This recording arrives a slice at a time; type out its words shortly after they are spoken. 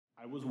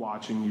I was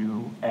watching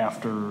you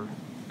after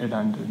it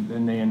ended,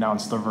 and they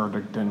announced the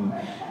verdict, and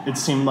it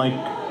seemed like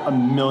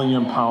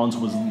 1,000,000 pounds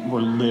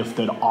were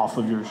lifted off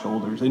of your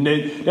shoulders, and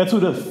that's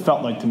what it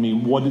felt like to me.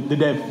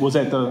 Was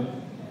that the?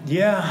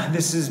 Yeah,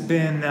 this has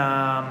been, in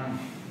a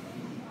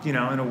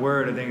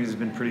word, I think it has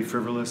been pretty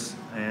frivolous,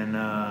 and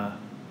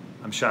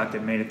I'm shocked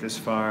it made it this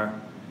far.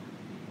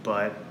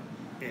 But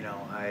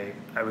I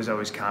was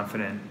always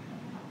confident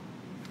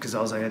because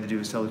all I had to do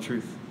was tell the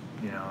truth,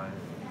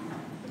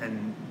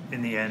 and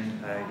in the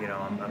end,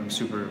 I'm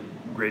super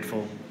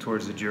grateful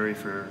towards the jury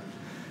for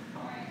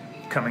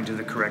coming to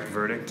the correct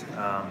verdict.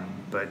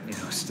 But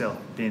still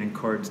being in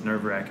court is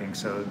nerve-wracking.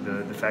 So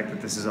the fact that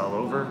this is all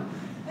over,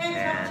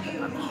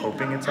 and I'm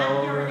hoping it's all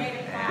over,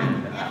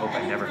 and I hope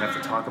I never have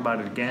to talk about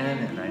it again,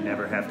 and I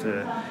never have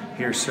to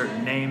hear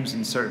certain names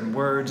and certain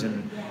words,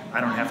 and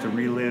I don't have to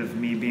relive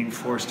me being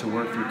forced to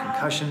work through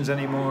concussions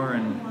anymore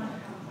and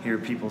hear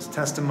people's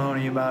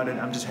testimony about it.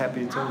 I'm just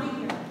happy it's over.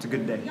 It's a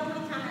good day.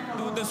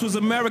 This was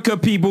America,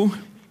 people.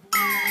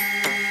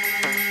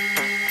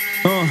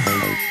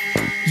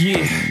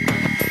 Yeah.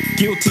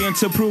 Guilty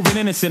until proven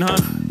innocent, huh?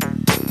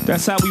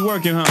 That's how we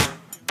working, huh?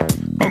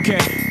 Okay.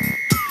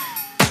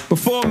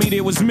 Before me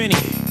there was many.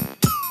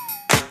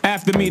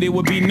 After me there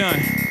would be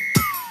none.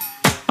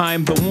 I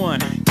am the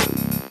one.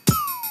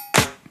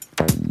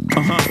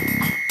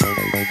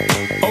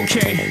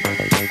 Okay.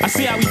 I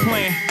see how we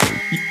playing.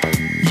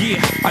 Yeah,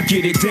 I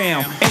get it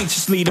down.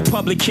 Anxiously, the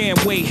public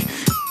can't wait.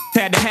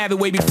 Had to have it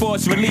way before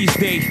its release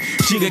date.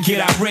 Jigga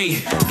get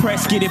irate,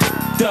 press get it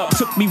f***ed up.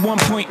 Took me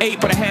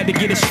 1.8, but I had to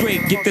get it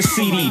straight. Get the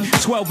CD,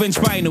 12-inch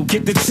vinyl,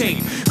 get the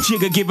tape.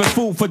 Jigga give it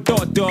food for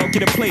thought, dog.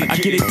 Get a plate, I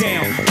get it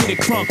down. Get it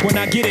crunk when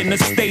I get in a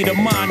state of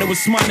mind. It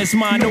was mine, it's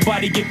mine,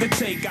 nobody get the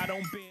take. I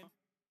don't bend.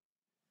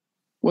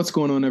 What's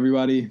going on,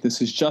 everybody?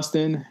 This is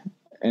Justin,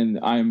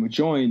 and I'm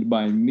joined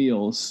by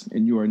Meals,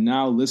 and you are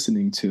now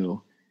listening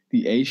to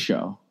The A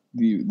Show.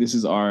 This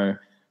is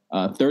our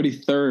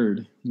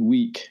 33rd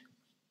week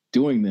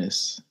doing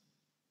this.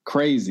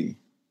 Crazy.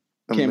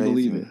 Can't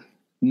believe it.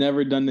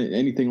 Never done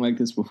anything like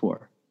this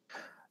before.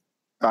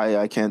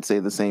 I can't say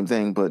the same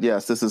thing, but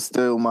yes, this is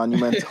still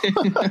monumental.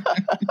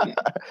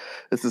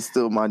 This is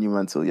still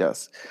monumental,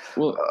 yes.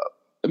 Well,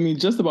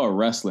 just about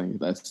wrestling,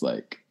 that's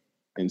like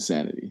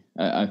insanity.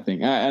 I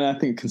think. And I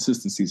think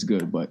consistency is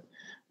good, but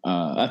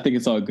I think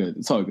it's all good.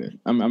 It's all good.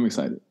 I'm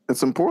excited.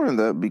 It's important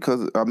that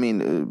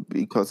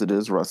because it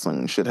is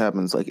wrestling, shit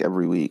happens like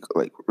every week.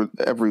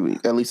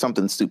 At least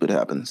something stupid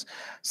happens.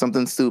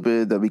 Something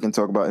stupid that we can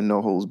talk about in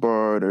No Holds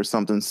Barred, or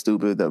something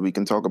stupid that we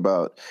can talk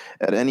about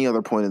at any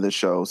other point of the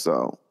show.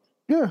 So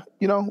yeah,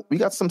 we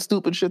got some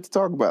stupid shit to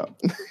talk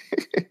about.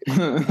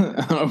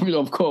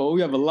 Of course, we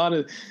have a lot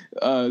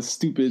of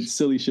stupid,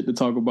 silly shit to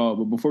talk about.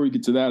 But before we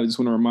get to that, I just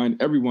want to remind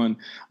everyone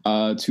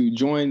to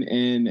join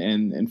in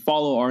and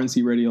follow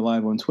RNC Radio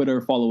Live on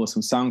Twitter. Follow us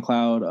on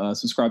SoundCloud.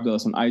 Subscribe to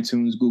us on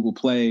iTunes, Google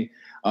Play,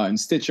 and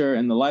Stitcher,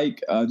 and the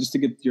like, just to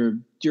get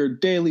your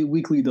daily,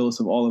 weekly dose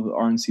of all of the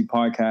RNC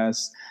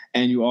podcasts.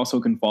 And you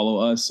also can follow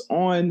us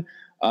on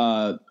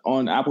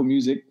Apple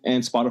Music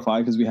and Spotify,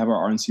 because we have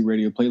our RNC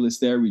Radio playlist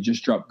there. We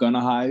just dropped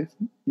Gunna Hive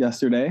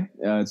yesterday.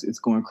 It's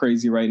going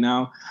crazy right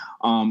now.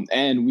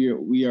 And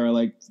we are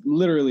like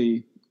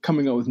literally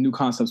coming up with new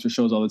concepts for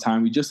shows all the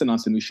time. We just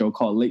announced a new show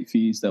called Late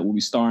Fees that will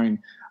be starring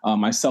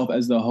myself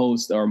as the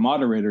host or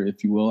moderator,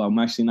 if you will. I'm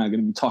actually not going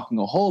to be talking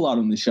a whole lot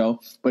on the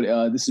show, but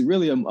this is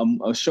really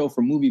a show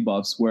for movie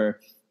buffs where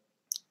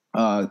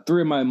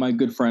three of my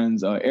good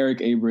friends, Eric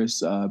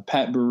Abris,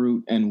 Pat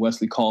Barut, and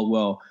Wesley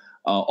Caldwell,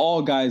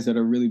 all guys that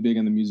are really big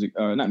in the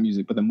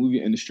but the movie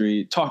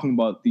industry, talking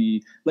about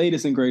the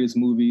latest and greatest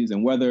movies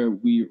and whether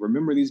we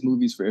remember these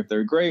movies for if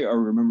they're great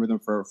or remember them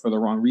for the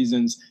wrong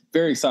reasons.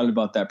 Very excited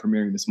about that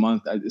premiering this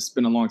month. It's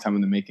been a long time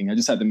in the making. I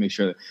just had to make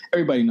sure that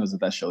everybody knows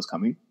that show is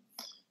coming.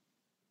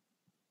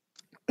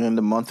 In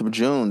the month of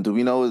June, do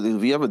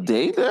we have a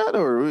date yet,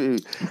 or?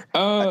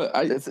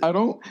 I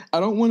don't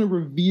want to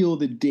reveal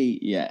the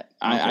date yet.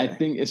 Okay. I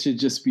think it should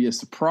just be a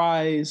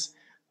surprise.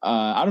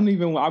 I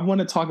want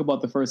to talk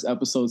about the first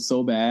episode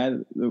so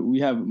bad. We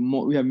have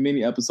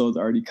many episodes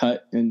already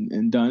cut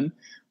and done,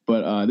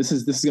 but this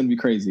is going to be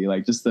crazy.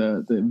 Like just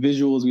the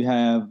visuals we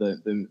have,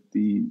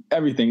 the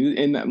everything.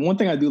 And one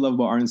thing I do love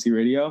about RNC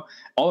Radio,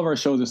 all of our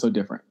shows are so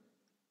different.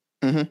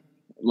 Mm-hmm.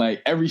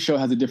 Like every show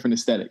has a different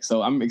aesthetic.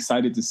 So I'm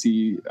excited to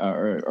see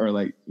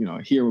or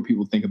hear what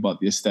people think about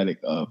the aesthetic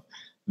of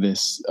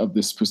this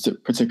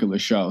particular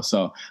show.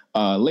 So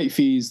Late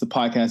Fees, the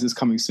podcast, is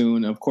coming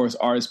soon. Of course,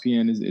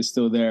 RSPN is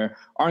still there.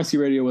 RNC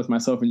Radio with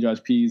myself and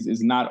Josh Pease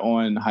is not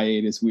on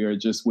hiatus. We are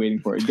just waiting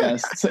for a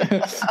guest.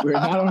 We're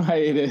not on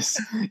hiatus.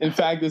 In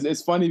fact,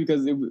 it's funny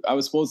because we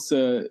were supposed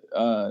to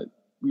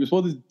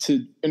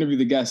interview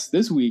the guest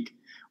this week,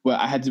 but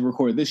I had to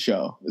record this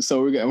show,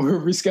 so we're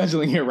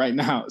rescheduling it right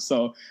now.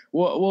 So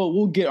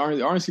we'll get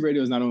RNC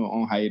Radio is not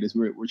on hiatus.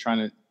 We're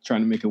trying to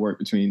make it work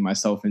between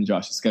myself and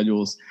Josh's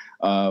schedules.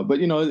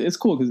 But it's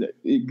cool because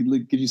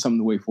it gives you something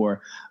to wait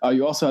for.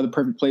 You also have the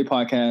Perfect Play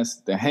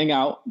podcast, the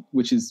Hangout,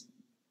 which is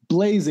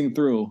blazing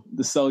through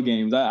the Cell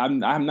games. I'm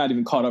not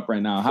even caught up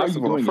right now. How are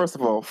you doing? First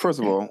of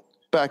all,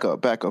 back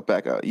up.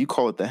 You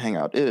call it the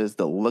Hangout. It is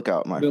the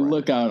Lookout, my friend. The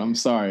Lookout. I'm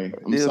sorry.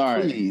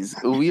 Please.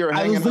 We are.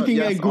 I was looking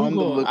at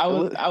Google. I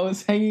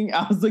was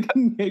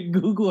looking at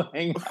Google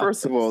Hangouts.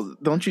 First of all,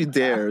 don't you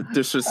dare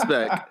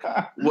disrespect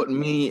what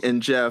me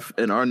and Jeff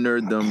and our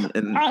nerddom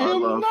and our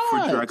love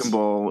for Dragon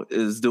Ball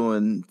is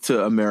doing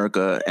to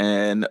America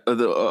and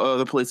the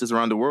other places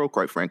around the world.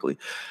 Quite frankly.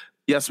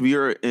 Yes, we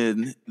are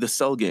in the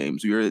Cell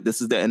games. This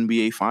is the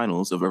NBA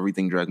Finals of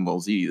everything Dragon Ball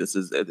Z. This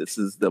is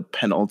the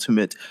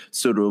penultimate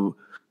sort of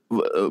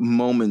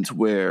moment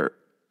where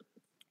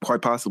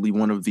quite possibly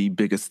one of the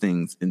biggest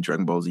things in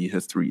Dragon Ball Z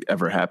history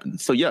ever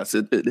happened. So yes,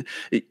 it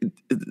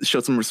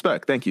shows some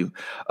respect. Thank you.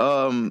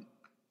 But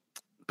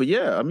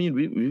yeah, I mean,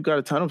 we've got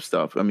a ton of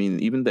stuff. I mean,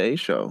 even the A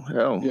show.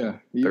 Hell, yeah,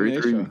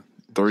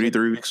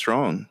 33 weeks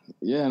strong.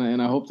 Yeah,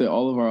 and I hope that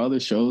all of our other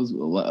shows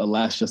will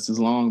last just as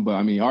long. But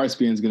I mean,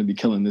 RSBN is going to be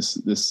killing this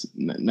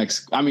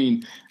next. I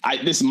mean,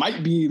 this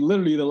might be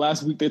literally the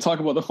last week they talk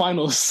about the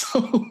finals.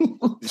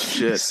 So,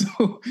 shit.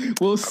 So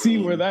we'll see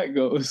where that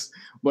goes.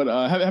 But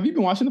have you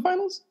been watching the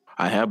finals?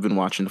 I have been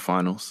watching the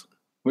finals.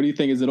 What do you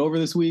think? Is it over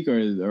this week, or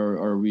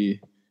are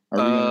we? I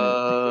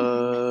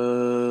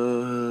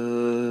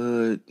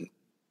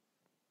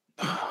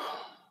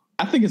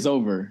think it's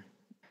over.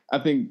 I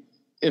think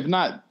if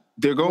not.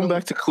 They're going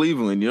back to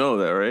Cleveland. You know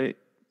that, right?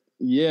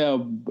 Yeah,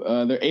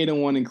 they're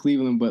 8-1 in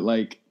Cleveland, but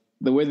like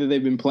the way that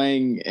they've been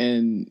playing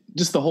and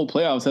just the whole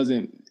playoffs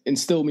hasn't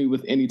instilled me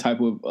with any type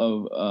of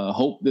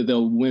hope that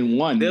they'll win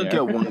one. They'll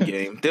get one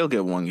game. They'll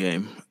get one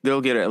game. They'll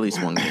get at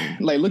least one game.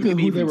 Like, look at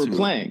who they were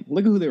playing.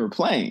 Look at who they were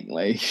playing.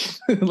 Like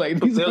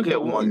they'll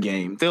get one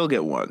game. They'll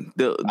get one.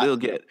 They'll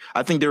get.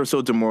 I think they were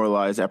so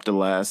demoralized after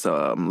last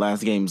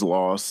game's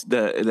loss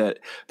that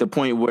the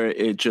point where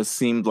it just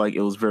seemed like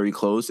it was very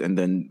close, and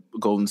then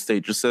Golden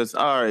State just says,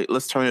 "All right,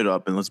 let's turn it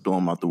up and let's blow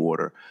them out the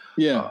water."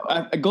 Yeah,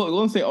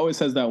 Golden State always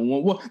has that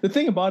one. Well, the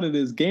thing about it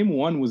is, Game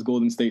 1 was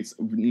Golden State's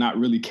not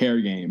really care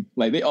game.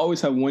 Like they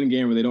always have one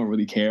game where they don't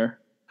really care.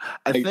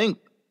 I think.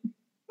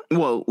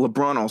 Well,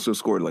 LeBron also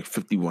scored like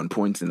 51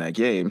 points in that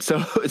game,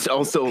 so it's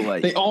also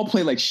like they all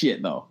play like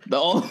shit, though.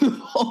 All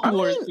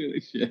Warriors play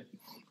like shit.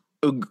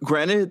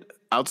 Granted,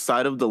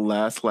 outside of the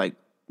last like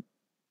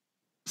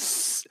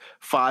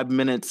 5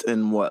 minutes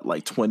and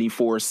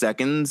 24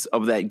 seconds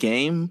of that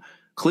game,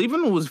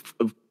 Cleveland was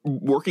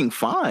working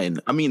fine.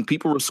 I mean,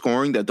 people were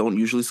scoring that don't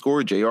usually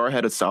score. JR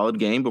had a solid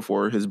game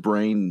before his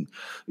brain,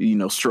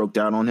 stroked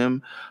out on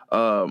him.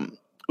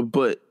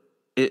 But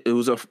it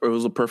was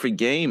a perfect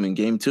game, and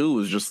Game 2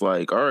 was just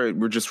like, all right,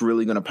 we're just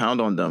really going to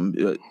pound on them.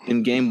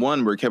 In Game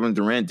 1, where Kevin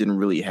Durant didn't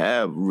really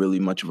have really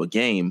much of a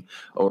game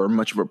or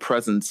much of a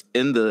presence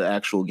in the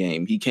actual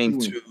game, he came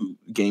to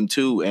Game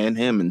 2 and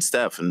him and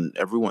Steph, and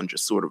everyone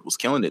just sort of was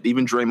killing it.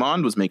 Even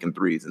Draymond was making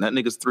threes, and that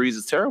nigga's threes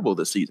is terrible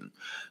this season.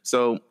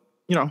 So,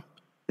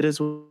 it is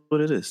what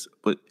it is.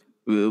 But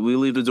we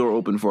leave the door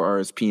open for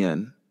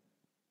RSPN.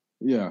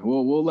 Yeah,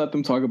 well, we'll let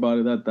them talk about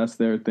it. That's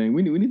their thing.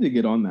 We need to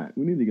get on that.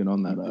 We need to get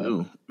on that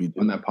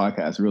on that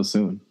podcast real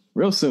soon.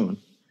 Real soon.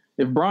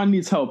 If Bron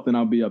needs help, then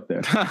I'll be up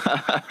there.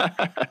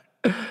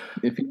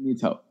 If he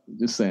needs help,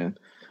 just saying.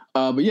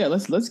 But yeah,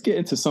 let's get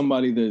into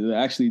somebody that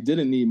actually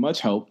didn't need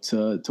much help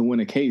to win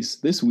a case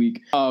this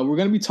week. We're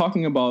going to be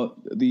talking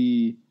about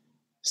the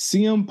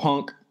CM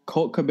Punk,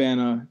 Colt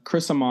Cabana,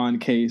 Chris Amon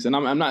case. And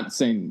I'm not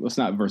saying it's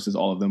not versus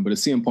all of them, but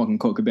it's CM Punk and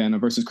Colt Cabana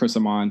versus Chris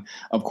Amon.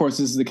 Of course,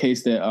 this is the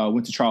case that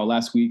went to trial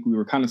last week. We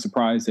were kind of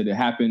surprised that it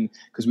happened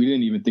because we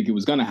didn't even think it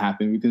was going to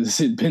happen because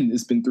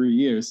it's been 3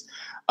 years.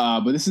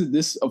 But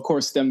this of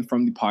course stemmed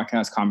from the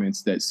podcast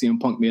comments that CM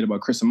Punk made about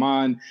Chris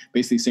Amon,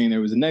 basically saying he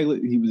was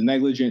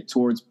negligent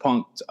towards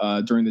Punk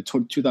during the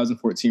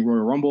 2014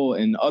 Royal Rumble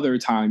and other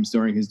times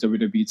during his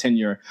WWE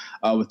tenure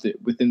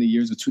within the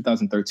years of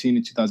 2013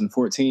 and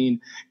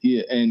 2014.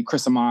 And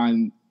Chris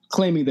Amon,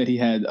 claiming that he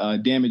had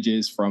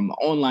damages from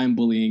online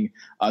bullying,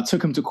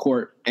 took him to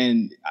court.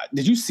 And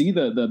did you see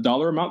the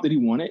dollar amount that he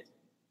wanted?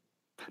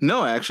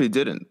 No, I actually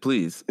didn't.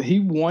 Please. He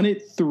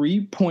wanted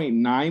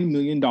 $3.9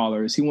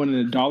 million. He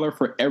wanted $1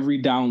 for every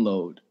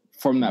download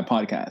from that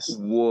podcast.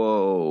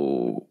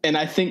 Whoa. And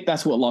I think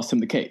that's what lost him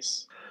the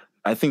case.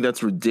 I think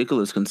that's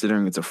ridiculous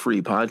considering it's a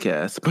free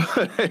podcast,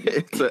 but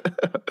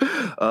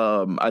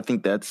I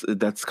think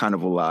that's kind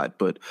of a lot,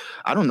 but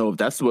I don't know if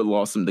that's what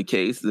lost him the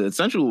case.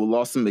 Essentially what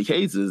lost him the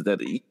case is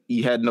that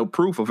he had no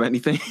proof of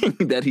anything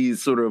that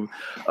he's sort of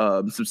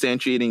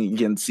substantiating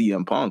against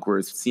CM Punk,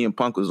 whereas CM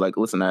Punk was like,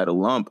 listen, I had a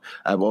lump.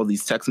 I have all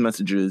these text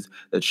messages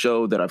that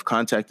show that I've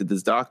contacted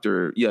this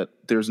doctor, yet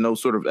there's no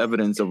sort of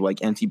evidence of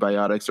like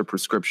antibiotics or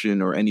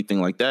prescription or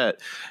anything like that.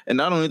 And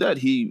not only that,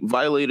 he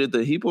violated the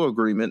HIPAA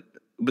agreement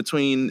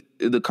between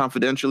the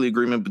confidentiality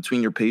agreement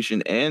between your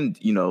patient and,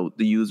 the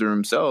user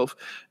himself,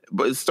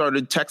 but it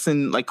started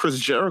texting like Chris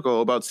Jericho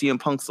about CM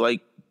Punk's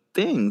like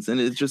things, and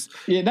it's just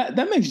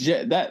that makes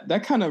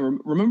that kind of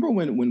remember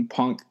when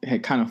Punk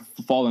had kind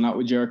of fallen out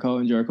with Jericho,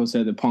 and Jericho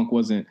said that Punk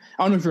wasn't.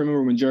 I don't know if you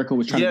remember when Jericho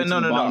was trying to get to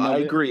the bottom of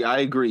it. I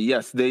agree.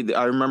 Yes,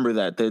 I remember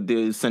that.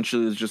 They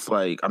essentially was just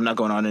like, I'm not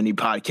going on any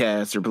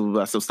podcasts or blah blah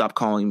blah. So stop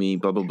calling me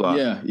blah blah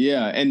blah.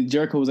 Yeah. And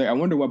Jericho was like, I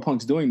wonder why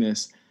Punk's doing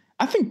this.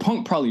 I think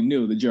Punk probably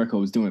knew that Jericho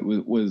was doing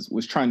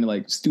was trying to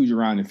like stooge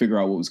around and figure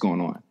out what was going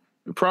on.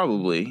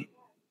 Probably.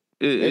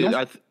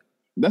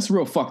 That's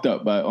real fucked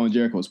up on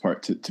Jericho's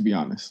part, to be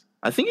honest.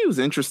 I think he was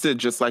interested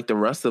just like the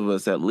rest of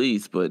us at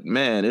least. But,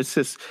 man, it's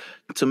just,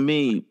 to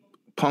me,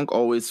 Punk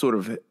always sort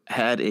of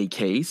had a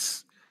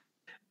case.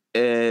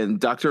 And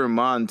Dr.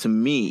 Amann, to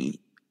me,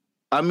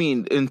 I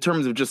mean, in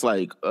terms of just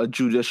like a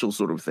judicial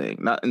sort of thing,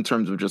 not in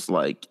terms of just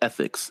like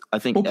ethics. I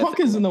think Punk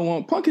isn't the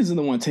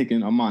one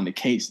taking Amann the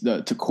case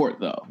to court,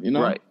 though, you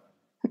know? Right.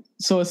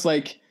 So it's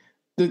like,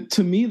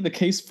 to me, the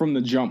case from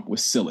the jump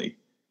was silly.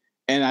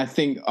 And I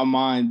think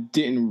Amann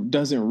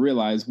doesn't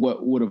realize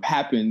what would have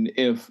happened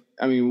if,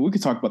 I mean, we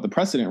could talk about the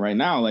precedent right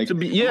now. Like,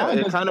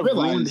 it kind of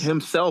ruined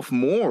himself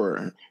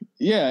more.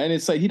 Yeah, and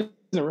it's like he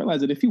doesn't realize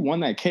that if he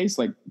won that case,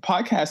 like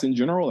podcasts in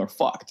general are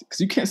fucked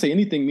because you can't say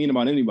anything mean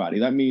about anybody.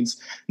 That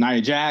means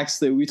Nia Jax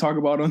that we talk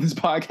about on this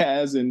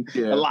podcast and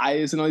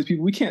Elias and all these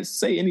people. We can't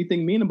say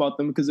anything mean about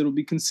them because it'll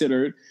be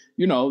considered,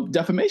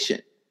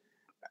 defamation.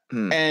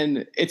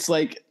 And it's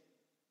like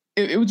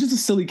it was just a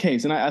silly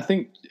case, and I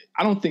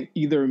don't think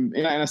either,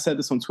 and I said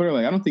this on Twitter,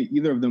 like I don't think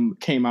either of them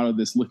came out of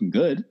this looking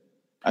good.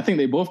 I think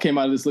they both came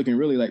out of this looking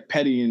really like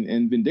petty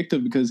and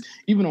vindictive because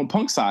even on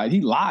Punk's side,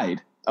 he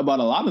lied about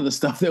a lot of the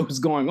stuff that was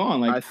going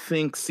on. Like, I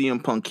think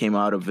CM Punk came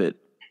out of it.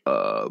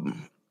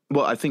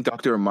 I think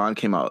Dr. Amann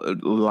came out a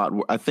lot.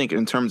 I think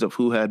in terms of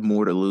who had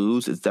more to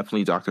lose, it's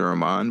definitely Dr.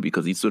 Amann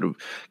because he sort of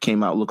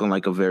came out looking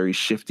like a very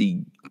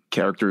shifty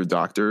character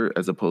doctor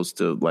as opposed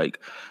to like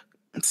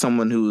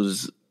someone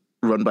who's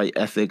run by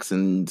ethics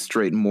and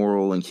straight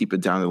moral and keep it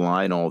down the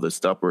line, all this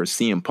stuff. Whereas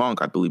CM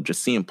Punk, I believe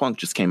CM Punk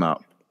just came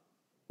out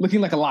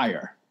looking like a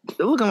liar.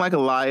 Looking like a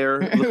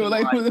liar.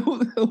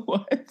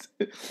 What?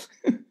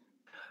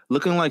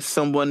 Looking like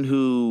someone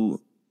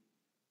who,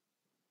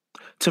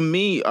 to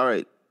me, all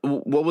right,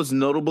 what was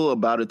notable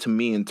about it to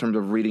me in terms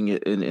of reading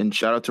it, and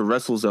shout out to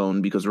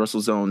WrestleZone because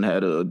WrestleZone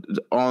had an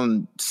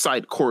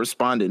on-site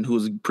correspondent who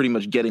was pretty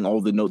much getting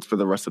all the notes for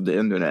the rest of the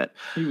internet.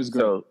 He was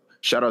great. So,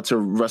 shout out to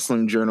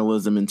wrestling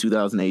journalism in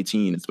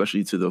 2018,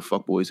 especially to the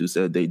fuckboys who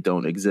said they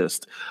don't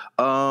exist.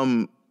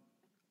 I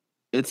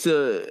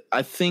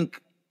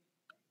think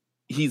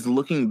he's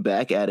looking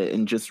back at it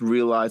and just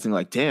realizing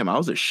like, damn, I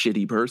was a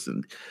shitty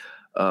person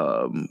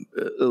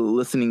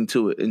listening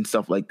to it and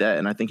stuff like that.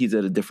 And I think he's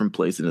at a different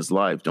place in his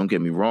life. Don't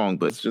get me wrong,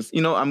 but it's just,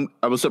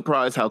 I was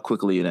surprised how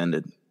quickly it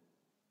ended.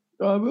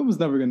 It was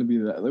never going to be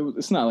that.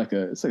 It's not like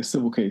it's like a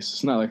civil case.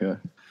 It's not like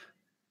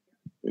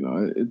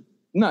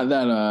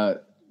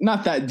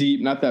not that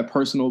deep, not that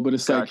personal, but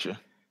it's gotcha. Like,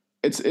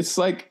 it's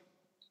like,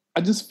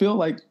 I just feel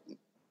like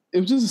it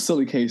was just a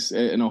silly case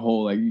in a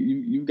whole. Like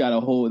you got a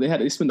whole,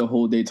 they spent the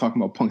whole day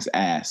talking about Punk's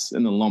ass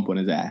and the lump on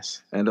his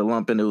ass. And the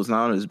lump, and it was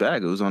not on his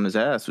back, it was on his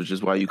ass, which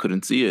is why you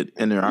couldn't see it.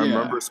 And I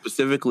remember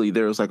specifically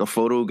there was like a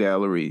photo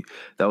gallery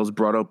that was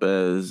brought up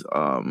as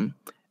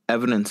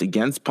evidence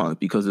against Punk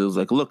because it was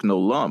like, look, no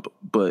lump,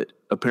 but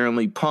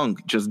apparently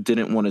Punk just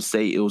didn't want to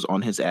say it was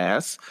on his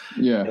ass.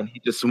 Yeah. And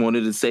he just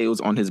wanted to say it was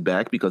on his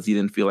back because he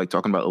didn't feel like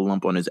talking about a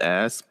lump on his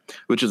ass,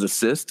 which is a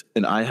cyst.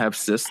 And I have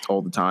cysts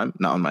all the time,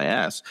 not on my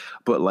ass,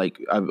 but like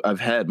I've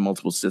had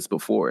multiple cysts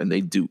before and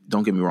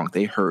don't get me wrong,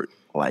 they hurt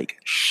like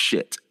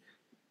shit.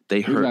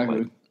 They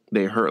hurt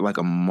They hurt like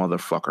a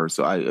motherfucker.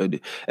 So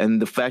and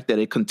the fact that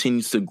it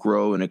continues to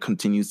grow and it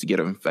continues to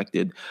get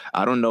infected,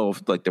 I don't know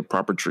if like the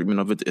proper treatment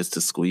of it is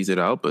to squeeze it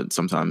out, but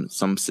sometimes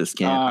some cysts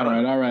can't.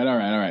 All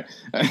right.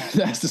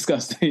 That's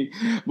disgusting.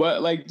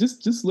 But like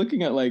just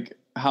looking at like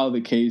how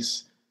the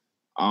case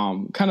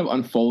kind of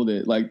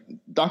unfolded, like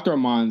Dr.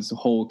 Amann's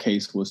whole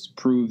case was to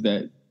prove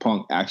that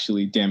Punk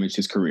actually damaged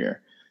his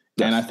career.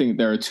 Yes. And I think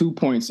there are 2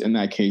 points in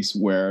that case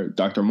where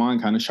Dr. Amann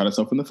kind of shot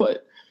himself in the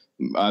foot.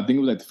 I think it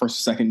was like the first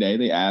or second day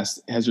they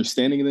asked, has your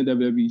standing in the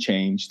WWE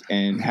changed?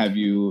 And can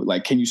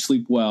you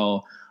sleep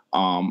well?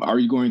 Are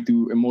you going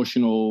through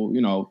emotional,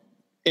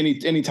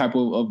 any type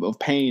of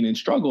pain and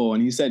struggle?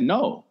 And he said,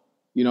 no,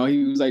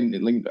 he was like,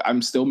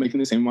 I'm still making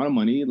the same amount of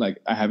money. Like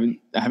I haven't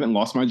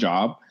lost my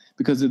job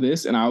because of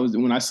this. And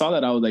when I saw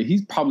that, I was like,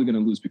 he's probably going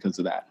to lose because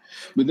of that.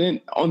 But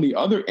then on the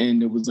other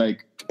end, it was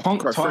like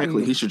Punk. Quite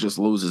frankly, he should just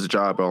lose his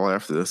job all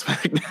after this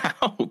right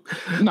now.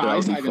 No,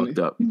 he's not going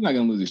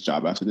to lose his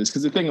job after this.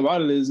 Because the thing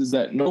about it is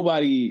that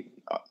nobody,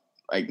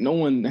 no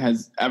one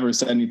has ever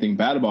said anything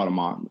bad about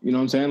Amann. You know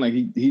what I'm saying? Like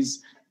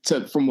he's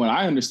from what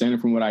I understand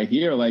and from what I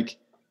hear, like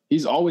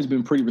he's always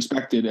been pretty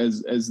respected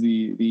as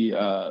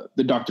the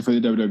doctor for the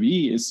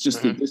WWE. It's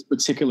just that this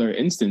particular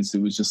instance,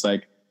 it was just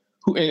like,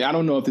 and I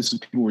don't know if this was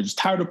people were just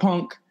tired of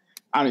Punk.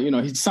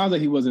 He sounds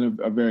like he wasn't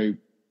a very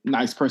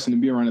nice person to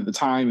be around at the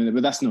time,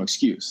 but that's no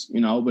excuse,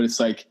 But it's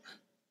like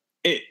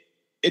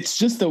it's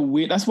just a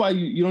weird. That's why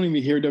you don't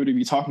even hear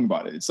WWE talking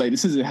about it. It's like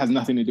it has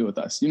nothing to do with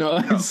us. You know,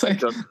 No, it's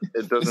like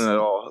it doesn't at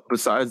all.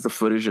 Besides the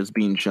footage that's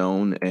being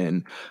shown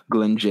and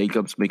Glenn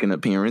Jacobs making an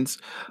appearance.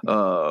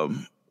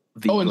 And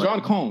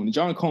John Cone,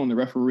 the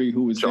referee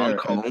who was John there.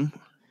 Cone.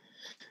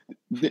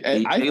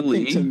 I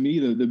think to me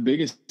the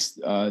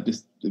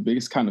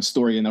biggest kind of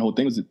story in the whole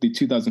thing was the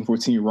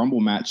 2014 Rumble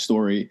match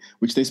story,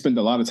 which they spent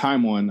a lot of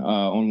time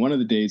on one of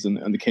the days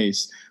in the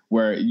case,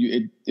 where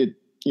you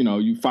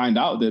find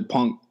out that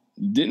Punk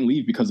didn't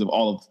leave because of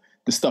all of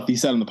the stuff he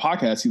said on the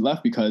podcast. He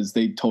left because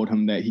they told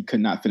him that he could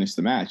not finish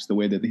the match the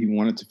way that he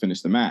wanted to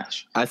finish the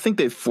match. I think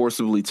they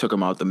forcibly took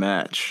him out the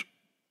match.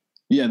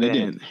 Yeah, they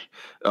did.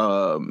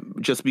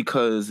 Just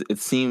because it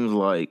seems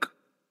like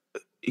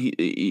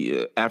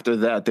he after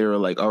that they were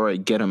like, all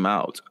right, get him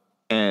out.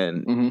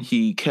 And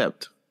he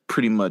kept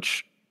pretty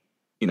much,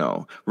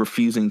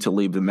 refusing to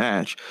leave the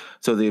match.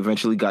 So they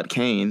eventually got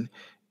Kane,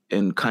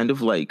 and kind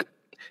of like,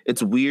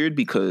 it's weird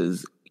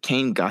because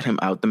Kane got him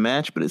out the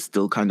match, but it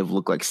still kind of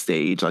looked like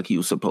stage, like he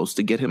was supposed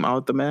to get him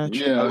out the match.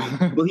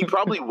 Yeah. Well, he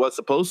probably was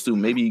supposed to.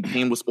 Maybe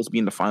Kane was supposed to be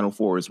in the Final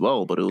Four as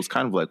well, but it was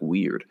kind of like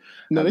weird.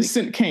 No, they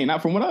sent Kane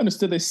out. From what I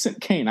understood, they sent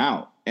Kane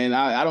out. And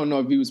I don't know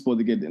if he was supposed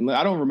to get in.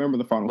 I don't remember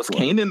the Final Four. Was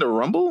Kane in the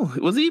Rumble?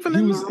 Was he even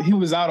in the Rumble? He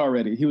was out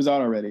already.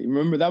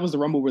 Remember, that was the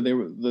Rumble where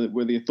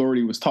where the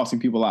Authority was tossing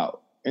people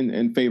out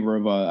in favor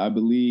of, I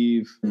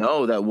believe.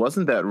 No, that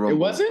wasn't that Rumble. It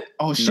wasn't?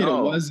 Oh, shit, no.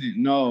 It wasn't.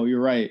 No,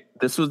 you're right.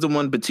 This was the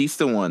one,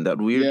 Batista one, that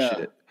weird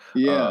shit.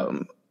 Yeah.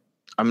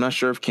 I'm not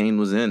sure if Kane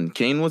was in.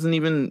 Kane wasn't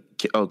even.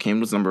 Oh, Kane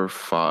was number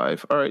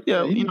 5. All right,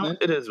 yeah,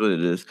 it is what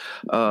it is.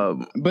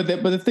 But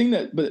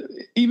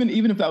even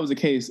if that was the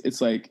case,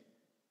 it's like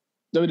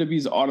WWE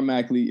is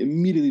automatically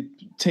immediately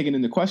taken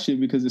into question,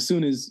 because as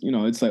soon as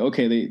it's like,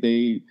 okay,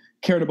 they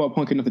cared about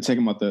Punk enough to take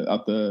him out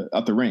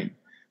the ring,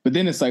 but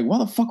then it's like, why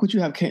the fuck would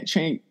you have Kane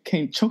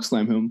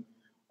chokeslam him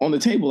on the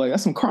table? Like,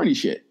 that's some carny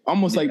shit.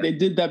 Almost like they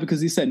did that because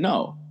he said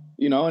no.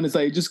 And it's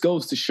like, it just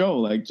goes to show,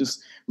 like,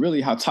 just really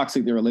how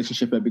toxic their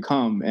relationship had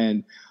become.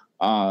 And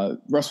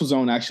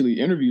WrestleZone actually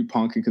interviewed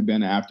Punk and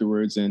Cabana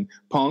afterwards, and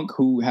Punk,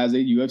 who has a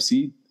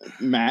UFC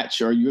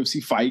match or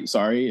UFC fight,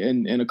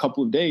 in a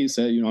couple of days,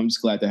 said, I'm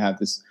just glad to have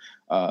this,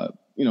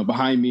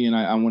 behind me, and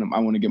I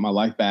want to get my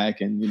life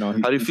back. And how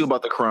do you feel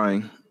about the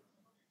crying?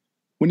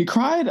 When he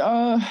cried,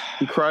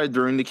 he cried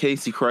during the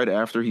case. He cried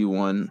after he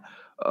won.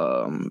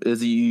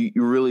 You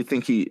really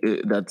think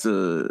that's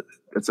a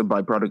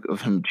byproduct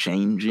of him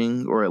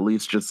changing, or at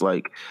least just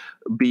like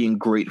being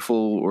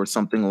grateful or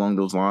something along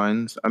those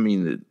lines? I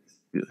mean,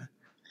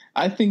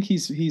 I think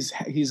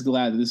he's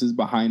glad that this is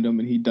behind him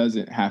and he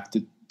doesn't have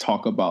to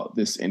talk about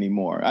this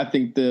anymore. I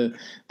think the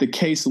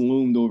case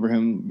loomed over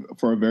him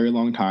for a very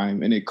long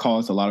time, and it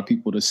caused a lot of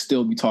people to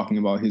still be talking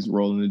about his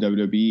role in the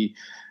WWE.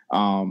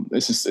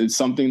 It's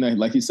something that,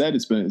 like you said,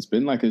 it's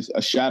been like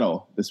a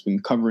shadow that's been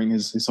covering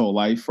his whole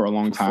life for a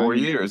long time. 4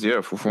 years,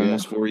 for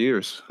almost 4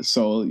 years.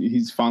 So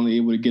he's finally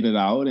able to get it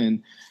out,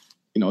 and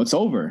it's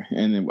over.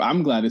 And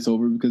I'm glad it's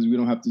over, because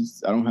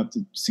I don't have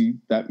to see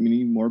that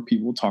many more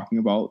people talking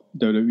about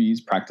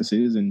WWE's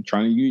practices and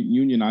trying to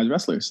unionize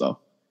wrestlers. So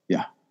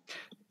yeah.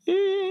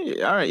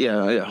 All right.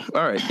 Yeah.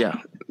 All right.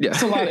 Yeah.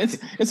 It's a lot.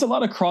 It's a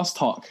lot of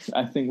crosstalk,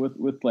 I think,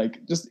 with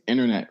like just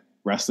internet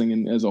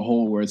wrestling as a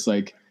whole, where it's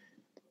like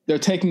they're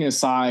taking a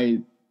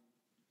side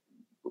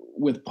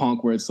with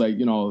Punk, where it's like,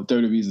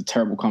 WWE is a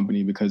terrible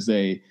company because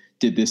they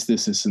did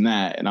this, and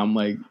that. And I'm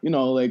like,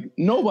 like,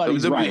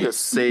 nobody's WWE right. has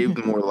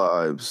saved more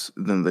lives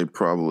than they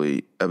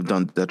probably have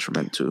done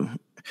detriment to.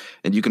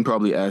 And you can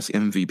probably ask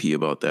MVP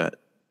about that.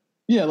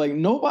 Yeah, like,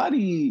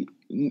 nobody,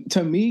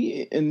 to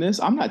me, in this,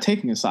 I'm not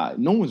taking a side.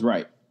 No one's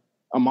right.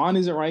 Amon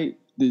isn't right.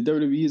 The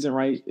WWE isn't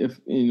right. If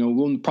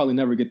we'll probably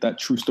never get that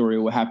true story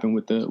of what happened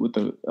with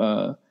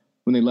the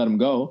when they let him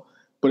go.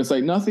 But it's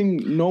like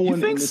nothing. No one.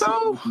 You think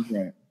so?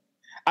 Right.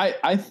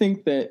 I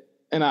think that,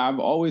 and I've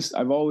always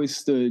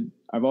stood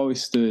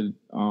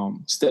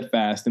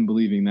steadfast in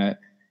believing that.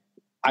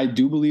 I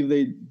do believe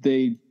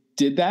they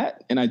did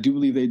that, and I do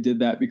believe they did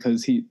that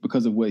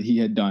because of what he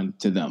had done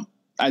to them.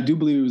 I do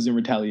believe it was in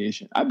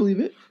retaliation. I believe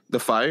it. The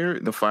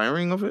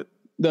firing of it?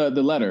 The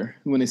letter,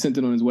 when they sent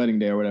it on his wedding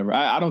day or whatever.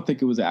 I don't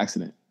think it was an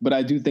accident, but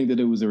I do think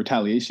that it was a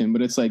retaliation.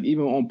 But it's like,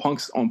 even on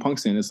Punk's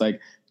end, it's like,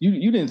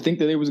 you didn't think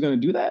that they was going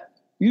to do that?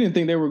 You didn't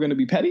think they were going to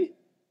be petty?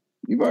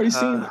 You've already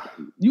seen.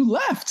 You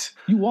left.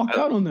 You walked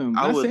out on them.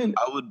 I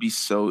would be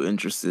so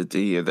interested to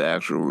hear the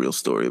actual real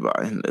story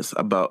behind this.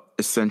 About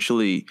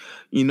essentially,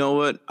 you know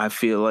what? I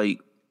feel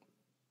like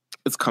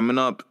it's coming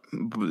up.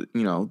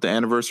 The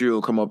anniversary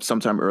will come up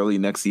sometime early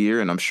next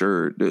year, and I'm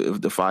sure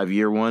the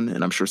 5-year one.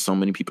 And I'm sure so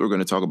many people are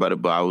going to talk about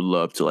it. But I would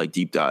love to like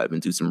deep dive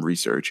and do some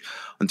research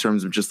in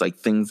terms of just like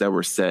things that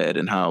were said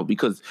and how,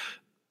 because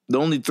the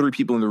only 3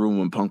 people in the room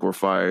when Punk were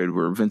fired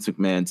were Vince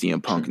McMahon,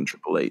 CM Punk, and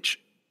Triple H.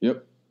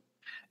 Yep.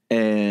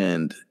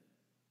 And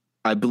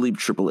I believe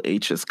Triple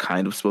H has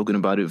kind of spoken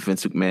about it.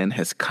 Vince McMahon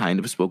has kind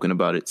of spoken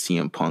about it.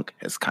 CM Punk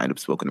has kind of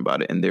spoken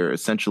about it. And they're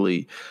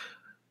essentially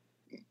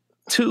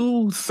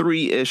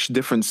 2-3-ish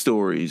different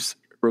stories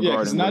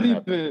regarding not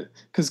even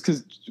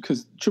because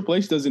Triple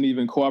H doesn't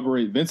even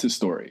corroborate Vince's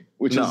story,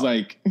 which is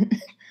like,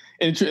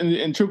 and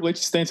Triple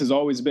H's stance has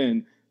always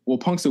been, well,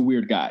 Punk's a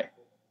weird guy,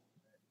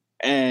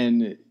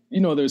 and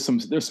there's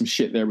some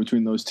shit there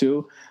between those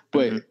two,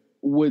 but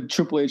would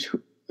Triple H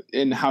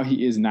and how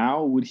he is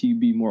now, would he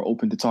be more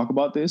open to talk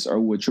about this, or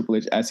would Triple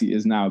H as he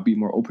is now be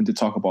more open to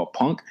talk about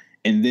Punk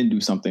and then do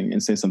something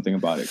and say something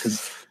about it?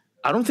 Because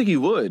I don't think he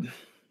would.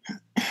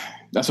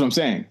 That's what I'm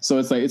saying. So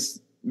it's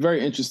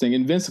very interesting.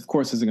 And Vince, of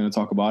course, isn't going to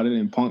talk about it.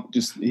 And Punk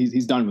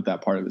he's done with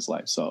that part of his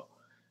life. So,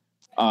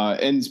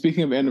 and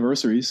speaking of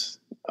anniversaries,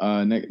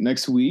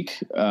 next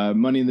week,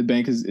 Money in the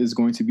Bank is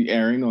going to be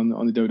airing on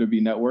the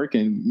WWE Network,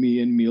 and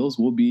me and Meals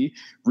will be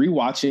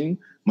rewatching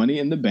Money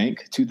in the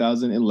Bank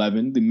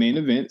 2011, the main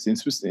event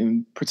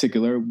in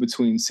particular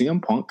between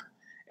CM Punk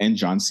and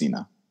John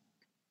Cena.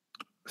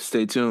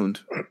 Stay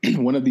tuned.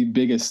 One of the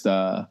biggest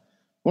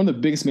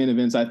main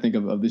events I think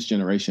of this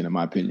generation, in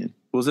my opinion.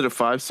 Was it a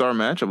 5-star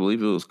match? I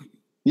believe it was.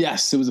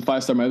 Yes, it was a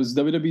 5-star match. It was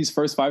WWE's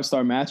first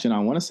 5-star match, and I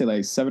want to say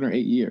like 7 or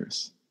 8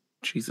 years.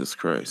 Jesus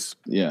Christ!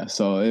 Yeah,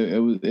 so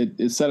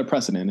it set a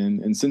precedent,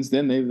 and since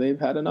then they've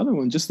had another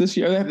one just this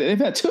year. They've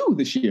had 2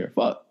 this year.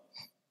 Fuck.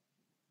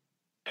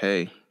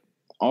 Hey.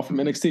 All from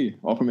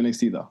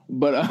NXT though.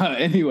 But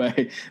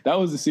anyway, that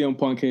was the CM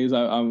Punk case.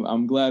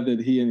 I'm glad that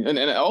he and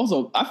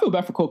also I feel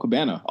bad for Cole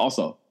Cabana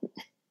also.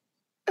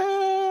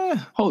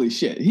 Holy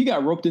shit, he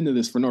got roped into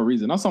this for no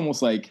reason. That's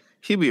almost like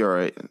he'll be all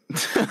right.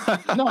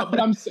 Come on,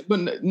 that's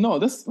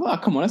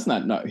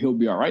not he'll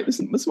be all right. This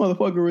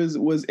motherfucker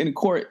was in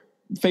court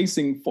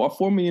facing for a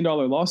 $4 million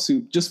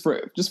lawsuit just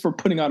for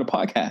putting out a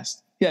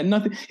podcast. He had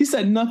nothing. He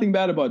said nothing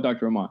bad about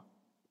Dr. Amon.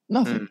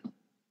 Nothing.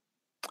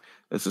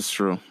 This is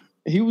true.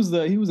 He was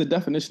the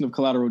definition of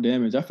collateral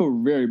damage. I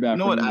feel very bad. You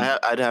know what?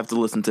 I'd have to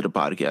listen to the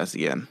podcast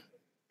again.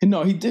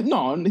 No, he did.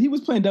 No, he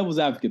was playing devil's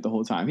advocate the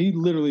whole time. He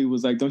literally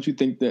was like, "Don't you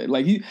think that?"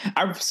 Like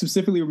I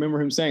specifically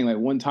remember him saying like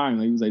one time,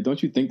 like, he was like,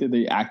 "Don't you think that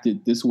they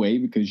acted this way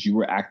because you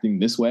were acting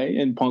this way?"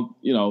 And Punk,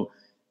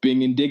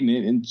 being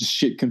indignant and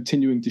just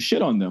continuing to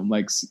shit on them.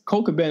 Like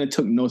Cole Cabana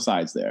took no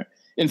sides there.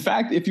 In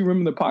fact, if you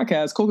remember the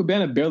podcast, Cole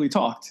Cabana barely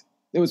talked.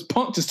 It was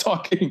Punk just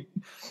talking.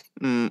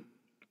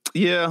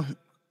 Yeah.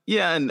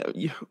 Yeah,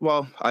 and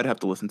well, I'd have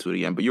to listen to it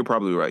again, but you're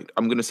probably right.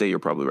 I'm going to say you're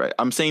probably right.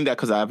 I'm saying that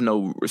because I have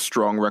no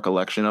strong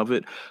recollection of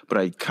it, but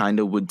I kind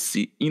of would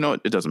see,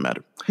 it doesn't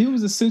matter. He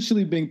was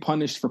essentially being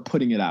punished for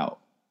putting it out,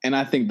 and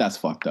I think that's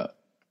fucked up.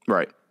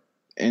 Right.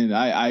 And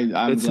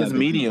I'm it's his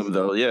medium,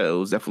 though. Yeah, it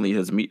was definitely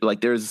his medium.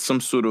 Like, there's some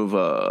sort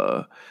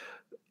of,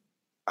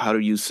 how do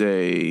you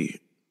say,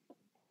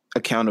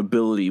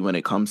 accountability when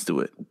it comes to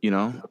it,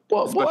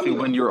 Especially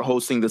when you're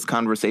hosting this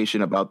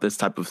conversation about this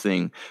type of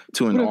thing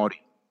to an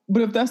audience.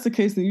 But if that's the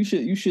case, then you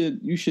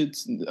should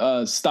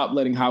stop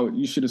letting Howard.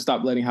 You should have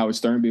stopped letting Howard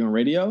Stern be on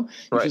radio.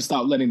 You should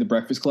stop letting the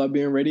Breakfast Club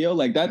be on radio.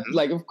 Like that.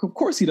 Like of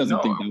course he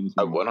doesn't think that was.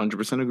 I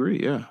 100% agree.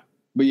 Yeah.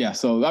 But yeah,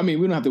 so I mean,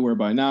 we don't have to worry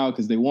about it now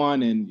because they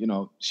won, and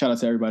shout out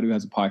to everybody who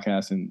has a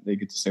podcast and they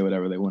get to say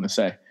whatever they want to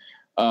say.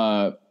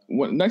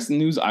 Next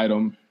news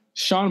item: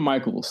 Shawn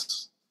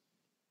Michaels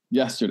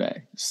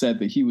yesterday said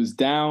that he was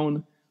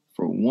down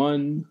for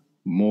one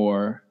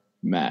more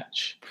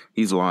match.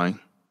 He's lying.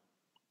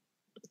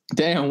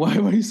 Damn, why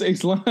do you say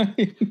he's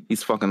lying?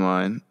 He's fucking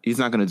lying. He's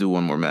not going to do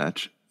one more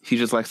match. He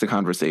just likes the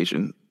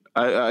conversation.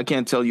 I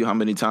can't tell you how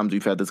many times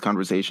we've had this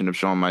conversation of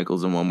Shawn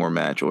Michaels in one more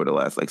match over the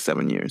last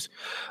 7 years.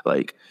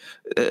 Like,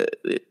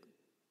 if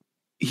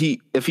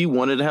he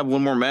wanted to have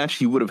one more match,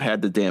 he would have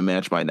had the damn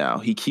match by now.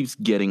 He keeps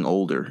getting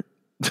older.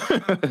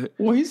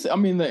 Well, the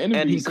interview.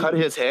 And he cut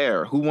his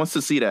hair. Who wants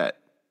to see that?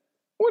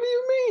 What do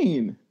you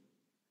mean?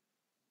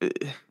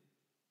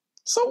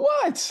 So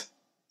what?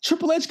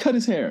 Triple H cut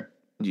his hair.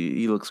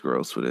 He looks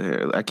gross with the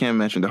hair. I can't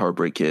mention the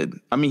Heartbreak Kid.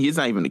 I mean, he's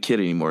not even a kid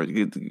anymore.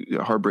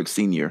 Heartbreak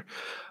Senior.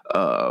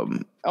 He'll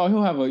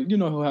have a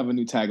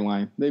new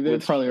tagline. They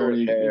probably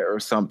already or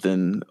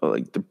something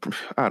like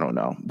I don't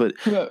know. But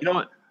you know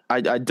what?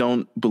 I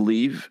don't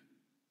believe.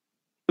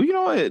 You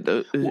know what?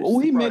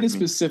 He made it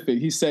specific.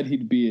 He said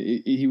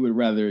he would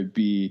rather it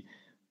be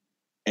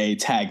a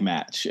tag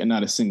match and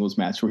not a singles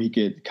match where he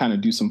could kind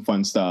of do some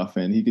fun stuff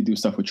and he could do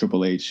stuff with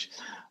Triple H.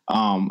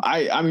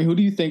 I mean, who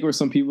do you think were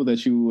some people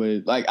that you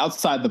would like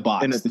outside the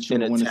box that you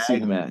want to see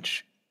him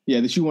match? Yeah,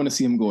 that you want to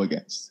see him go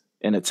against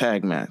in a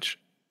tag match.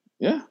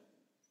 Yeah,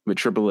 with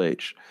Triple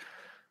H.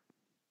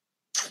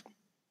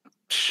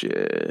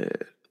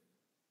 Shit.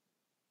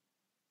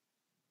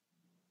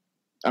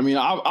 I mean,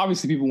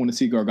 obviously, people want to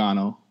see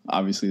Gargano.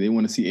 Obviously, they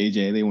want to see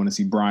AJ. They want to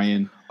see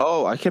Bryan.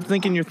 Oh, I kept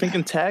thinking you're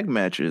thinking tag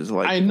matches.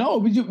 Like I know,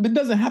 but it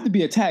doesn't have to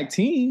be a tag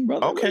team,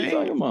 brother. Okay. What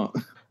are you talking about?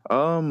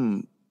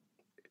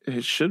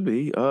 It should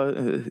be.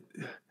 No,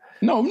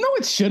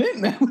 it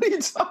shouldn't. What are you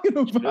talking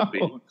about?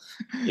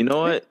 You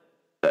know what?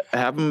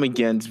 Have him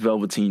against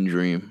Velveteen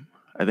Dream.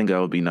 I think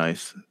that would be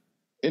nice.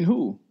 And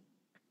who?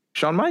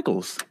 Shawn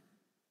Michaels.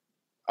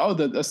 Oh,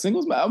 the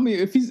singles match? I mean,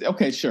 if he's...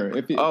 Okay, sure.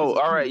 All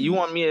right. You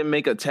want me to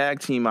make a tag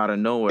team out of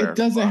nowhere. It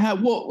doesn't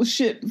have... Well,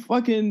 shit.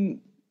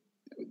 Fucking...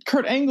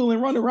 Kurt Angle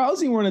and Ronda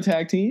Rousey weren't a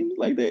tag team.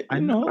 Like they,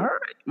 you know. All right.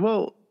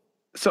 Well,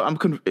 so I'm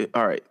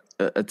all right.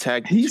 A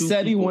tag. He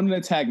said he wanted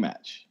a tag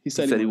match. He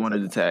said he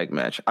wanted a tag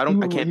match. I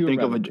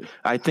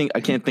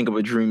can't think of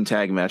a dream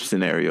tag match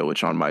scenario with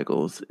Shawn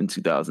Michaels in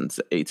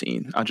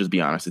 2018. I'll just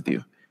be honest with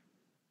you.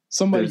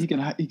 Somebody he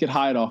could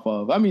hide off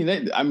of. I mean,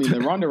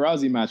 the Ronda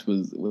Rousey match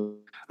was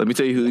Let me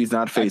tell you who he's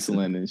not facing.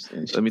 And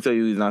Let me tell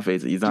you who he's not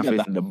facing. He's not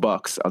facing the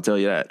Bucks. I'll tell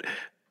you that.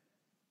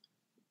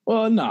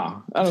 Well,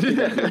 no, I don't think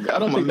that. I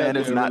don't think man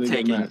is not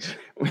taking.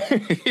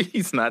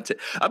 He's not.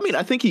 I mean,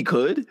 I think he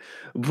could,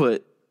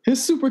 but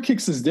his super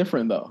kicks is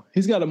different though.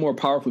 He's got a more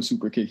powerful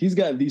super kick. He's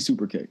got the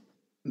super kick.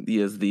 He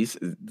has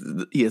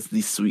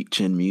the sweet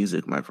chin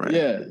music, my friend.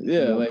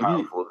 Yeah, more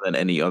powerful than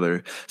any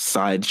other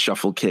side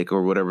shuffle kick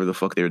or whatever the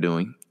fuck they're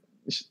doing.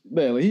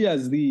 He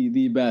has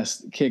the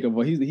best kick of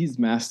he's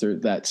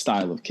mastered that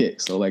style of kick.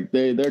 So like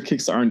their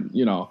kicks aren't,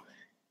 you know,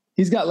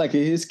 he's got like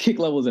his kick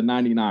level is a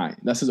 99.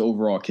 That's his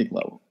overall kick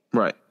level.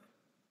 Right.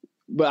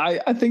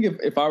 But I think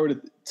if I were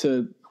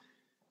to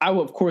I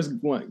would of course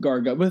want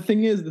Gargano. But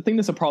the thing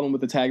that's a problem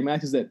with the tag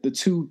match is that the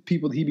two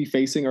people he'd be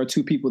facing are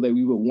two people that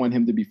we would want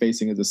him to be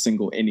facing as a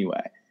single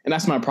anyway. And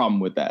that's my problem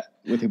with that.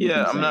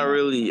 I'm not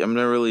really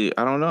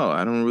I don't know.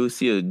 I don't really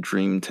see a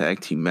dream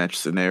tag team match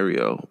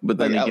scenario. But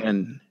then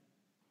again,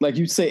 like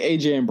you say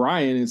AJ and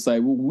Bryan, it's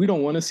like, well, we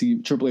don't want to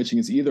see Triple H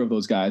against either of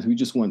those guys. We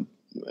just want,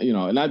 you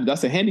know, and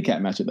that's a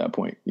handicap match at that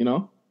point, you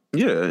know?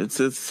 Yeah,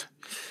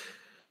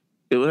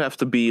 it would have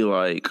to be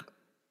like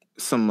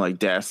some like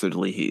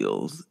dastardly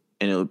heels,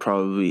 and it would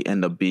probably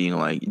end up being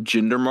like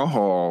Jinder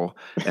Mahal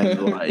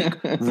and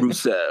like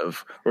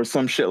Rusev or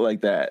some shit like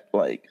that.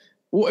 Like,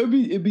 well,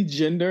 it'd be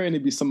Jinder, and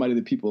it'd be somebody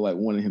that people like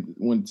wanted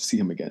to see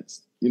him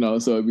against, you know?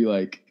 So it'd be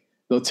like,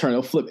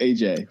 they'll flip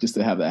AJ just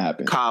to have that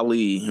happen.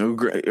 Khali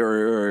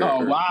or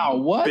oh wow,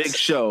 what? Big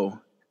Show.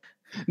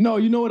 No,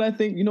 you know what I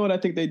think? You know what I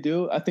think they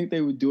do? I think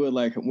they would do it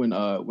like when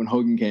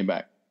Hogan came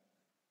back.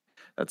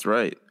 That's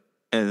right.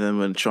 And then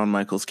when Shawn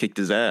Michaels kicked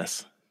his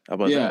ass. How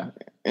about that?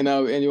 And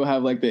you'll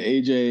have like the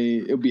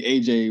AJ. It'll be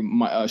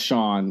AJ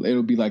Shawn.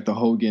 It'll be like the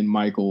Hogan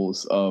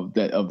Michaels of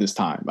this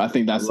time. I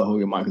think that's the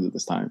Hogan Michaels of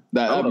this time.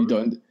 That'd be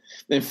done.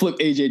 And flip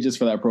AJ just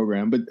for that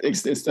program. But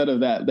instead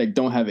of that, like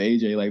don't have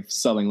AJ like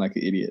selling like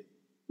an idiot.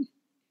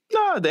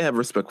 No, they have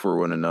respect for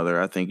one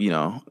another. I think, you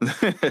know,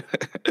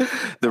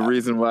 the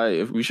reason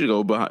why we should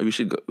go back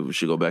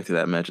to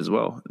that match as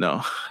well.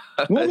 No.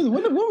 when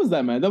was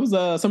that, man? That was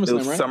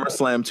SummerSlam, right?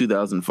 SummerSlam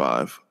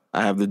 2005.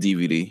 I have the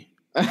DVD.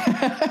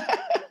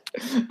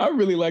 I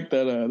really like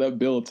that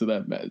build to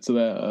that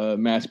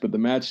match, but the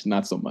match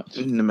not so much.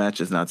 The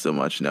match is not so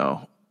much,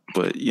 no.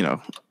 But you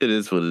know, it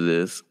is what it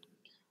is.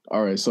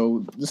 All right,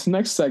 so this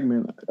next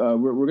segment, we're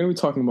going to be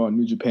talking about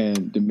New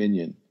Japan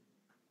Dominion.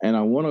 And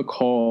I want to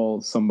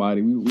call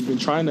somebody. We've been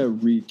trying to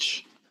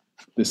reach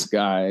this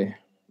guy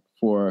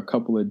for a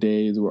couple of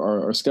days.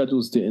 Our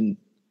schedules didn't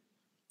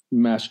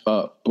match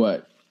up,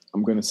 but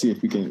I'm going to see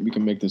if we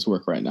can make this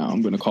work right now.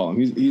 I'm going to call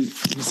him. He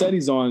said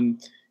he's on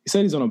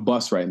a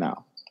bus right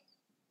now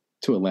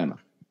to Atlanta.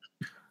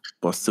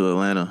 Bus to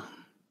Atlanta.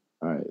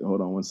 All right,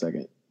 hold on one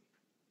second.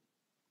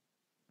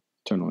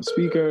 Turn on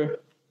speaker.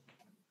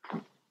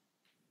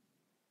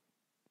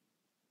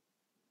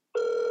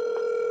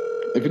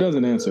 If he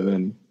doesn't answer,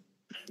 then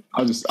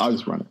I'll just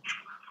run it.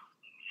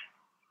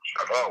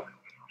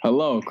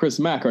 Hello, Chris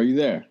Mack, are you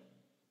there?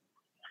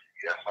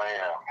 Yes, I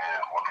am, man.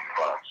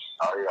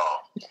 How are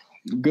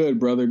y'all? Good,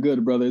 brother.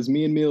 It's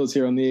me and Meals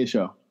here on the A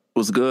Show.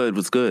 What's good? Oh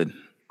no, what's going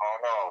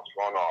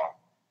on?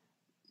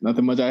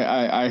 Nothing much.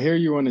 I hear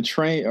you're on a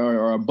train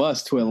or a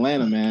bus to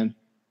Atlanta, man.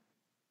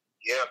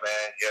 Yeah,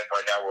 man. Yes,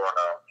 right now we're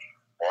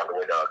on the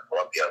way to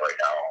Columbia right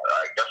now.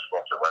 I guess we're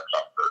going to Red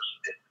Sox first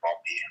in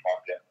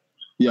Columbia.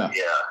 Yeah,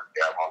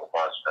 I'm on the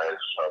bus. Man.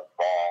 It's a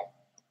long,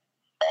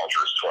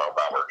 almost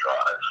 12-hour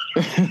drive.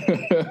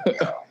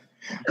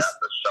 Have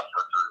to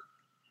suffer through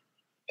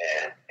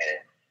and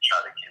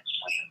try to get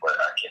sleep, but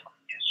I can't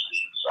get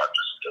sleep, so I'm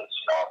just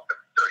dozing off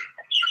every 30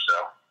 minutes or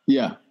so.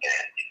 Yeah.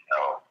 And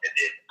a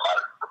lot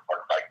of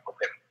like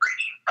within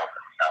preaching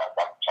company now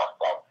about to talk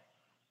about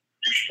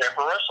New Japan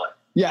Pro Wrestling.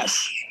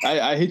 Yes,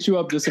 I hit you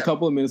up just a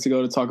couple of minutes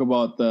ago to talk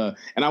about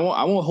and I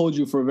won't hold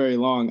you for very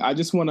long. I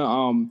just want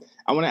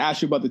to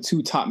ask you about the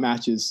two top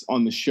matches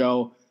on the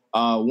show.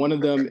 One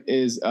of them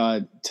is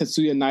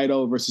Tetsuya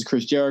Naito versus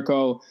Chris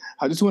Jericho.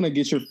 I just want to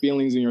get your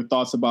feelings and your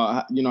thoughts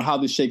about how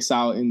this shakes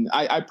out. And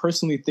I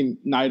personally think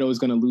Naito is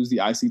going to lose the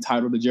IC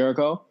title to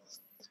Jericho.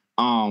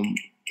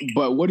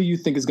 But what do you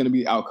think is going to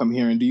be the outcome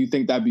here? And do you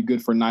think that'd be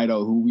good for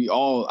Naito, who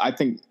I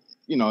think.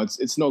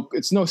 It's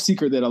no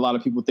secret that a lot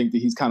of people think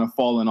that he's kind of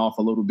fallen off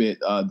a little bit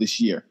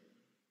this year.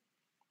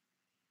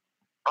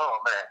 Oh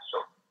man,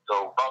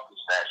 so about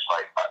this match,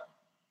 like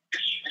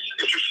it's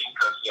interesting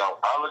because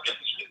I look at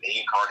the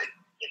main card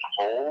in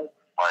whole.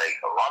 Like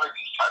a lot of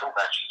these title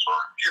matches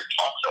are pure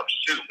toss-ups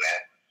too, man.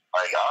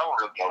 Like I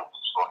don't really know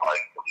what's going on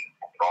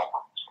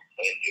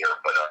in here,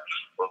 but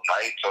with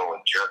Naito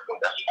and Jericho,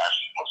 that's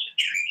actually the most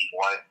intriguing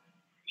one.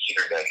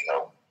 Considering that you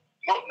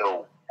don't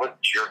know what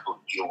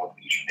Jericho's deal with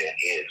New Japan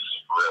is,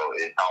 for real.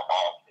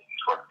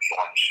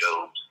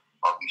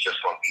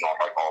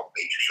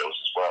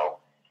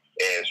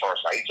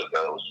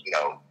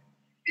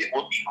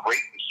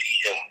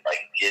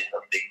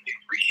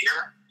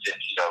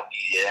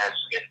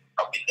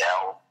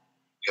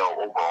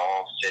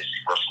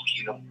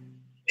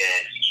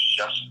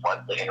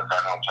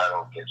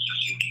 against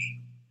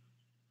Suzuki.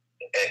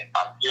 And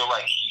I feel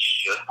like he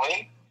should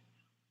win.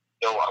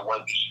 Though I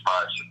wouldn't be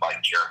surprised if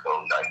like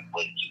Jericho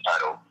wins the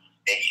title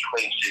and he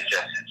claims it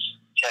as his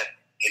 10th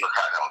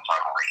Intercontinental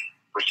title reign,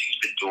 which he's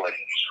been doing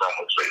these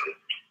promos lately.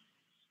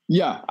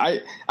 Yeah,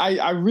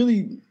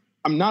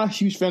 I'm not a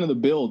huge fan of the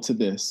build to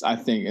this. I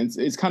think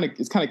it's kind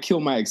of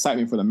killed my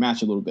excitement for the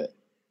match a little bit.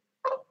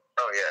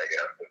 Oh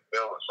yeah. The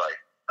build is like,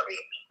 I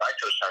mean,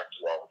 Naito's trying to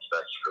do all the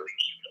stuff to really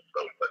keep it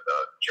afloat, but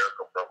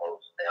Jericho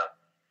promos now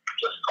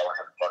just calling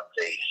him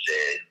fuckface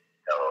and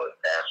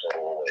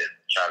asshole and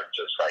trying to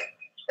just like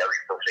every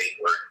profane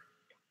word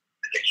in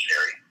the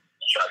dictionary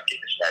to try to get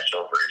this match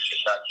over. It's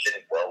just not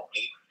sitting well with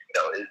me.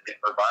 It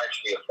reminds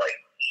me of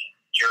like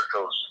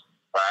Jericho's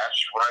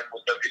last run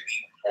with WWE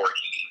before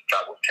he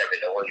got with Kevin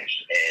Owens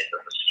and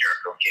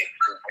Jericho came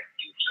through and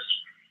he was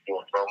just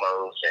doing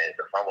promos and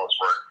the promos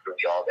weren't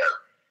really all that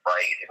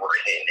right and were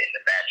in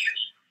the matches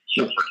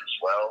suffered as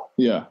well.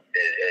 Yeah.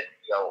 And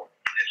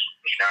this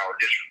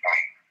was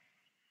like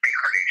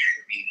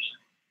incarnation. He's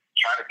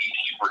trying to be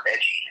super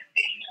edgy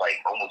and he's like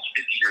almost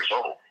 50 years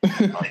old.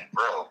 Like,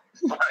 bro,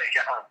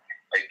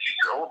 like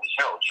 2-year-old as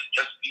hell.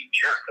 Just be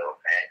Jericho,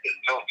 man. You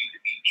don't need to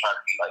be trying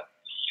to be like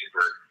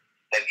super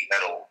heavy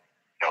metal,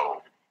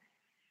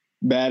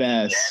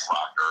 badass dad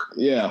rocker.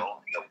 Yeah.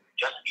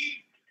 Just be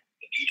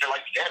a DJ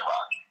like Dad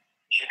Rock.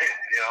 And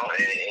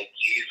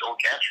see his own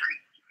country.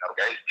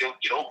 Guys, still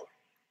get over it.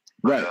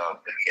 Right. The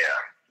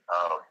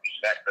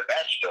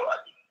match though, I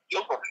mean,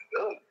 he'll look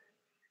good.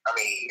 I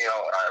mean,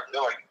 I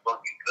feel like he's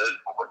looking good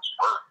for what it's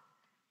worth.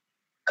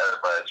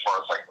 But as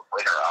far as like the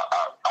winner,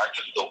 I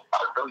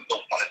really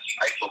don't want to see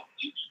Naito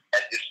lose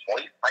at this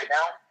point right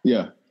now.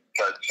 Yeah.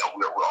 Because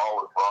we're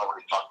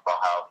already talking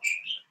about how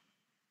he's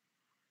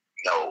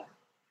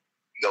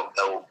don't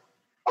know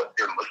what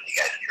they're looking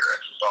at here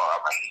as a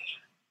star. I mean,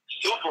 he's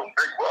still doing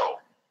very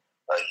well.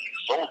 Like he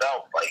sold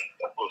out like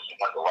one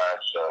of the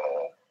last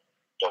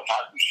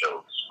Dontaku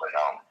shows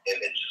and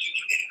then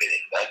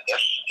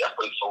that's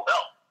definitely sold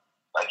out.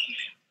 Like he's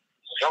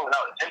selling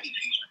out attendees.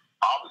 He's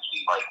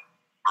obviously like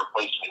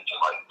replacement to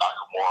like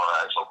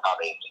Nakamura as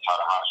Okada and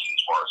Tanahashi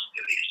as far as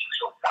the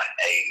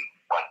 1A,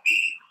 1B.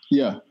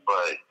 Yeah.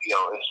 But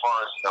as far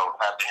as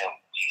having him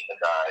being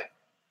the guy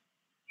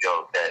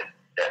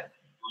that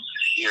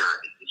loses here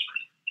in this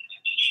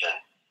institution,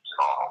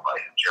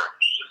 like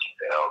Jericho's just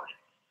failed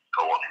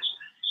go on his.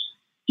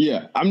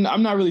 Yeah,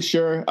 I'm not really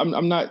sure.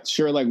 I'm not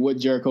sure like what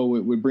Jericho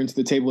would bring to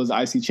the table as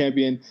IC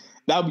champion.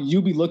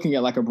 You'd be looking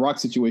at like a Brock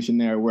situation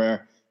there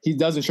where he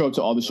doesn't show up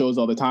to all the shows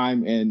all the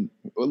time, and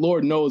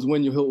Lord knows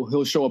when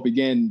he'll show up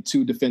again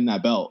to defend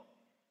that belt.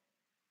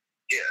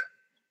 Yeah,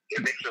 it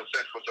makes no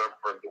sense whatsoever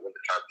for him to win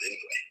the title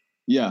anyway.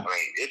 Yeah, I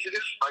mean, it's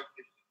just like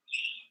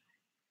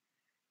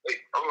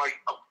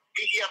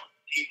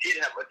he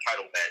did have a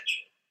title match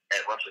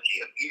at Wrestle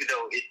Kingdom, even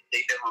though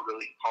they never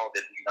really called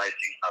it the United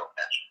States title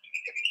match.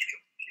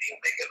 He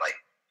make it like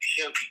he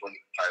shouldn't be winning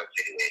the titles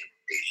anyway.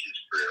 It's his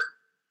career.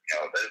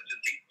 Let him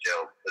just take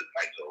jail with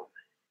Naito.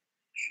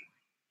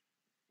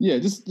 Yeah,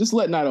 just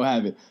let Naito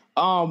have it.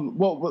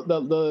 Well,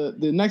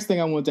 the next thing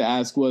I wanted to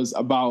ask was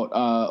about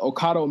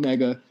Okada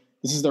Omega.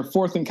 This is their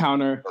fourth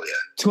encounter. Oh, yeah.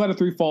 2 out of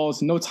 3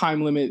 falls, no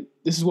time limit.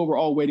 This is what we're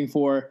all waiting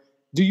for.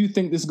 Do you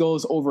think this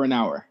goes over an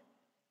hour?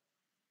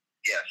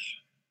 Yes.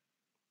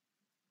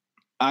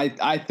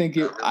 I think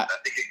it. I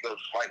think it goes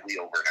slightly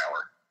over an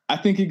hour. I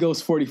think it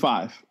goes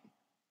 45. You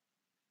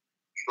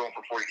going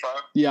for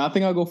 45? Yeah, I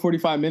think I'll go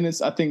 45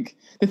 minutes. I think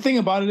the thing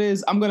about it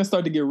is I'm going to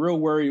start to get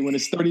real worried when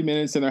it's 30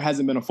 minutes and there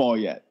hasn't been a fall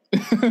yet. I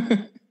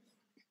mean,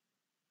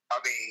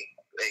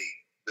 hey,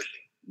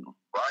 listen,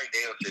 Brian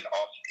Danielson and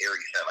Austin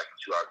Aries had like a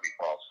 2-hour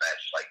falls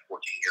match like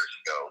 14 years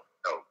ago.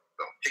 No,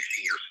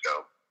 16 years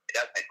ago. And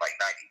that went like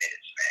 90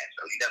 minutes, man.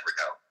 So you never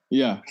know.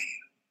 Yeah. I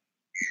mean,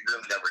 you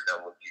really never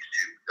know what these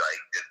two, like,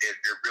 they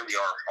really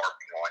are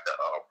harping on the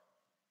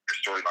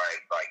storyline,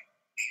 like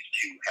these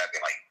two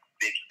having like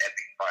big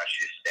epic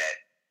clashes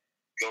that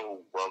go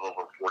well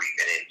over 40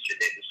 minutes, and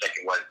then the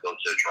second one goes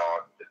to a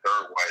draw. The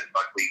third one,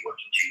 luckily, was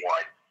a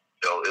 2-1,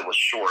 so it was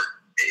short.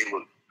 It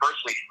was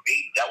personally for me,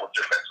 that was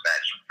their best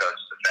match because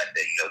of the fact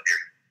that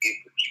they're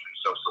able to keep it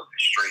so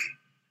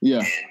straight,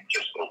 and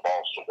just go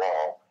balls to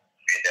wall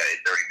in that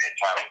 30-minute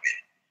time limit.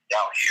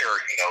 Down here,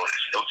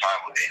 there's no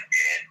time limit,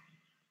 and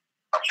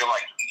I feel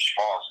like each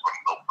fall is going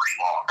to go pretty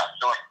long. I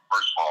feel like the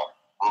first fall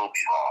will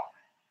be long.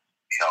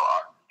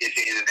 If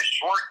it's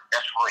short,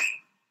 that's great.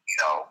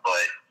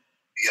 But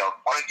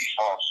one of these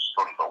falls is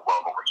going to go well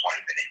over 20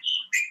 minutes,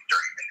 maybe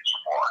 30 minutes or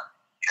more.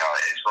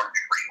 It's going to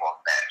be a pretty long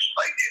match.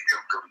 Like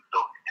they're really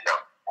building it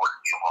up for it to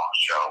be a long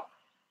show.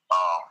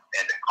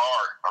 And the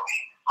card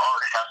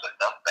has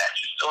enough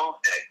matches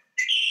though that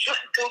it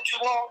shouldn't go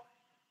too long.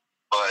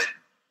 But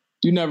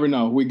you never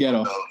know. We get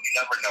off. You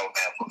never know,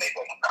 man. What they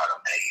going about,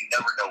 man. You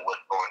never know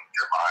what's going through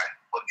your mind,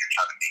 what you're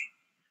trying to make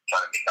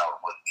out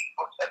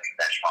what's epic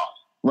match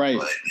possible. Right.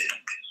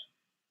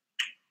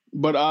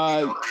 But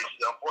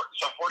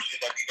it's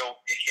unfortunate that you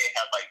can't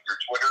have like your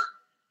Twitter.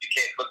 You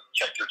can't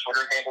check your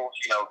Twitter handles,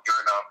 during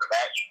the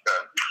match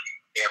because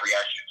you can't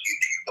react to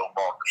you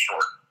ball for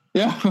sure.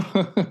 Yeah,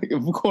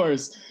 of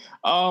course.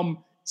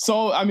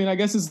 So, I mean, I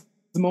guess it's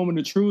the moment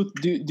of truth.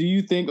 Do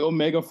you think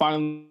Omega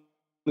finally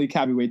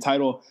heavyweight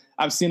title?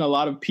 I've seen a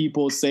lot of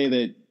people say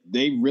that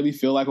they really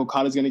feel like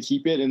Okada's going to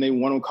keep it and they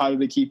want Okada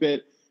to keep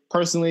it.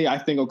 Personally, I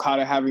think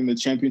Okada having the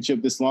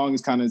championship this long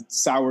has kind of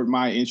soured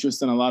my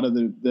interest in a lot of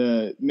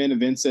the main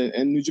events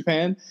in New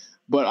Japan.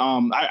 But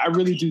I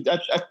really do. Go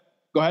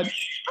ahead.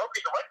 He's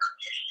broken the record.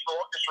 He's the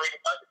longest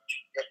reigning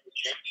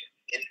champion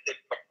in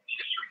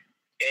history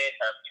and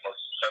has the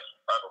most successful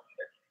title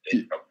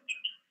in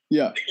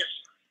Yeah. They just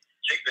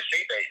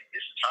say that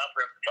it's time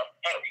for him to drop the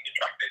title. He can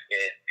drop it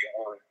and it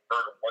won't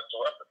hurt him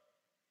whatsoever.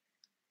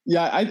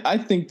 Yeah, I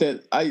think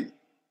that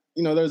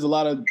there's a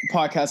lot of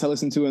podcasts I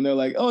listen to and they're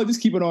like, oh,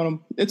 just keep it on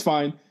him. It's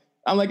fine.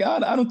 I'm like,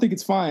 I don't think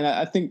it's fine.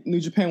 I think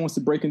New Japan wants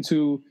to break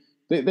into,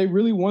 they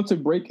really want to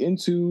break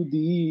into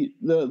the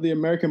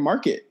American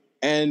market.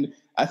 And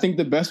I think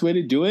the best way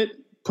to do it,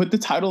 put the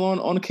title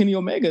on Kenny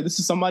Omega. This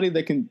is somebody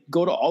that can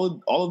go to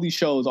all of these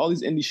shows, all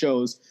these indie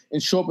shows,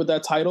 and show up with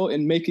that title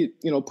and make it,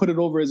 put it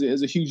over as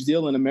a huge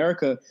deal in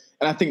America.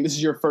 And I think this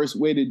is your first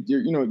way to,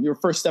 your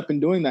first step in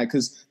doing that,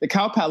 because the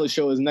Cow Palace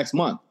show is next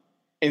month,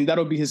 and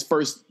that'll be his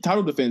first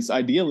title defense,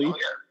 ideally. Oh,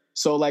 yeah.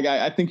 So, like,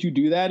 I think you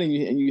do that, and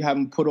you have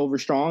him put over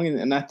strong,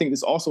 and I think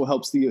this also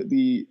helps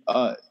the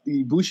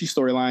Bushi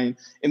storyline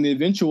in the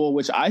eventual,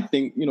 which I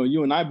think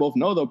you and I both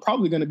know they're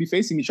probably going to be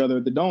facing each other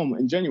at the Dome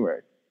in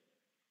January.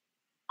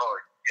 Oh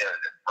yeah, right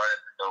at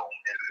the Dome,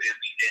 and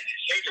it's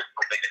Xavier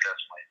for making that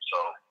win, so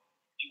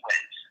he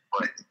wins.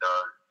 But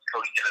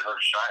Cody get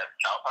another shot at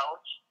Cow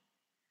Palace.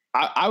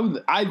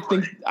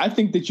 I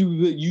think that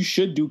you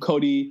should do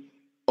Cody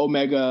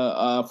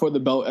Omega for the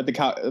belt at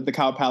the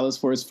Cow Palace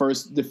for his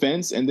first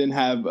defense, and then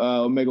have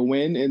Omega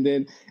win, and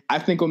then I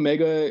think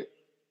Omega,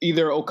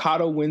 either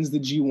Okada wins the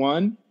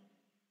G1,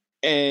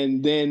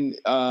 and then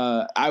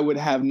I would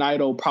have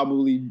Naito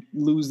probably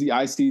lose the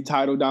IC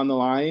title down the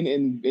line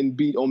and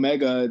beat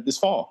Omega this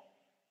fall.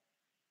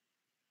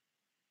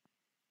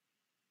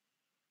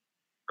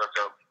 But as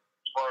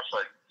far as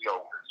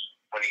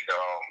winning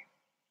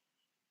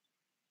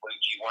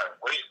G1,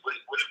 would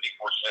it make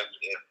more sense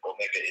if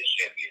Omega is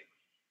champion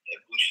and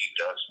Bushi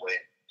does win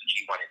the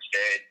G1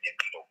 instead and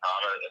beat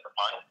Okada in the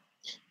final?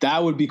 That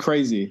would be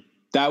crazy.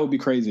 That would be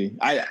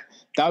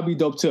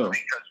dope too.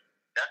 Because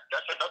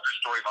that's another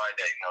storyline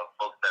that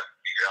folks have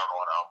figured out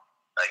on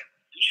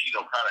Bushi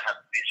and Okada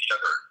have beat each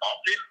other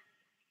often,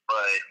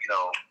 but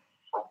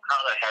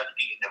Okada has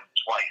beaten him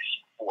twice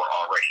before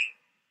already.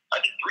 I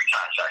think 3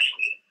 times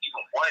actually.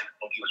 Even one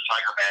when he was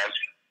Tiger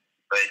Mask,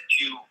 but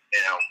 2,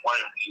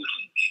 one when he was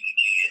in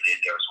DDT, and then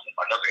there was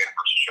another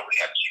in-person show we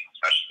had to see them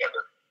smash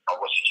together.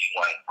 Was the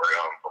G1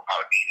 where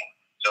Okada beat him.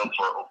 So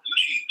for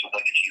Bushi to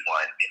win the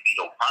G1 and beat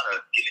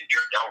Okada, getting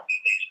there, that would be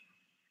amazing.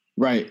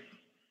 Right.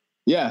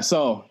 Yeah.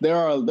 So there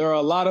are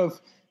a lot of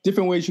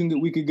different ways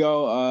we could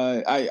go.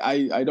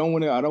 I don't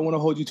want to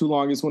hold you too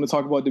long. I just want to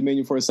talk about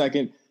Dominion for a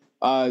second.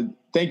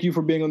 Thank you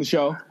for being on the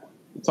show.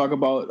 We'll talk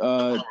about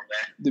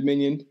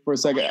Dominion for a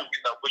second. I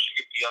wish you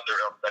could be under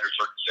better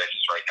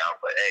circumstances right now,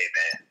 but hey,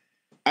 man.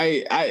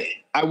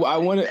 I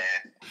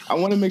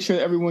want to make sure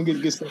that everyone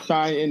gets to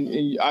shine,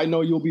 and I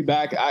know you'll be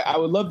back. I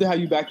would love to have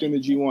you back during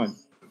the G1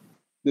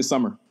 this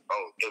summer.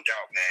 Oh, no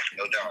doubt, man.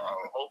 No doubt.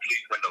 Hopefully,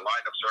 when the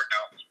lineups are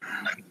announced,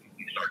 I can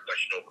start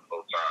touching over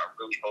both. I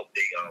really hope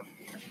they announce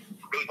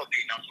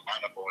the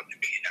lineup on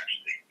Dominion.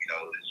 Actually,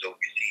 so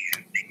we see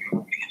and they can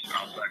hopefully get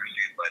some outsiders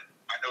in. But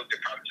I know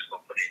they're probably just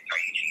gonna put in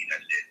Taichi, and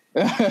that's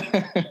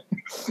it.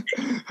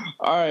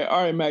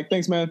 All right, Mac.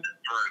 Thanks, man. All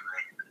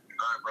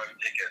right, brother.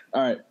 Take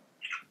care.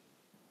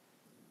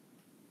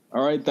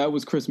 All right, that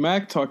was Chris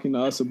Mack talking to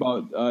us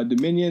about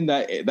Dominion.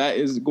 That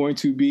is going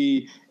to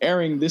be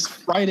airing this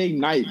Friday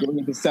night, going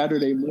into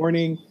Saturday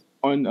morning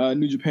on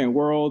New Japan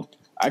World.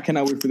 I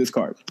cannot wait for this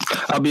card.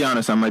 I'll be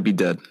honest, I might be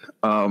dead.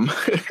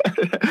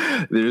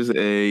 There's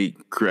a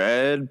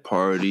grad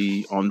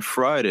party on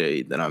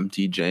Friday that I'm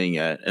DJing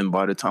at, and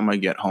by the time I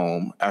get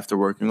home, after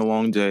working a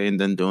long day and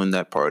then doing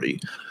that party,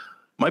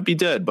 might be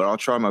dead, but I'll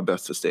try my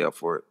best to stay up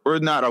for it. Or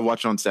not, I'll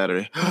watch it on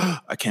Saturday.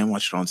 I can't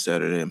watch it on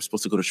Saturday. I'm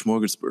supposed to go to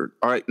Smorgasburg.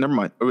 All right, never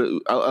mind.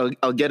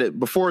 I'll get it.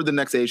 Before the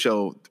next A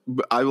show,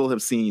 I will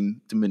have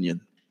seen Dominion,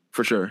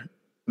 for sure.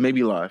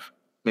 Maybe live,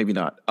 maybe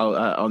not.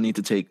 I'll need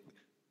to take...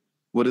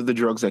 What are the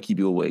drugs that keep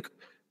you awake?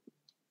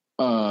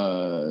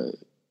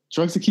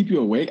 Drugs to keep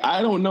you awake?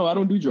 I don't know. I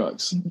don't do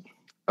drugs.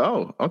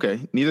 Oh,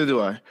 okay. Neither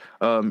do I.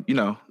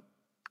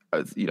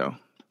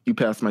 You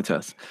passed my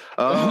test.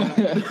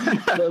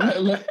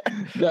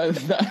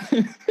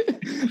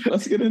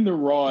 Let's get into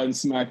Raw and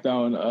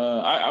SmackDown.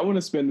 I want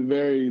to spend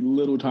very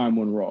little time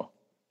on Raw.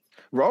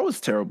 Raw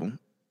was terrible.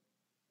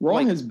 Raw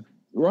has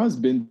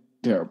been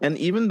terrible. And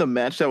even the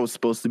match that was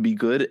supposed to be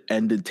good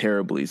ended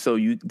terribly. So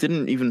you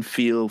didn't even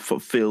feel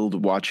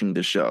fulfilled watching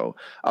the show.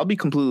 I'll be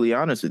completely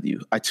honest with you.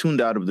 I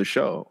tuned out of the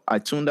show. I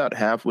tuned out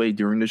halfway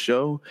during the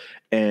show,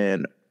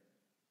 and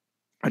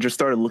I just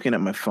started looking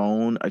at my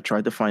phone. I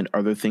tried to find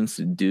other things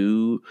to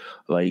do.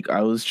 Like,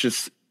 I was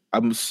just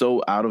I'm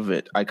so out of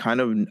it.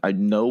 I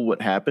know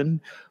what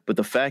happened, but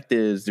the fact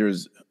is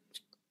there's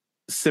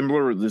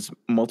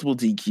multiple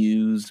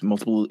DQs,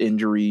 multiple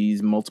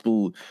injuries,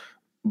 multiple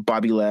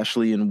Bobby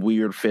Lashley in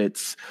weird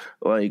fits.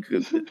 Like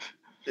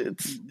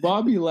it's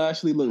Bobby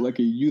Lashley looked like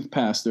a youth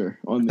pastor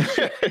on this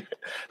show.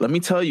 Let me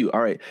tell you.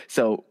 All right.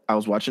 So I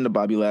was watching the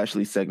Bobby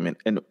Lashley segment,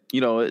 and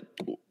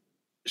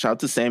shout out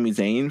to Sami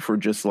Zayn for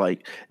just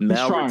like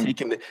now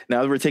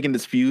we're taking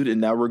this feud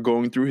and now we're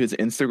going through his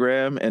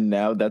Instagram, and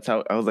now that's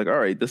how I was like, all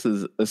right, this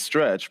is a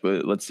stretch,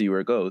 but let's see where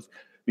it goes,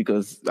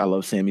 because I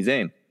love Sami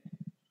Zayn.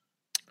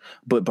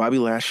 But Bobby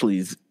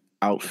Lashley's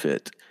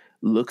outfit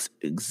looks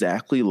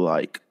exactly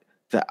like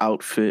the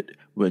outfit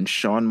when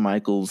Shawn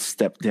Michaels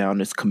stepped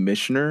down as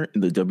commissioner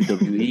in the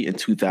WWE in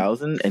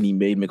 2000 and he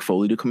made Mick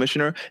Foley the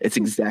commissioner. It's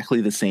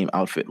exactly the same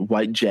outfit.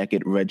 White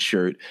jacket, red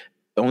shirt.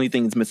 The only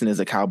thing that's missing is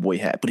a cowboy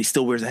hat, but he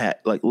still wears a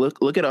hat. Like,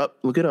 look it up.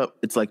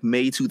 It's like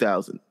May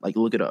 2000. Like,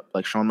 look it up.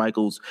 Like, Shawn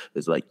Michaels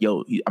is like,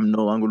 yo, I'm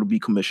no longer going to be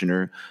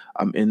commissioner.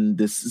 I'm in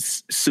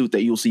this suit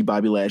that you'll see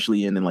Bobby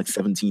Lashley in like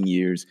 17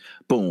 years.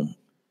 Boom.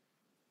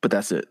 But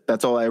that's it.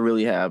 That's all I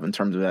really have in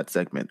terms of that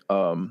segment.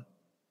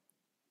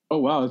 Oh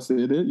wow,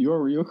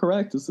 you're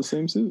correct. It's the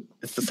same suit.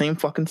 It's the same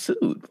fucking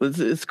suit.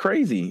 It's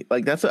crazy.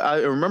 Like I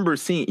remember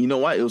seeing. You know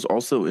what? It was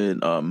also in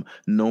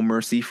No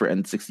Mercy for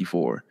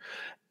N64,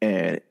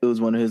 and it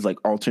was one of his like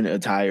alternate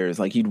attires.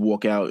 Like he'd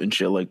walk out and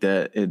shit like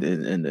that,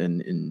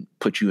 and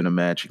put you in a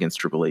match against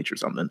Triple H or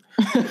something.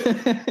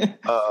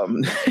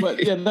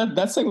 But yeah,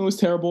 that segment was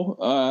terrible.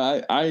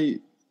 I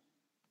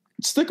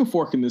stick a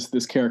fork in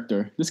this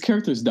character. This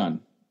character's done.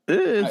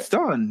 It's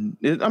done.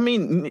 I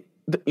mean,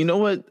 you know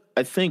what?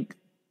 I think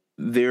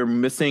they're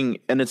missing,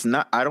 and it's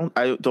not.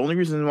 The only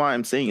reason why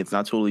I'm saying it's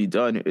not totally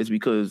done is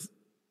because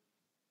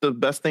the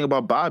best thing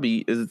about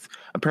Bobby is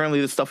apparently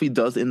the stuff he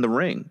does in the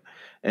ring,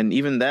 and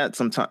even that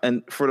sometimes.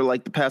 And for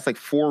the past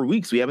 4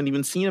 weeks, we haven't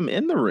even seen him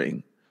in the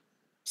ring.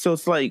 So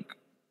it's like,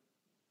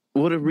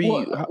 what a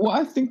Well,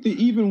 I think that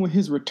even when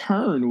his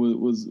return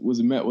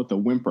was met with a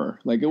whimper,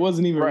 like it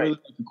wasn't even really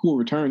a cool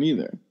return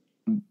either.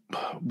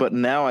 But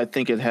now I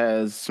think it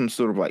has some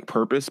sort of like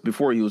purpose.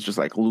 Before he was just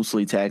like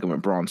loosely tagging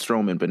with Braun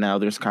Strowman, but now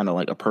there's kind of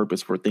like a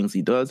purpose for things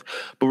he does.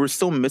 But we're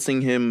still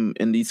missing him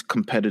in these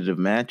competitive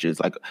matches.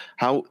 Like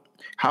how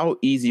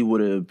easy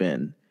would it have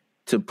been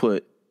to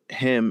put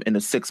him in a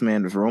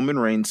 6-man with Roman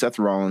Reigns, Seth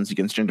Rollins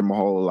against Jinder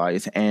Mahal,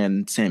 Elias,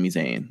 and Sami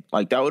Zayn?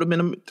 Like that would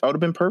have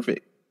been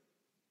perfect.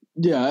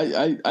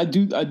 Yeah, I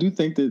do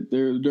think that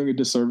they're doing a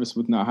disservice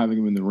with not having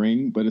him in the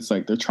ring, but it's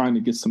like they're trying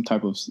to get some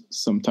type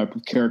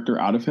of character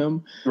out of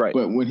him. Right.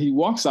 But when he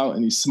walks out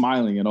and he's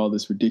smiling at all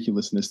this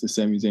ridiculousn's that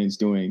Sami Zayn's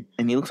doing,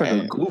 and he looks like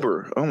a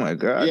goober. Oh my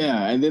god.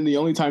 Yeah, and then the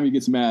only time he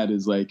gets mad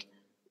is like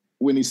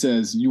when he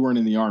says you weren't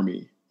in the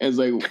army. And it's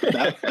like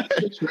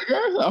that's your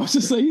trigger. I was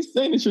just like, he's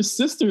saying that your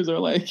sisters are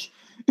like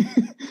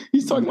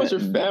he's talking about your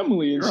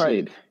family and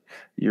right. Shit.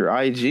 Your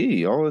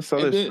IG, all this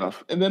other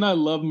stuff. And then I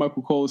love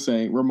Michael Cole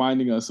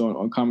reminding us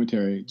on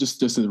commentary,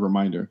 just as a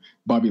reminder,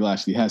 Bobby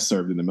Lashley has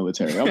served in the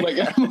military. I'm like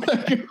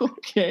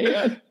okay,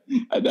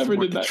 I never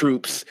did that.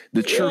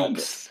 The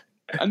troops.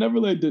 I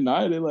never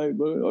denied it. Like,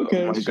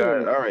 okay, oh my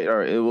sure. God. All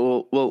right.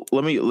 Well,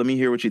 let me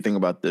hear what you think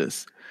about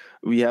this.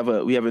 We have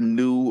a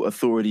new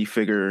authority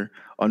figure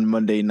on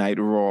Monday Night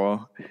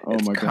Raw. Oh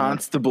my God.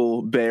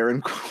 Constable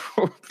Baron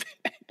Corbin.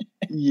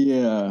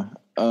 Yeah.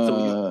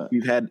 So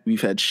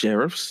we've had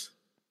sheriffs.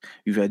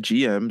 We've had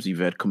GMs, you've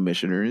had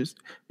commissioners,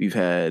 we've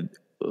had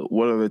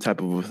what other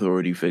type of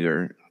authority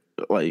figure?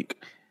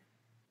 Like,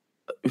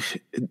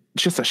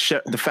 just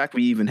the fact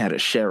we even had a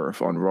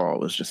sheriff on Raw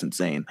was just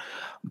insane.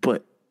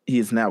 But he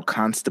is now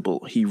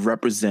constable. He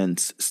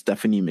represents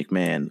Stephanie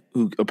McMahon,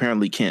 who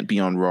apparently can't be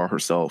on Raw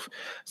herself.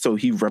 So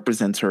he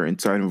represents her in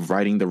terms of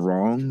righting the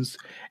wrongs.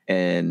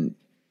 And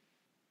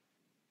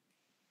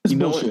it's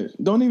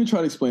bullshit. Don't even try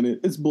to explain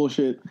it. It's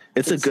bullshit.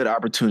 It's a good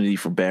opportunity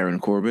for Baron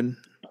Corbin.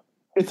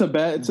 It's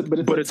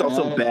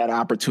also a bad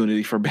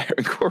opportunity for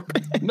Baron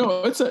Corbin.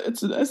 No, it's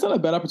not a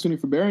bad opportunity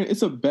for Baron.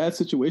 It's a bad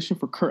situation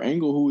for Kurt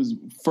Angle, who is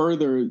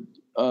further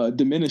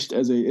diminished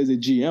as a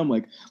GM.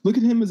 Like, look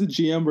at him as a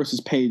GM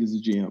versus Paige as a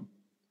GM.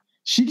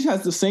 She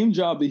has the same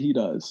job that he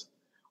does,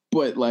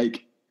 but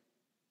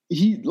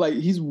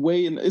he's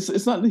way in.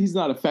 It's not that he's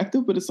not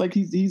effective, but it's like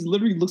he's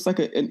literally looks like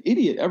an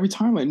idiot every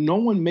time. Like, no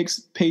one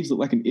makes Paige look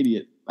like an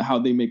idiot. How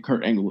they make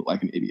Kurt Angle look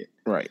like an idiot,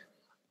 right?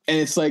 And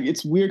it's like,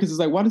 it's weird because it's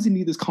like, why does he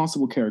need this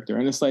constable character?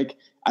 And it's like,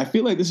 I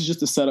feel like this is just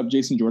to set up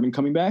Jason Jordan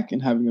coming back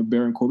and having a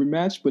Baron Corbin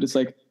match. But it's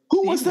like,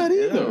 who wants that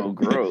either? Oh,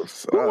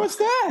 gross. Who wants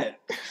that?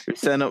 We're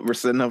setting up.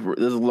 This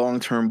is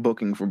long-term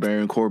booking for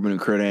Baron Corbin and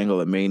Kurt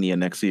Angle at Mania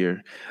next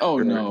year. Oh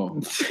no,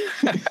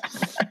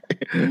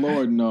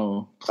 Lord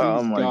no! Please,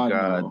 oh my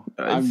God! No.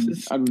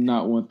 I do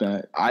not want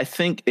that. I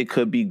think it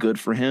could be good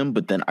for him,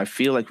 but then I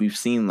feel like we've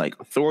seen like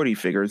authority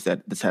figures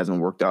that this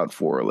hasn't worked out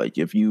for. Like,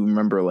 if you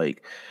remember,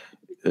 like.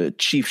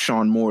 Chief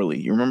Sean Morley.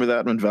 You remember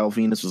that when Val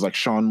Venus was like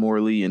Sean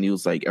Morley and he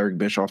was like Eric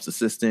Bischoff's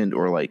assistant,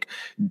 or like,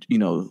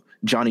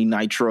 Johnny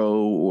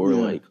Nitro, or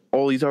like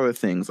all these other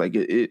things. Like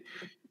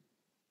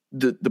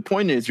the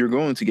point is you're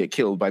going to get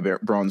killed by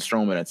Braun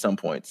Strowman at some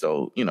point.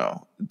 So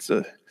it's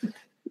a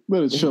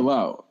better chill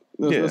out.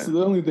 That's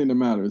the only thing that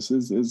matters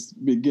is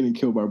getting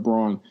killed by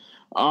Braun.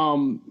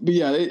 But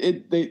yeah,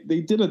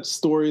 they did a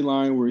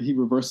storyline where he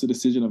reversed the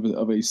decision of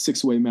a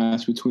 6-way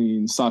match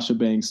between Sasha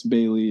Banks,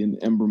 Bayley, and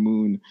Ember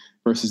Moon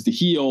versus the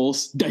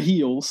heels.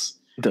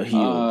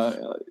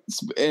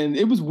 And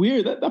it was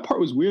weird. That part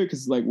was weird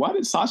because like, why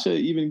did Sasha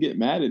even get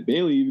mad at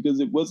Bayley? Because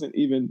it wasn't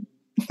even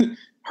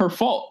her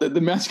fault that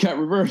the match got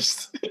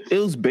reversed. It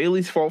was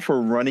Bayley's fault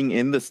for running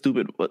in the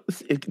stupid.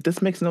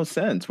 This makes no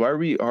sense. Why are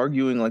we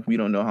arguing like we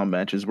don't know how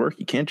matches work?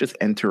 You can't just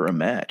enter a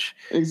match.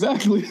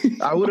 Exactly.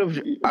 I would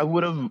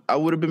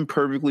have been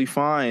perfectly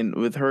fine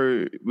with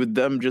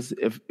them just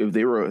if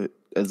they were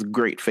as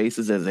great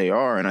faces as they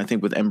are. And I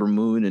think with Ember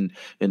Moon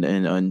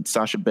and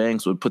Sasha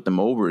Banks would put them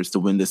over is to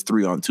win this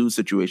 3-on-2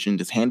 situation,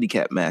 this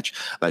handicap match,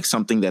 like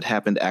something that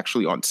happened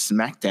actually on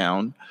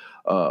SmackDown.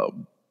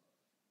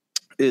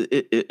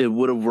 It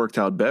would have worked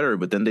out better,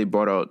 but then they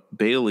brought out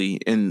Bayley,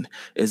 and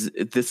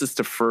this is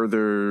to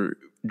further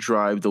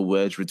drive the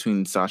wedge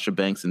between Sasha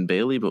Banks and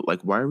Bayley. But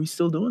like, why are we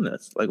still doing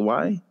this? Like,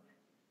 why?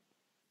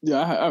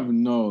 Yeah, I have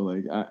no.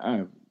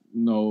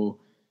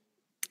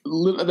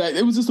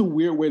 It was just a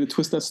weird way to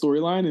twist that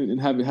storyline and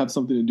have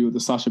something to do with the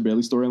Sasha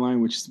Bayley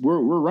storyline, which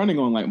we're running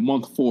on like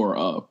month 4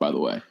 of, by the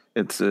way.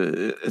 It's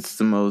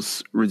the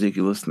most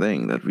ridiculous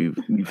thing that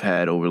we've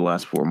had over the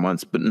last 4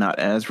 months, but not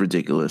as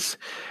ridiculous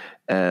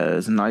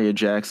as Nia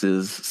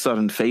Jax's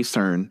sudden face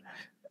turn.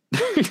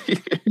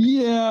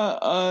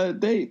 Yeah,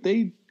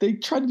 they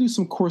tried to do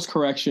some course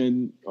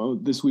correction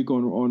this week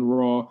on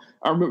Raw.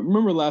 I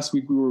remember last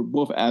week we were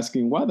both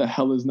asking, why the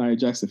hell is Nia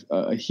Jax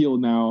a heel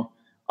now?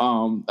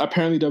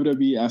 Apparently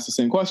WWE asked the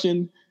same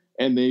question,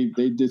 and they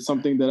did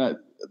something that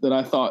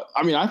I thought.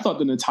 I mean, I thought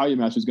the Natalya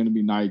match was going to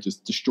be Nia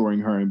just destroying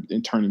her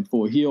and turning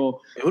full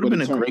heel. It would have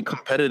been a great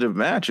competitive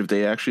match if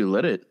they actually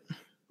let it.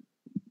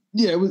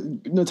 Yeah, it was.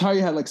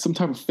 Natalya had like some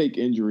type of fake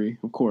injury,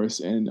 of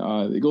course, and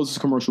it goes to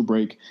commercial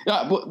break.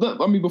 Yeah,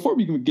 but I mean, before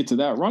we can get to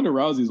that, Ronda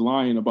Rousey's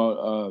lying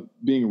about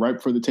being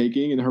ripe for the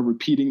taking, and her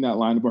repeating that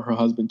line about her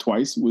husband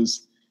twice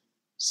was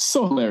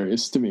so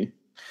hilarious to me.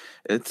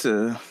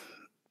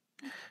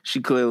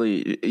 She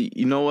clearly,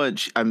 you know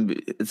what?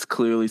 It's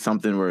clearly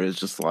something where it's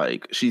just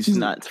like she's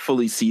not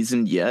fully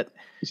seasoned yet.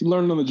 She's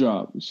learning on the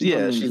job.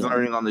 She's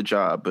learning on the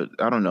job, but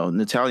I don't know.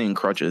 Natalya in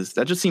crutches.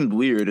 That just seemed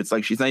weird. It's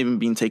like she's not even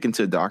being taken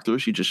to a doctor.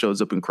 She just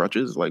shows up in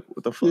crutches. Like,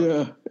 what the fuck?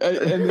 Yeah.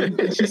 And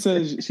then she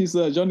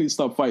says, y'all need to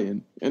stop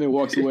fighting. And then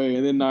walks away.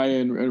 And then Nia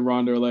and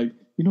Ronda are like,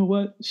 you know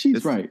what?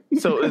 She's right.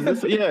 So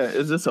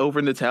is this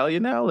over Natalya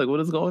now? Like,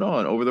 what is going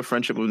on? Over the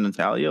friendship with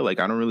Natalya?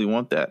 Like, I don't really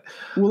want that.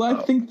 Well, I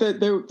think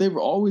that they've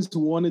always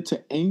wanted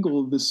to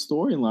angle this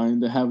storyline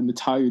to have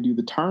Natalya do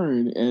the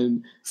turn,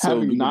 and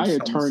having Nia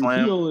turn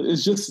heel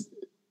is just...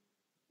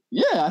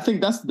 Yeah, I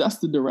think that's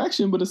the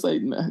direction, but it's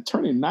like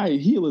turning Nia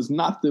heel is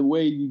not the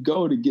way you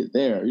go to get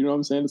there. You know what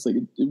I'm saying? It's like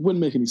it wouldn't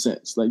make any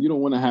sense. Like, you don't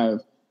want to have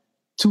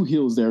 2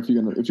 heels there if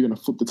you're gonna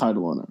flip the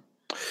title on her.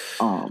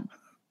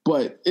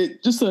 But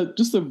it just a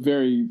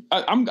very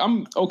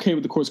I'm okay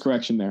with the course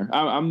correction there.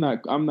 I'm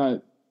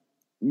not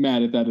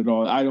mad at that at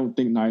all. I don't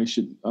think Nia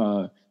should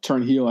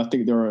turn heel. I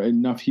think there are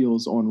enough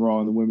heels on Raw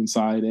on the women's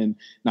side, and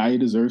Nia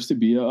deserves to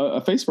be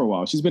a face for a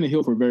while. She's been a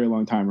heel for a very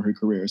long time in her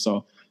career,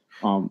 so.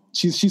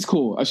 She's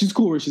cool. She's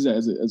cool where she's at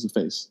as a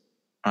face.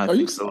 Are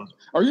you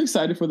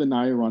excited for the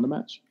Nia Ronda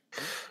match?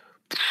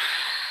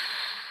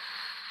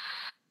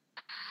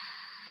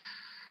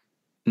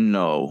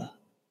 No,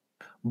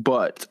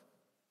 but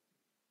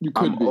you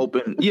could be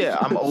open. Yeah,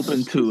 I'm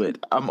open to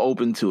it. I'm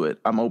open to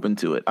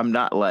it. I'm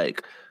not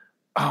like,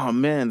 oh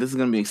man, this is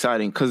gonna be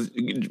exciting because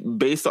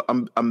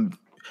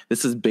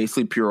this is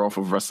basically pure off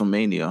of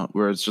WrestleMania,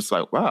 where it's just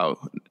like, wow,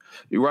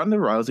 Ronda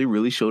Rousey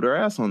really showed her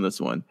ass on this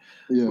one.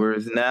 Yeah.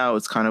 Whereas now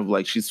it's kind of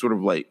like she's sort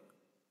of like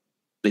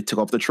they took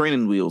off the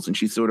training wheels and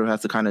she sort of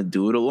has to kind of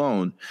do it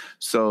alone.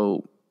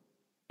 So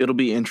it'll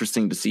be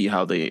interesting to see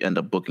how they end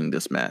up booking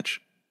this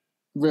match.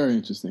 Very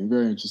interesting.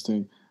 Very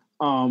interesting.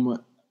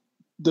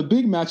 The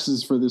big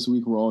matches for this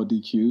week were all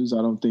DQs.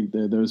 I don't think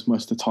that there's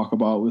much to talk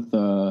about with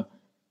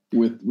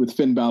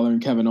Finn Balor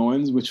and Kevin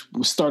Owens, which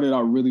started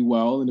out really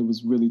well and it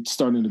was really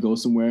starting to go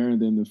somewhere,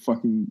 and then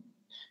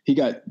he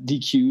got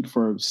DQ'd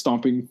for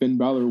stomping Finn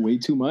Balor way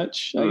too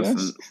much, I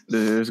guess.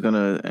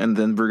 And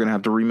then we're gonna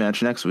have to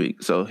rematch next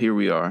week. So here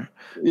we are.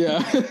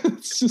 Yeah,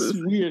 it's just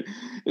weird.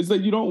 It's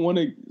like you don't want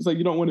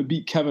to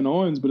beat Kevin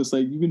Owens, but it's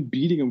like you've been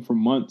beating him for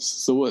months.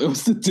 So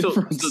what's the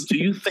difference? So do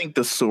you think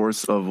the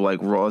source of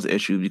like Raw's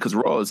issue, because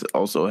Raw has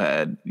also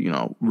had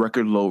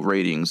record low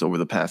ratings over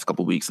the past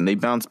couple of weeks, and they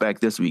bounced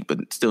back this week,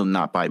 but still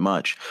not by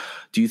much.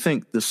 Do you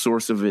think the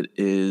source of it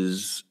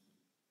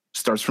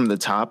starts from the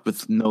top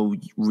with no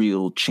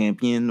real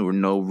champion or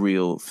no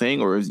real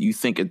thing, or you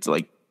think it's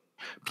like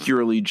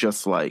purely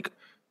just like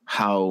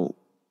how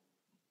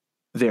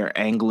they're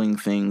angling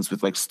things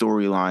with like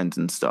storylines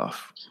and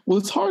stuff? Well,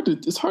 it's hard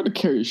to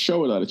carry a show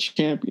without a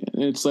champion,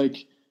 and it's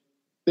like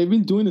they've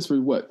been doing this for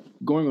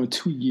going on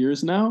 2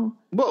 years now.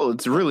 Well,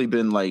 it's really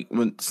been like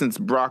since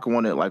Brock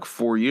won it like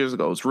 4 years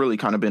ago. It's really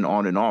kind of been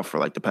on and off for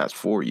like the past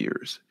 4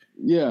 years.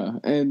 Yeah,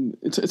 and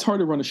it's hard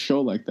to run a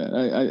show like that.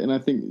 I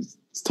think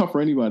it's tough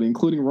for anybody,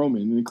 including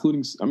Roman,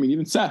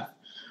 even Seth.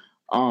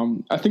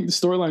 I think the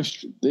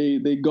storylines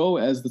they go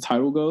as the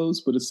title goes,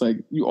 but it's like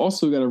you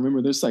also got to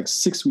remember there's like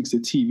 6 weeks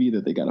of TV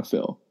that they got to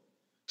fill.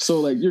 So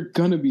like you're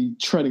gonna be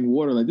treading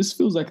water. Like this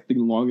feels like the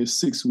longest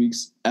 6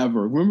 weeks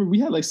ever. Remember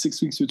we had like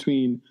 6 weeks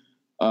between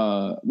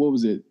what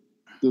was it?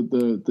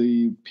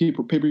 The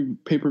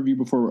pay-per-view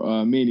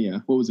before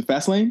Mania. What was it?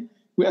 Fastlane?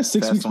 We had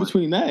 6 weeks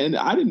between that,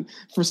 and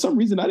for some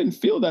reason I didn't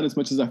feel that as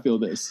much as I feel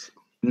this.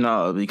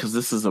 No, because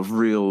this is a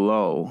real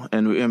low,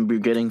 and we're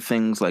getting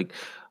things like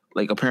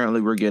apparently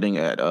we're getting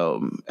at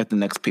the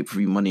next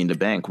pay-per-view Money in the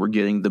Bank, we're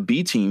getting the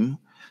B team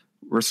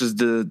versus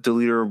the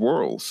leader of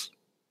Worlds.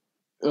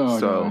 Oh,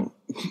 so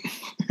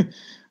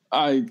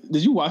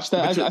did you watch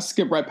that? I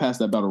skipped right past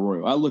that Battle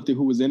Royal. I looked at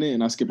who was in it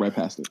and I skipped right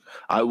past it.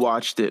 I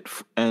watched it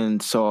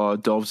and saw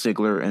Dolph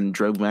Ziggler and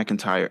Drew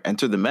McIntyre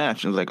enter the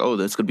match, and I was like, "Oh,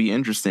 this could be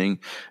interesting."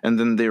 And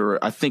then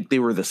I think they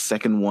were the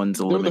second ones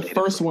eliminated. They were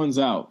the first ones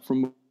out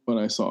from what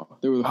I saw.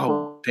 They were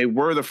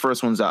the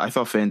first ones out. I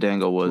thought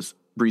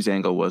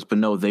Breezango was, but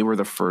no, they were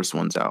the first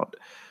ones out.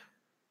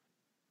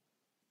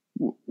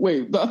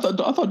 Wait, I thought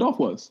Dolph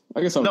was.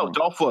 I guess I was wrong.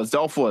 Dolph was.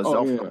 Dolph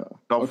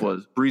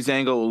was.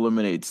 Breezango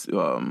eliminates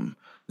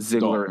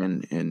Ziggler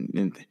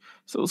and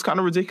so it's kind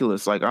of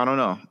ridiculous. Like I don't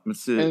know.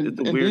 It's a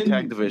weird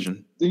tag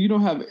division. You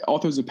don't have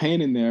Authors of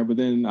Pain in there, but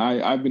then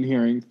I've been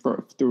hearing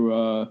through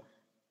a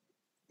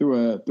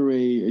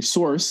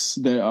source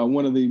that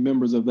one of the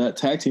members of that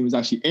tag team is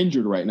actually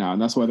injured right now,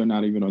 and that's why they're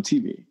not even on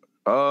TV.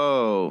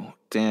 Oh,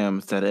 damn!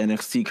 It's that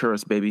NXT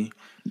curse, baby.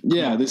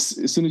 Yeah,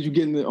 as soon as you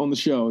get on the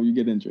show, you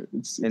get injured.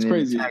 It's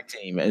crazy. Tag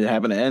team. It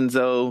happened to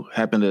Enzo.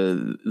 Happened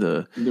to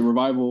the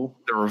Revival.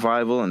 The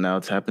Revival, and now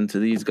it's happened to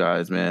these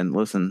guys. Man,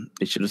 listen,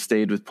 they should have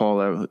stayed with Paul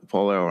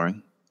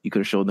Ellering. You could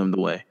have showed them the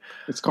way.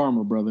 It's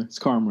karma, brother. It's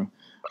karma.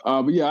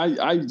 But yeah,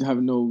 I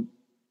have no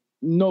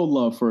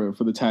love for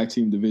the tag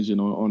team division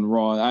on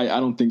Raw. I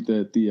don't think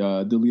that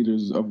the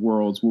leaders of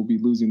Worlds will be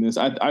losing this.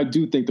 I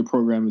do think the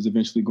program is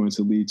eventually going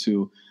to lead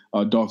to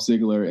Dolph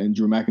Ziggler and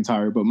Drew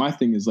McIntyre. But my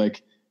thing is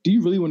like, do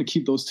you really want to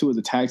keep those two as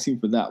a tag team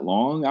for that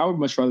long? I would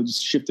much rather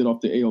just shift it off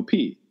to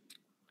AOP.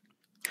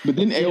 But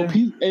then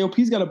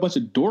AOP's got a bunch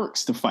of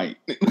dorks to fight.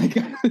 Like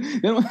they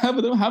don't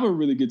have a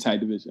really good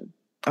tag division.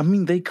 I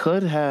mean, they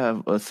could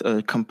have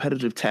a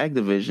competitive tag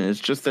division.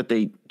 It's just that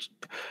they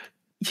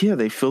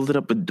filled it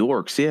up with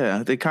dorks.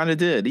 Yeah, they kind of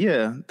did.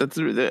 Yeah,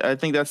 I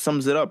think that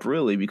sums it up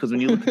really, because when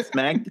you look at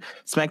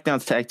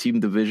SmackDown's tag team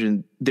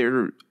division,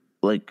 they're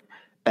like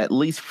at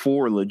least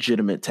 4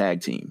 legitimate tag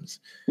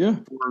teams. Yeah,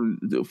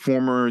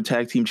 former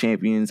tag team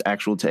champions,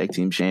 actual tag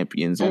team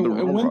champions.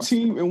 And one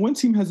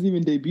team hasn't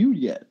even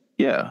debuted yet.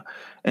 Yeah,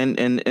 and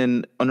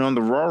on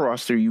the Raw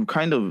roster, you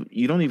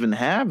don't even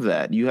have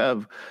that. You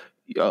have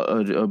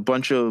a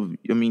bunch of,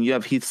 you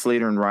have Heath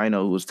Slater and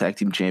Rhino, who was tag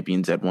team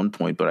champions at one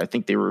point, but I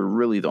think they were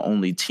really the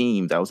only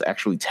team that was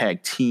actually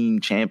tag team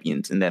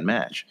champions in that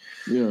match.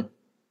 Yeah.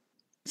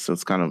 So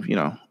it's kind of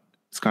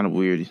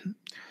weird.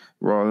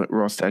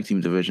 Raw's tag team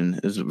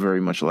division is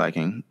very much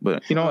lacking,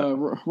 but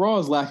Raw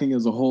is lacking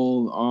as a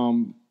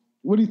whole.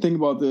 What do you think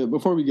about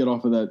before we get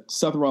off of that,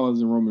 Seth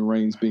Rollins and Roman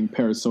Reigns being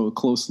paired so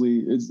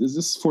closely? Is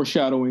this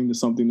foreshadowing to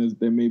something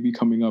that may be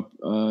coming up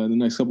in the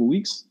next couple of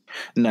weeks?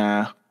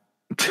 Nah.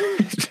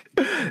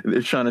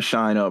 They're trying to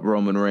shine up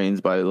Roman Reigns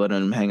by letting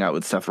him hang out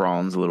with Seth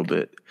Rollins a little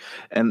bit,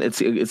 and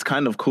it's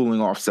kind of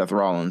cooling off Seth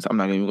Rollins. I'm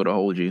not even going to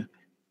hold you.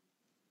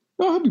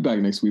 No, he'll be back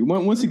next week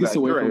once he gets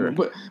away from him.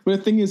 But the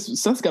thing is,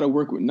 Seth's got to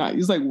work with.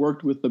 He's like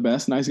worked with the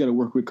best. Now he's got to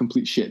work with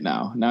complete shit.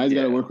 Now he's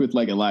got to work with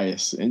like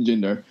Elias and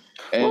Jinder.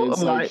 And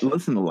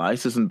listen,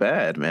 Elias isn't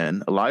bad,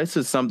 man. Elias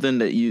is someone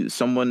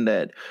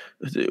that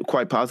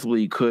quite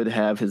possibly could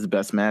have his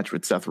best match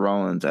with Seth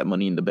Rollins at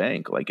Money in the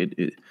Bank. Like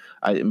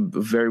I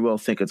very well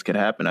think it could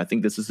happen. I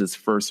think this is his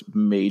first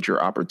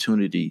major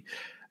opportunity,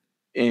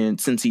 and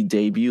since he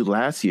debuted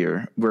last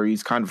year, where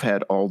he's kind of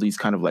had all these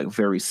kind of like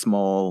very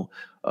small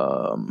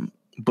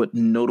but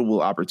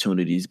notable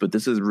opportunities. But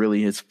this is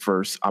really his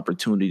first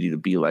opportunity to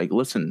be like,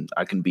 listen,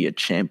 I can be a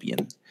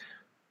champion.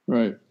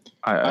 Right.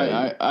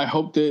 I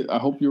hope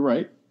you're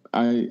right.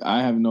 I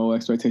have no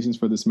expectations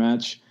for this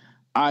match.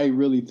 I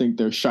really think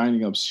they're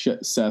shining up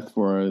Seth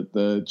for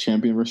the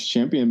champion versus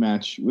champion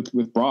match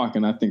with Brock,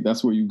 and I think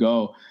that's where you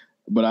go.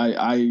 But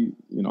I'm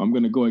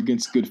going to go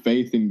against good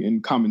faith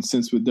and common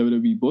sense with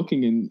WWE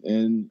booking,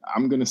 and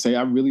I'm going to say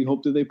I really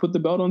hope that they put the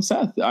belt on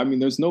Seth. I mean,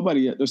 there's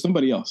nobody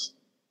else.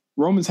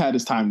 Roman's had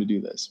his time to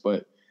do this,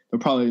 but they'll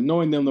probably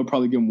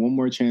give him one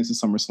more chance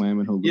at SummerSlam,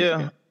 and he'll lose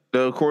again.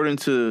 According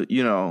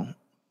to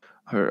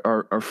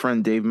our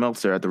friend Dave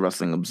Meltzer at the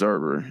Wrestling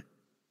Observer,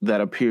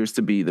 that appears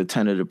to be the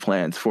tentative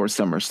plans for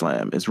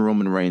SummerSlam is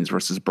Roman Reigns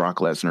versus Brock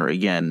Lesnar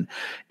again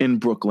in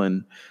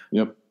Brooklyn.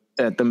 Yep.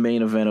 At the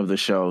main event of the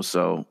show.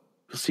 So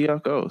we'll see how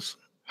it goes.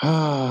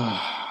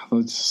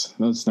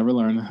 Let's never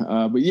learn.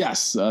 But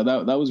yes,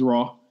 that was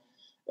Raw.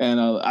 And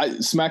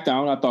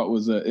SmackDown, I thought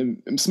was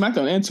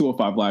SmackDown and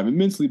 205 Live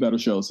immensely better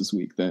shows this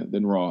week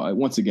than Raw.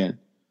 Once again,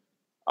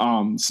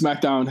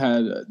 SmackDown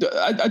had.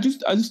 I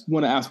just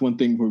want to ask one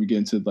thing before we get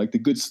into like the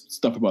good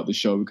stuff about the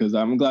show, because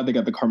I'm glad they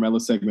got the Carmella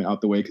segment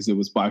out the way, because it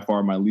was by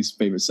far my least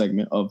favorite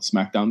segment of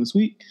SmackDown this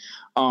week.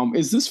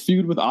 Is this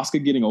feud with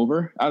Asuka getting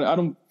over? I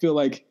don't feel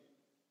like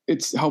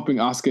it's helping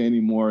Asuka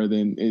any more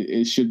than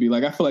it should be.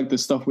 Like, I feel like the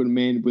stuff with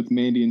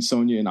Mandy and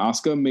Sonya and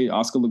Asuka made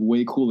Asuka look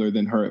way cooler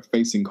than her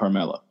facing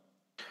Carmella.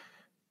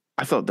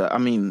 I thought that, I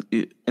mean,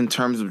 in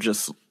terms of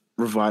just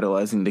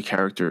revitalizing the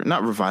character,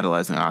 not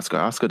revitalizing Asuka.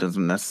 Asuka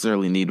doesn't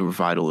necessarily need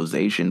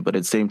revitalization, but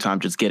at the same time,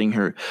 just getting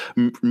her,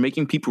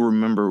 making people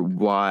remember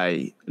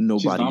why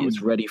nobody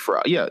is ready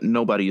for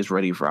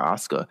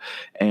Asuka.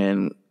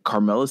 And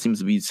Carmella seems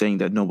to be saying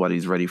that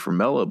nobody's ready for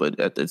Mella, but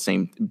at the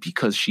same,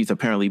 because she's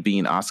apparently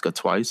being Asuka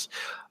twice,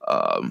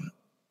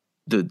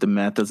 the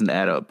math doesn't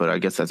add up. But I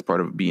guess that's part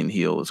of being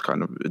heel. It's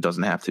kind of, it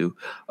doesn't have to.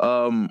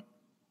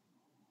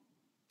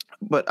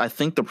 But I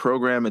think the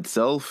program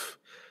itself,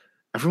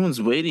 everyone's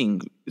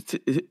waiting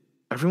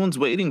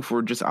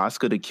for just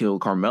Asuka to kill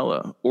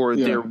Carmella, or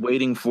they're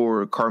waiting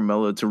for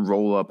Carmella to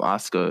roll up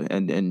Asuka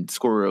and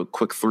score a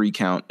quick 3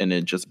 count, and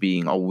it just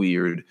being all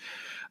weird.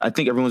 I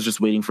think everyone's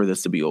just waiting for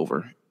this to be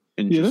over.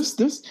 And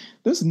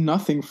there's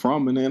nothing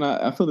from, and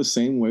I feel the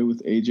same way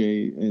with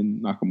AJ and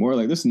Nakamura.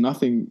 Like, there's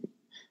nothing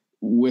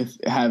with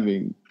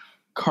having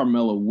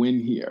Carmella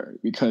win here,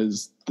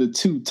 because the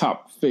two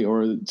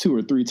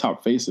or three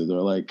top faces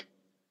are like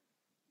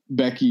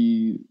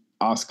Becky,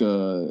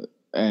 Asuka,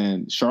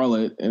 and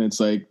Charlotte, and it's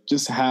like,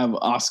 just have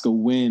Asuka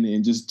win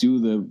and just do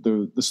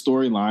the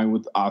storyline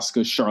with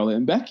Asuka, Charlotte,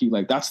 and Becky.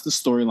 Like, that's the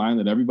storyline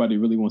that everybody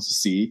really wants to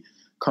see.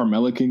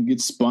 Carmella can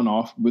get spun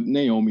off with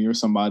Naomi or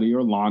somebody,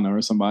 or Lana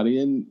or somebody,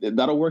 and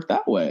that'll work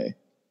that way.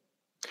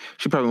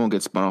 She probably won't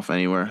get spun off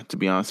anywhere, to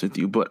be honest with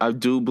you. But I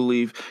do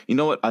believe, you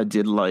know what, I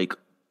did like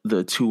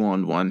the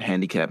 2-on-1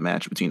 handicap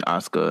match between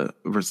Asuka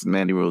versus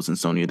Mandy Rose and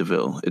Sonya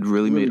Deville. It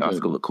really made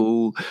Asuka look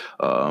cool.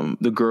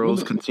 The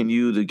girls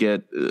continue to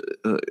get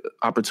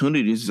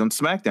opportunities on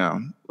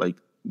SmackDown. Like,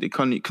 they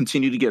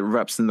continue to get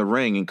reps in the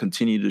ring and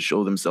continue to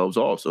show themselves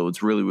off. So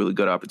it's really, really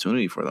good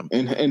opportunity for them.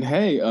 And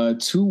hey,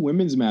 2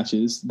 women's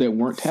matches that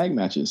weren't tag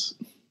matches.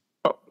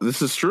 Oh,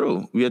 this is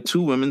true. We had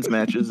 2 women's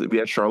matches. We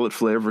had Charlotte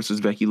Flair versus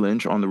Becky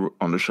Lynch on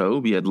the show.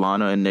 We had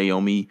Lana and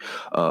Naomi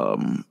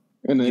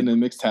in a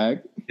mixed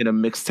tag. In a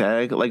mixed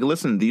tag. Like,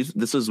 listen,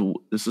 this is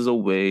a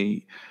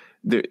way.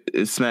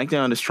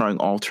 SmackDown is trying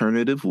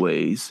alternative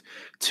ways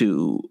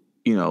to,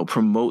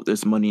 promote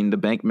this Money in the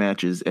Bank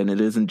matches, and it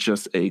isn't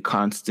just a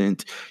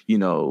constant,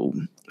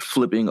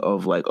 flipping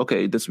of like,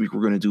 okay, this week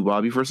we're going to do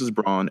Bobby versus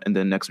Braun, and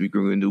then next week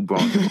we're going to do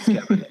Braun versus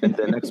Kevin, and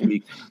then next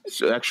week,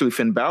 actually,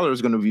 Finn Balor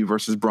is going to be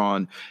versus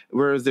Braun.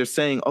 Whereas they're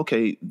saying,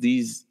 okay,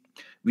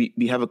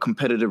 we have a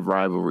competitive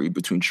rivalry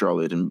between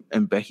Charlotte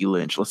and Becky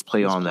Lynch. Let's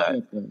play on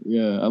that.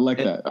 Yeah, I like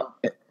that.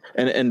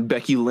 And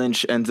Becky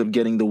Lynch ends up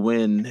getting the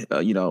win,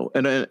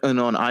 and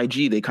on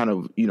IG, they kind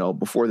of,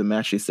 before the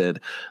match, they said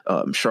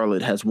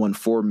Charlotte has won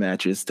 4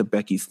 matches to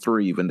Becky's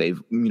 3 when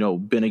they've,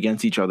 been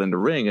against each other in the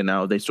ring, and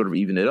now they sort of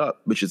even it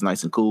up, which is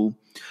nice and cool.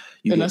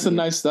 That's a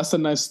nice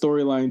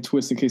storyline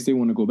twist in case they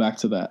want to go back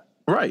to that.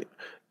 Right.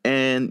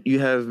 And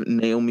you have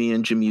Naomi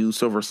and Jimmy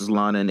Uso versus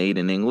Lana and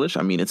Aiden English.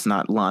 I mean, it's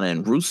not Lana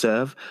and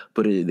Rusev,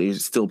 but they're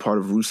still part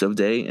of Rusev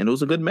Day, and it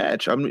was a good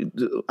match. I mean,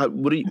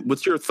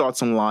 what's your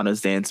thoughts on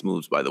Lana's dance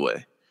moves, by the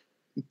way?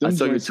 I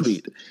saw your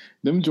tweet.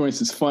 Them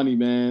joints is funny,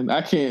 man.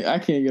 I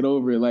can't get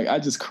over it. Like, I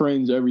just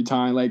cringe every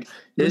time. Like,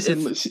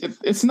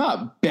 it's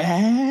not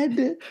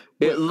bad.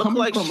 It looked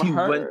like she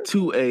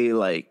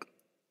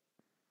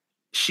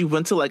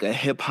went to a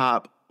hip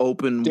hop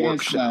open dance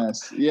workshop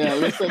class. Yeah,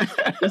 it looks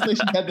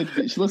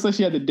like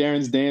she had the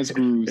Darren's Dance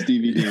Grooves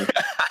DVD.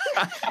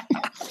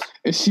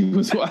 And she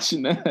was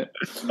watching that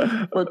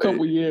for a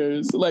couple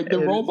years. Like, the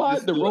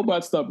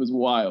robot stuff is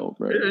wild,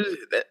 bro.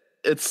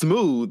 It's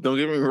smooth, don't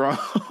get me wrong.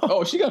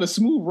 Oh, she got a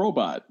smooth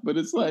robot, but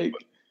it's like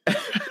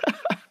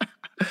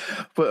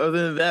but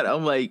other than that,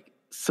 I'm like,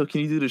 so can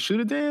you do the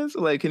shooter dance?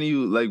 Like, can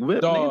you whip?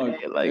 Dog,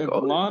 if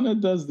Lana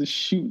does the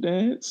shoot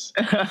dance,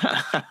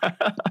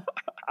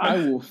 I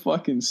will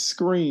fucking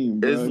scream,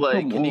 bro. It's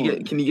like,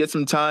 can you get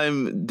some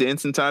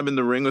dancing time in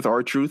the ring with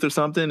R-Truth or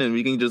something, and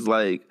we can just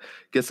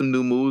get some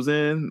new moves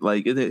in?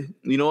 Like, you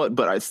know what?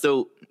 But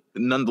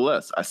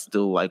nonetheless, I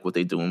still like what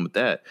they're doing with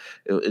that.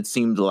 It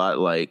seemed a lot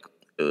like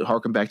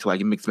harken back to a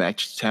mixed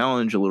match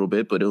challenge a little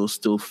bit, but it was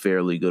still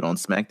fairly good on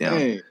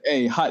SmackDown.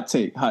 Hey, hot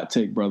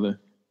take, brother.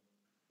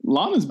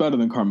 Lana's better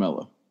than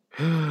Carmella.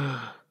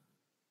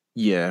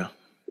 Yeah.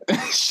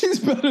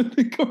 She's better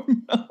than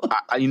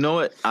Carmella. You know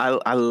what?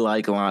 I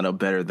like Lana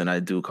better than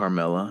I do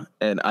Carmella.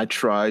 And I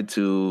tried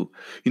to,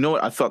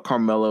 I thought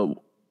Carmella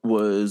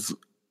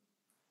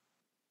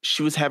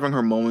she was having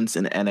her moments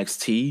in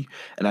NXT.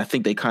 And I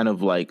think they kind of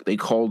they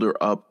called her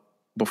up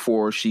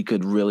before she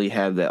could really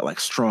have that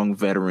strong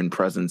veteran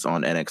presence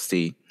on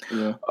NXT.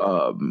 Yeah.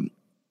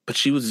 But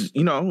she was,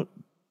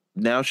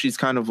 now she's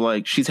kind of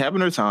she's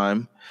having her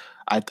time.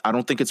 I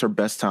don't think it's her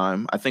best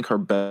time. I think her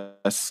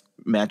best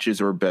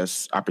matches or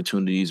best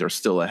opportunities are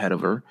still ahead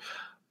of her.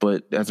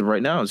 But as of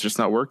right now, it's just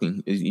not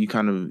working.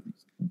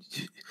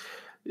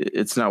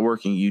 It's not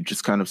working. You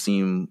just kind of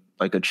seem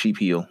like a cheap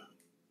heel.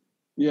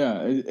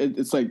 Yeah,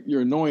 it's like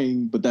you're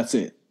annoying, but that's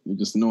it. You're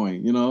just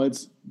annoying. You know,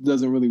 it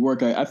doesn't really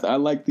work. I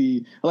like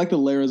the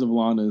layers of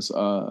Lana's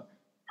her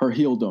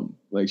heeldom.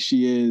 Like,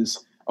 she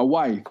is a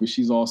wife, but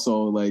she's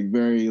also like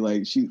very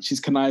like she's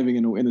conniving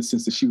in a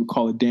sense that she would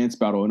call a dance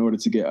battle in order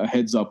to get a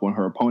heads up on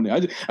her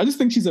opponent. I just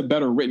think she's a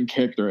better written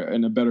character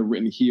and a better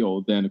written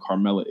heel than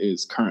Carmella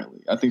is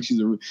currently. I think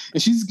she's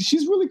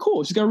really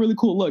cool. She's got a really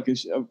cool look, and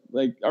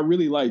I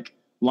really like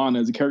Lana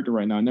as a character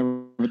right now. I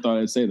never thought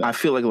I'd say that. I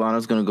feel like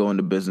Lana's going to go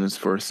into business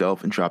for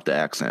herself and drop the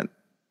accent.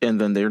 And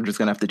then they're just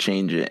going to have to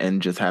change it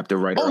and just have to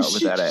write her out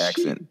without an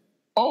accent.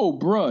 Oh,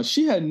 bruh,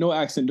 she had no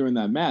accent during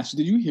that match.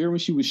 Did you hear when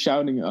she was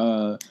shouting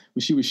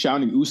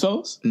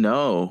Usos?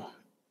 No.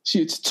 She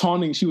was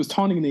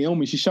taunting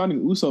Naomi. She's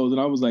shouting Usos,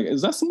 and I was like,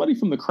 "Is that somebody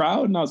from the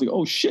crowd?" And I was like,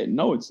 "Oh shit,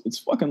 no, it's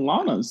fucking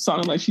Lana." It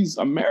sounded like she's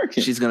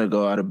American. She's gonna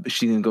go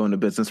into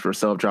business for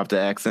herself, drop the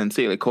accent,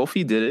 say like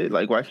Kofi did it.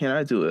 Like, why can't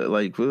I do it?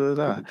 Like, blah,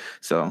 blah, blah.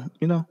 So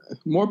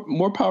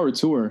more power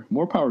to her.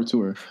 More power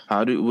to her.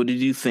 What did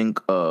you think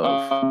of?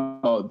 I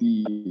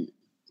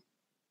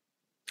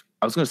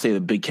was gonna say the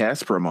Big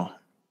Cass promo.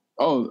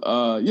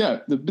 Yeah,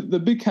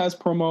 the Big Cass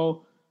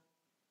promo.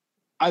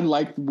 I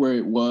liked where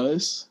it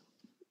was.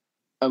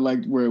 I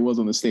liked where it was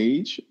on the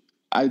stage.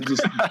 I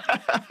just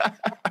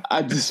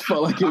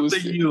felt like it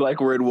was. You like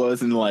where it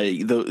was and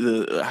like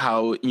the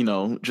how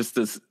just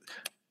this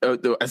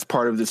as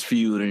part of this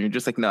feud, and you're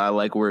just like, no, I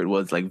like where it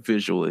was like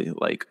visually.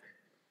 Like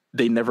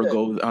they never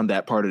go on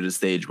that part of the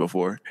stage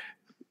before.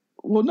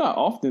 Well, not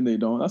often they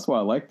don't. That's why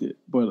I liked it.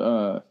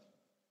 But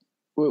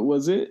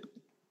was it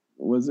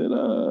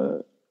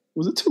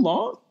too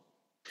long?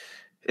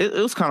 It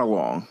was kind of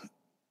long.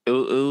 It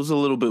was a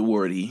little bit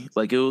wordy.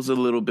 Like, it was a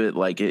little bit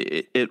like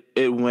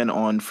it went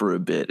on for a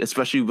bit,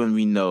 especially when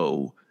we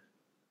know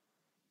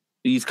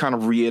he's kind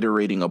of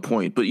reiterating a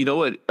point. But you know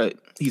what?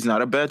 He's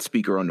not a bad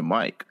speaker on the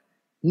mic.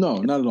 No,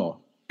 not at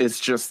all. It's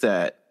just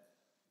that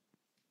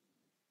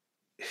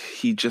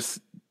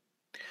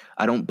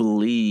I don't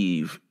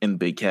believe in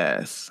Big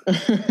Cass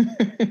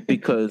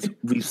because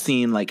we've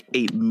seen like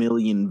 8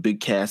 million Big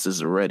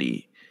Casses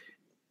already.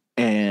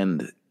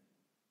 And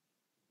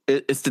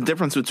it's the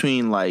difference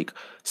between like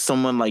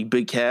someone like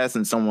Big Cass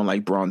and someone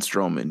like Braun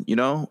Strowman,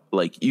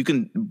 like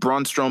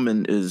Braun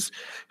Strowman is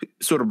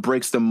sort of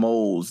breaks the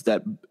molds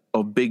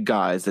of big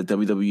guys that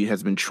WWE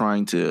has been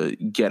trying to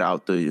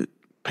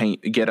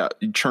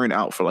churn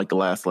out for like the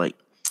last, like,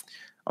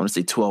 I want to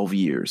say 12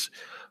 years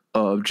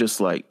of just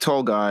like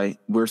tall guy,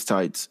 wears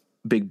tights,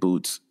 big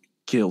boots,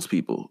 kills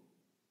people.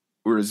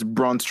 Whereas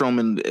Braun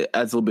Strowman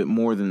adds a little bit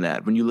more than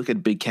that. When you look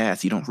at Big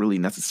Cass, you don't really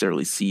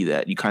necessarily see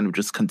that. You kind of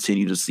just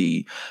continue to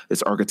see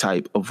this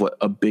archetype of what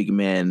a big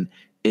man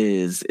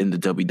is in the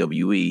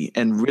WWE.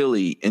 And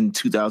really, in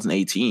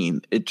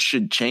 2018, it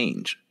should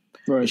change.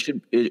 Right.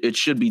 It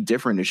should be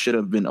different. It should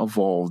have been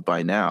evolved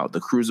by now.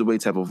 The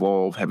cruiserweights have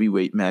evolved.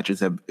 Heavyweight matches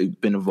have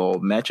been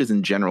evolved. Matches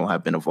in general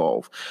have been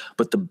evolved.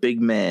 But the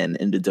big man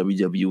in the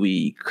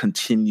WWE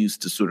continues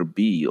to sort of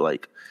be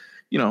like,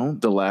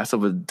 the last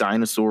of a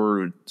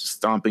dinosaur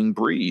stomping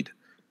breed.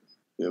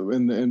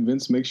 And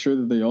Vince makes sure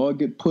that they all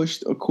get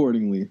pushed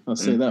accordingly. I'll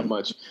say that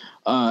much.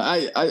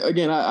 I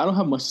don't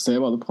have much to say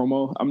about the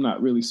promo. I'm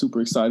not really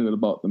super excited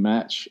about the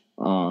match.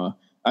 I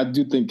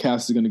do think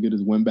Cass is going to get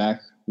his win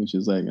back, which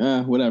is like,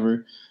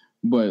 whatever.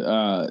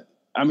 But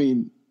I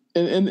mean,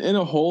 in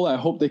a whole, I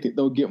hope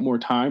they'll get more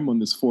time on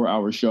this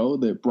 4-hour show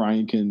that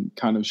Brian can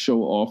kind of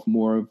show off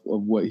more of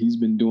what he's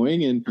been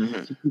doing, and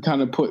he can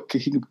kind of put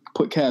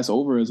Cass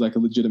over as like a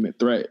legitimate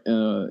threat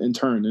in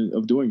turn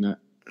of doing that.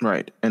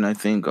 Right, and I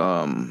think,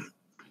 I'll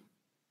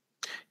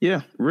be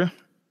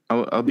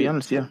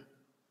honest, yeah,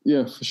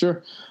 for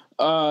sure.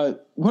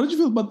 What did you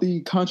feel about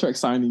the contract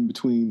signing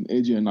between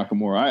AJ and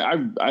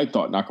Nakamura? I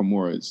thought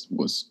Nakamura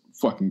was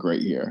fucking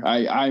great here.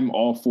 I'm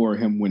all for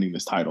him winning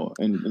this title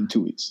in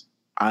 2 weeks.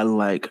 I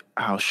like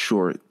how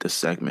short the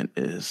segment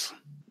is.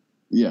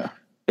 Yeah.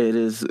 It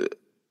is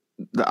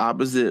the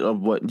opposite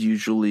of what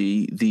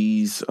usually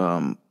these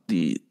contract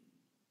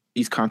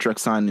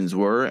signings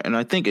were. And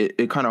I think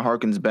it kind of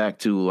harkens back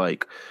to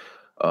like,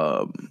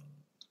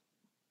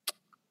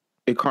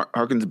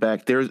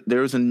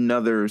 there's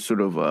another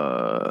sort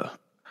of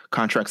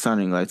contract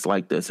signing that's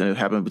like this, and it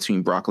happened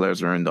between Brock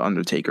Lesnar and The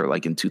Undertaker,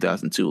 like in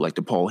 2002, like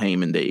the Paul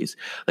Heyman days.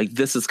 Like,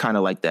 this is kind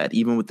of like that,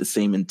 even with the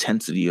same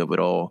intensity of it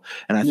all.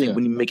 And I think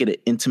when you make it an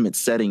intimate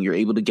setting, you're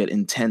able to get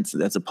intense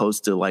as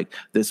opposed to like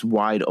this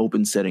wide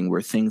open setting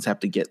where things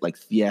have to get like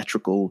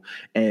theatrical,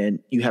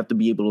 and you have to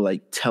be able to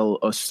like tell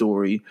a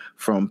story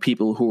from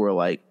people who are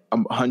like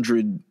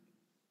 100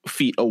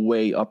 feet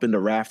away up in the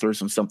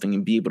rafters or something,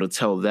 and be able to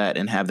tell that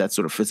and have that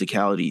sort of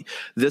physicality.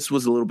 This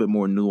was a little bit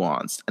more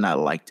nuanced, and I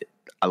liked it.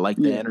 I like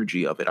the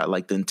energy of it. I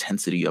like the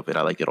intensity of it.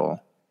 I like it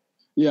all.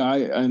 Yeah,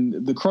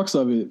 and the crux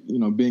of it,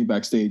 being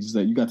backstage is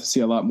that you got to see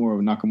a lot more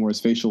of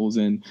Nakamura's facials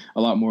and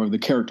a lot more of the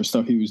character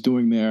stuff he was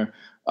doing there.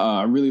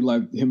 I really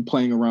liked him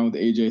playing around with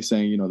AJ,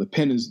 saying, the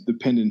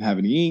pin didn't have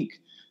any ink.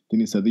 Then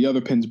he said the other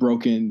pin's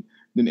broken.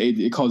 Then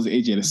it causes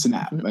AJ to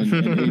snap,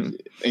 and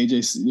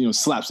AJ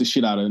slaps the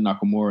shit out of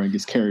Nakamura and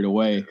gets carried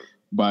away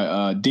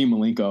by Dean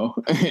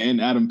Malenko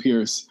and Adam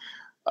Pearce.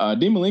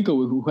 Dean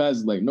Malenko, who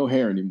has no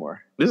hair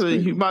anymore.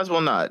 He might as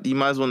well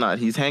not.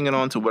 He's hanging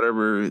on to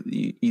whatever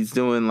he's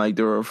doing, like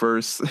the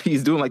reverse.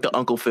 He's doing like the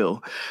Uncle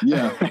Phil.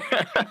 Yeah.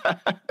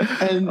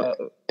 And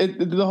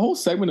the whole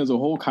segment as a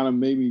whole kind of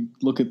made me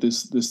look at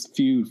this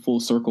feud full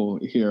circle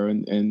here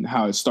and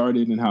how it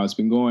started and how it's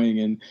been going.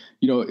 And,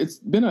 it's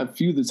been a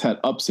feud that's had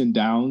ups and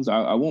downs.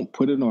 I won't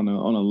put it on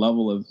a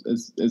level of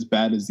as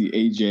bad as the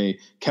AJ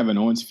Kevin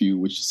Owens feud,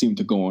 which seemed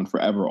to go on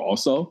forever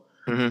also.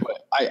 Mm-hmm. But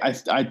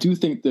I do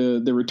think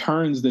the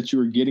returns that you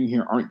are getting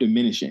here aren't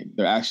diminishing.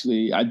 They're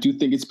actually, I do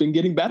think it's been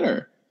getting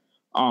better.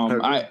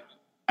 I'm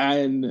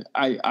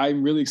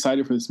really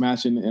excited for this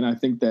match, and I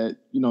think that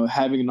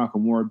having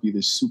Nakamura be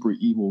this super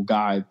evil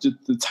guy, just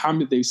the time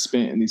that they've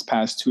spent in these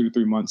past 2 to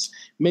 3 months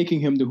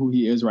making him to who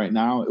he is right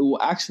now, it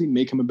will actually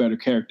make him a better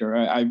character.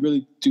 I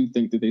really do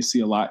think that they see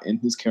a lot in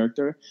his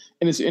character,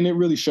 and it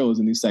really shows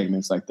in these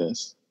segments like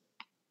this.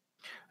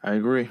 I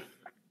agree.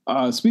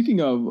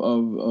 Speaking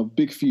of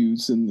big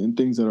feuds and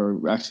things that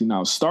are actually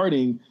now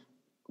starting,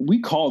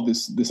 we called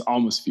this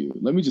Almas feud.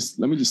 Let me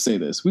just say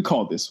this: we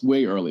called this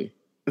way early.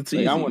 It's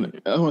easy. I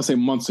want to say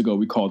months ago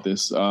we called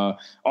this.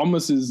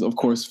 Almas is of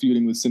course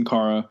feuding with Sin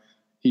Cara.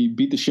 He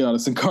beat the shit out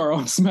of Sin Cara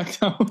on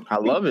SmackDown. I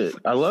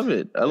love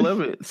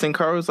it. Sin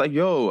Cara was like,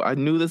 "Yo, I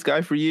knew this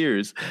guy for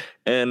years,"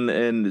 and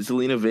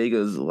Zelina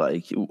Vega's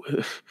like,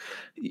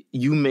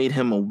 "You made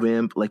him a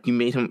wimp. Like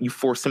you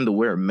forced him to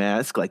wear a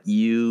mask, like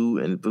you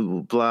and blah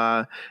blah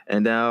blah."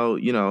 And now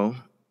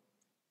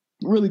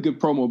really good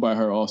promo by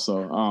her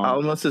also.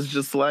 Almas is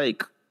just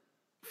like,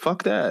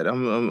 fuck that.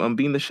 I'm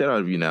beating the shit out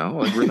of you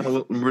now. Like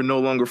we're no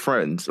longer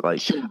friends.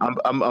 Like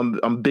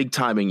I'm big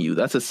timing you.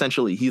 That's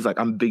essentially, he's like,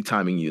 I'm big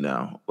timing you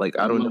now. Like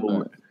I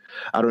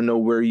don't know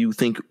where you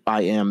think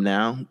I am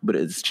now, but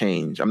it's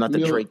changed. I'm not the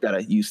Drake that I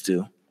used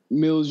to.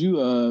 Mills,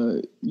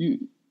 you're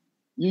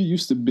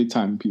used to big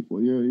timing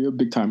people. You're a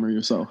big timer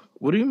yourself.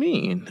 What do you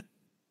mean?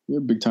 You're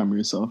a big timer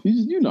yourself.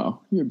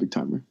 You're a big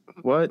timer.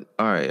 What?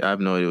 All right, I have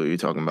no idea what you're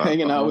talking about.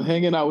 Hanging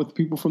out with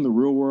people from the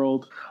real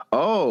world.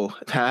 Oh,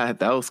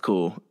 that was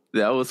cool.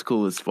 That was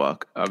cool as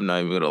fuck. I'm not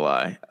even gonna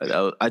lie.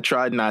 I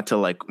tried not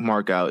to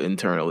mark out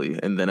internally,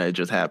 and then it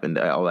just happened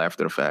all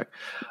after the fact.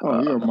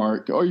 Oh, you're a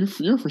mark. Oh,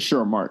 you're for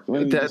sure a mark.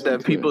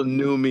 That people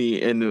knew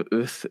me, and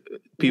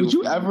people. Would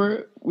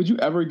you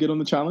ever get on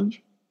the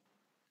challenge?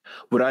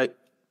 Would I?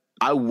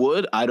 I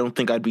would. I don't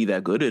think I'd be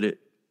that good at it.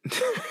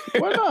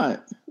 Why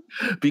not?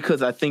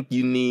 Because I think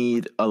you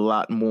need a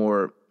lot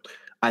more.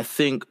 I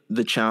think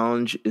the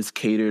challenge is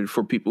catered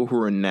for people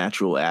who are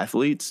natural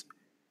athletes,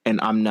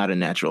 and I'm not a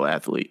natural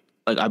athlete.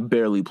 Like I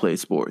barely play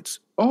sports.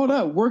 Oh,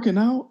 that working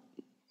out?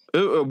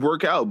 It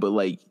work out, but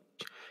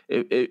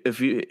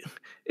if you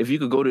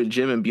could go to the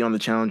gym and be on the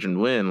challenge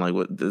and win,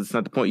 that's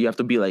not the point. You have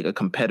to be like a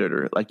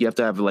competitor. Like you have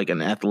to have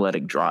an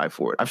athletic drive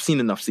for it. I've seen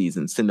enough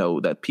seasons to know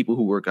that people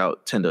who work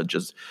out tend to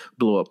just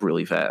blow up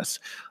really fast.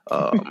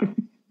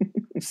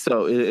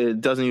 So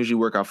it doesn't usually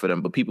work out for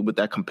them. But people with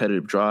that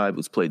competitive drive,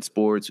 who's played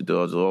sports, who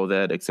does all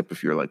that, except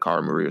if you're like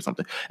Cara Marie or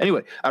something.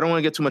 Anyway, I don't want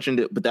to get too much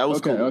into it, but that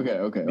was cool. Okay.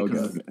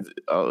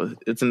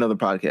 It's another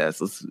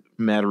podcast. It's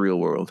Mad Real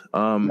World.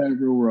 Mad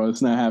Real World.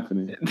 It's not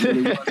happening.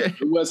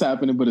 It was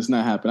happening, but it's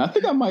not happening. I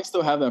think I might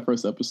still have that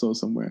first episode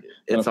somewhere.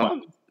 It's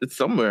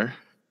somewhere.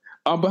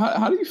 But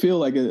how do you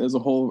feel as a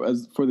whole,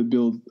 as for the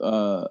build,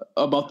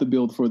 about the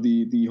build for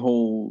the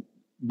whole,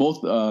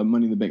 both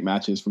Money in the Bank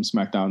matches from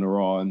SmackDown to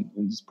Raw and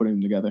just putting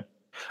them together?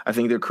 I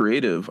think they're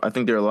creative. I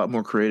think they're a lot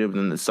more creative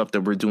than the stuff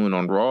that we're doing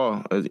on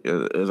Raw.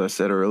 As I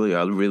said earlier,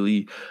 I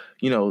really,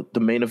 the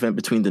main event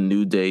between the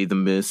New Day, The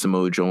Miz,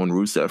 Samoa Joe, and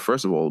Rusev,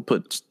 first of all,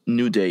 put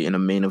New Day in a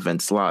main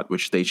event slot,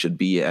 which they should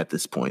be at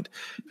this point,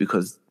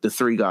 because the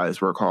three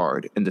guys work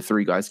hard and the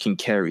three guys can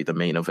carry the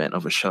main event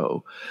of a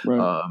show.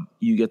 Right.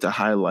 You get to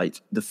highlight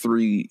the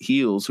three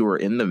heels who are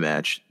in the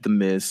match, The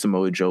Miz,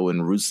 Samoa Joe,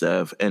 and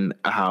Rusev, and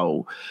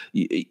how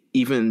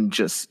even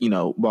just,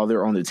 while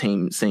they're on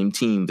the same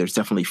team, there's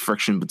definitely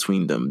friction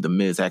between them. The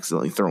Miz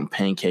accidentally throwing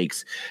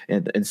pancakes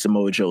in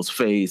Samoa Joe's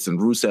face, and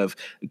Rusev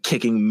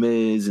kicking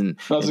Miz. And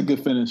that was a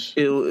good finish.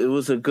 It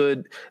was a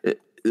good,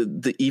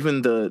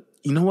 you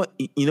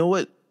know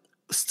what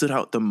stood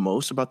out the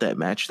most about that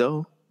match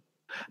though?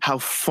 How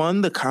fun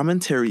the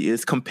commentary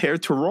is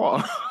compared to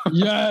Raw.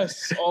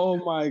 Yes. Oh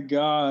my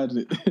God.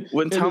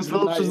 When Tom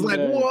Phillips was like,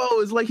 whoa,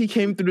 it's like he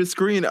came through the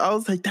screen. I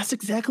was like, that's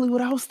exactly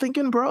what I was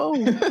thinking, bro.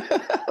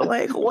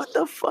 Like, what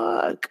the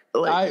fuck?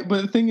 But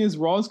the thing is,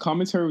 Raw's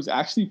commentary was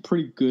actually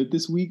pretty good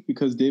this week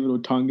because David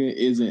Otunga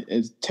isn't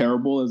as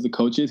terrible as the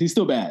coach is. He's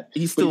still bad.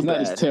 He's still not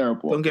bad. as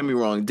terrible. Don't get me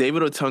wrong.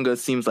 David Otunga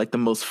seems like the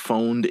most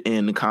phoned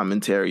in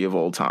commentary of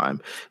all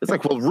time. It's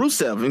like, well,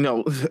 Rusev,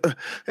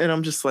 and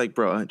I'm just like,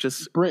 bro,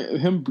 just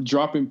him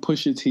dropping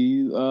Pusha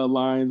T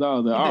lines. I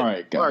was like, all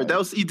right, guys. All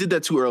right, he did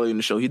that too early in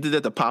the show. He did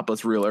that to pop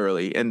us real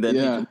early, and then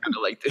he kind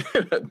of like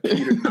petered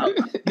out.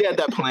 He had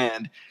that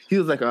planned. He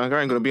was like, I ain't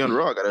gonna be on the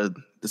Raw. I got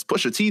this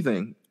Pusha T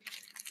thing.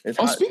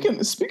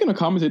 Speaking of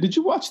commentary, did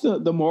you watch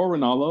the Mauro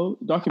Ranallo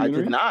documentary?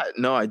 I did not.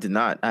 No, I did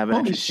not. I haven't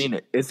actually seen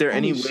it. Is there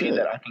any way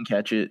that I can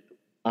catch it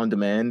on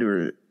demand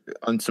or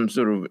on some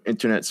sort of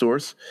internet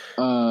source?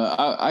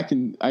 I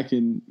can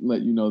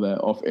let you know that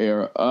off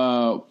air.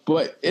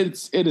 But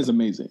it is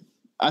amazing.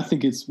 I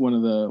think it's one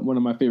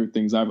of my favorite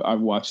things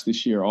I've watched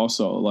this year.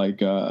 Also,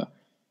 like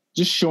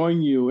just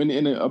showing you,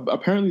 and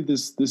apparently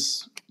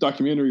this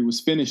documentary was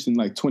finished in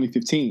like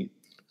 2015.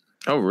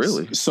 Oh,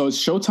 really? So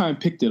Showtime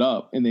picked it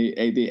up and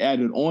they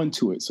added on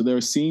to it. So there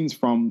are scenes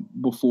from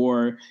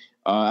before.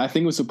 I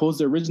think it was supposed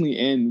to originally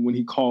end when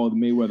he called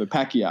Mayweather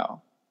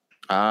Pacquiao.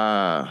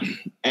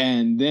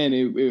 And then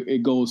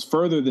it goes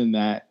further than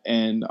that.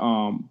 And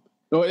I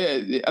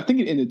think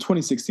it ended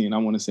 2016. I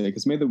want to say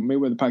because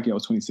Mayweather Pacquiao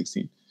was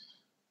 2016.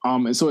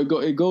 And so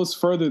it goes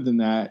further than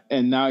that,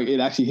 and now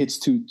it actually hits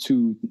to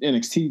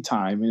NXT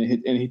time,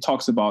 and he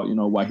talks about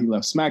why he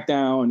left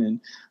SmackDown, and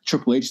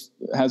Triple H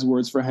has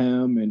words for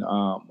him, and a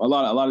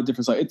lot of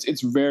different stuff.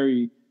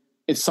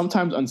 It's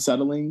sometimes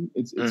unsettling.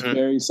 It's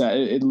very sad.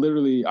 It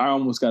literally, I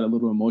almost got a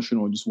little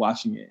emotional just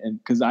watching it, and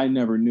because I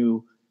never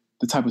knew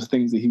the type of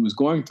things that he was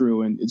going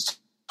through, and it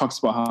talks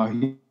about how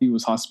he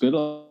was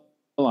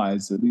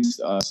hospitalized at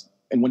least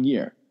in 1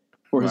 year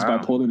for his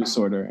bipolar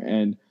disorder,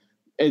 and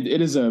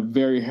it is a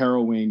very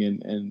harrowing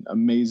and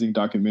amazing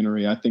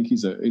documentary. I think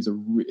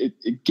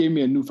it gave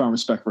me a newfound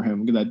respect for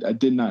him because I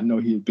did not know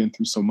he had been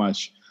through so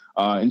much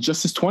in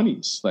just his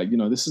 20s. Like,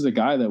 this is a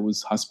guy that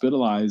was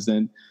hospitalized,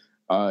 and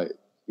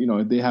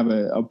they have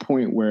a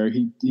point where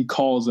he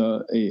calls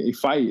a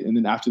fight, and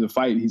then after the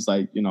fight, he's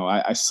like,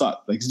 I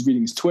suck. Like, he's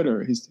reading his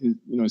Twitter, his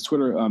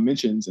Twitter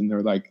mentions, and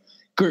they're like,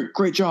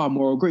 great job,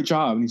 Mauro, great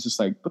job, and he's just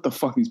like, what the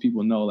fuck, these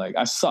people know? Like,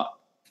 I suck.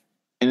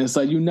 And it's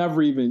like you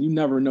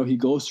never know he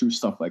goes through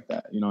stuff like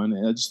that,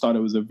 And I just thought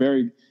it was a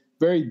very,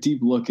 very deep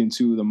look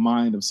into the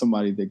mind of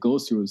somebody that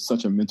goes through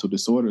such a mental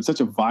disorder, such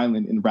a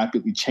violent and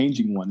rapidly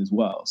changing one as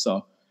well.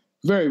 So,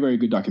 very, very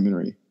good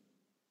documentary.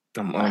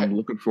 I'm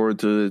looking forward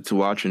to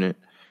watching it.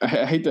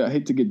 I hate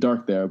to get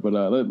dark there, but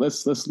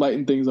let's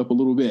lighten things up a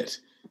little bit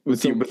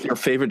with your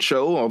favorite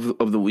show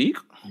of the week.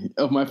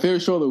 Of my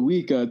favorite show of the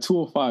week,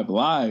 205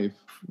 Live.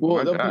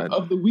 Well,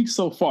 of the week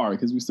so far,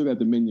 because we still got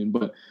Dominion,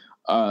 but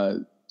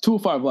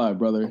 205 Live,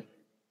 brother.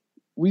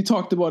 We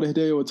talked about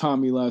Hideo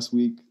Itami last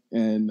week,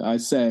 and I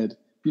said,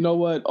 you know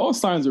what? All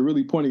signs are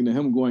really pointing to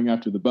him going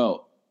after the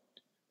belt.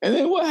 And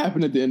then what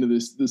happened at the end of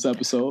this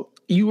episode?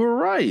 You were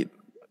right.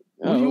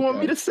 What do you want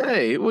me to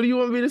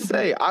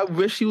say? I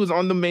wish he was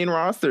on the main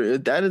roster.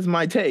 That is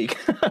my take.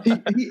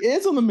 he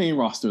is on the main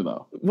roster,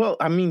 though. Well,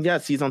 I mean,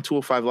 yes, he's on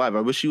 205 Live.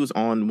 I wish he was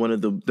on one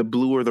of the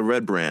blue or the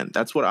red brand.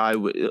 That's what I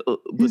would.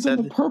 He's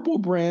on the purple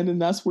brand,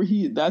 and that's where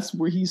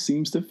he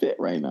seems to fit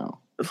right now.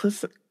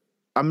 Listen,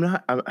 I'm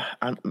not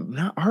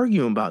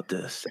arguing about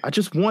this. I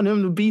just want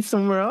him to be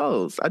somewhere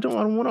else. I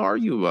don't want to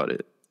argue about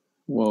it.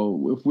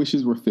 Well, if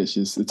wishes were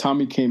fishes,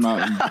 Tommy came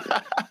out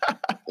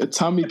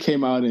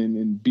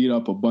and beat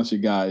up a bunch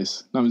of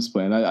guys. No, I'm just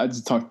playing. I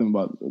just talk to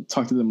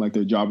them like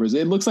they're jobbers.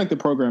 It looks like the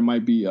program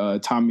might be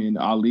Tommy and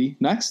Ali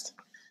next,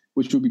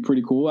 which would be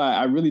pretty cool.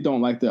 I really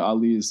don't like that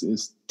Ali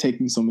is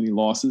taking so many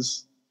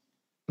losses.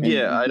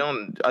 Yeah,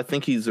 I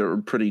think he's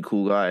a pretty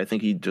cool guy. I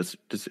think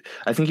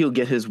I think he'll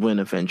get his win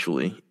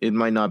eventually. It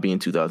might not be in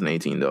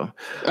 2018 though.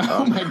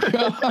 Oh my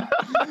God.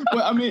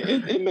 Well, I mean,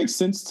 it makes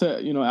sense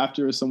to,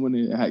 after someone,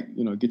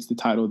 gets the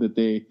title that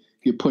they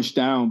get pushed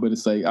down, but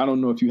it's like, I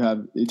don't know if you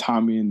have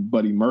Tommy and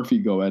Buddy Murphy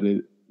go at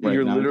it. Right.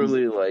 You're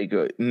literally like,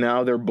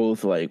 now they're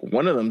both like,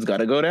 one of them's got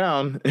to go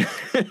down.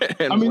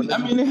 I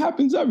mean, it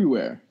happens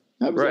everywhere.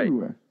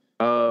 Everywhere.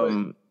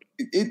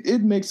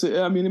 It makes it.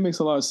 I mean, it makes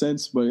a lot of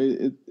sense, but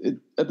it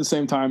at the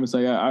same time, it's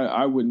like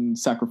I wouldn't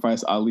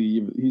sacrifice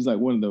Ali. He's like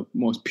one of the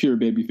most pure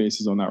baby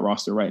faces on that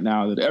roster right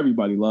now that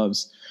everybody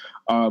loves.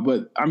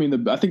 But I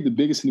mean, I think the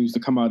biggest news to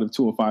come out of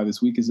 205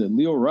 this week is that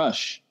Lio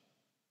Rush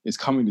is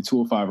coming to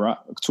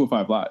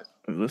 205 Live.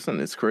 Listen,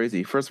 it's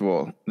crazy. First of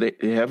all, they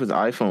have his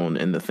iPhone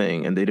in the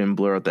thing, and they didn't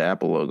blur out the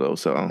Apple logo.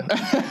 So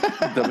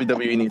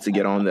WWE needs to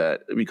get on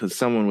that because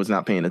someone was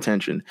not paying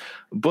attention.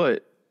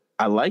 But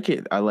I like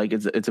it.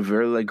 It's a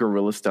very like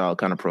guerrilla style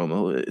kind of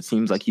promo. It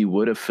seems like he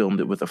would have filmed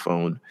it with a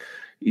phone.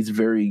 He's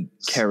very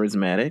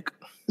charismatic.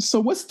 So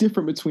what's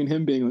different between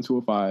him being on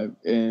 205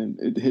 and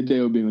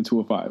Hideo being on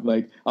 205?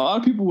 Like, a lot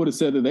of people would have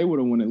said that they would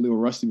have wanted Lio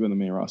Rush to be on the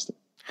main roster.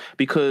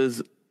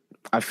 Because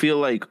I feel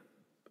like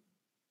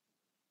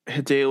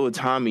Hideo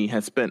Itami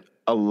has spent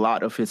a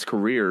lot of his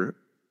career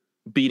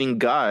beating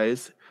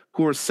guys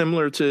who are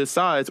similar to his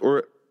size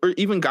or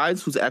even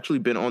guys who's actually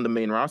been on the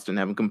main roster and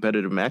having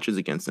competitive matches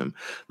against him.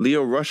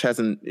 Lio Rush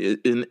hasn't,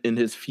 in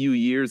his few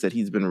years that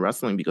he's been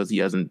wrestling, because he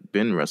hasn't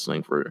been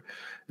wrestling for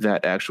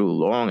that actual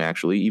long,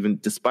 actually, even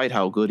despite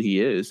how good he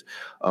is,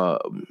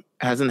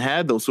 hasn't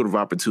had those sort of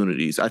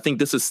opportunities. I think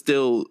this is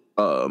still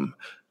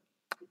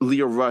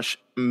Leo Rush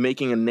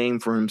making a name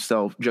for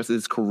himself, just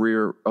his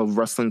career of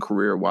wrestling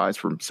career wise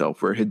for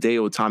himself, where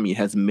Hideo Itami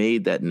has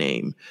made that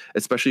name,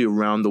 especially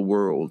around the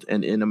world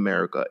and in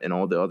America and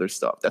all the other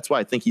stuff. That's why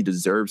I think he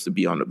deserves to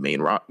be on the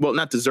main roster. Well,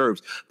 not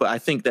deserves, but I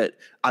think that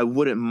I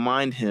wouldn't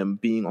mind him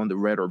being on the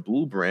red or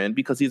blue brand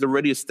because he's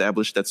already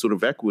established that sort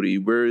of equity,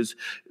 whereas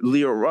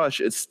Leo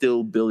Rush is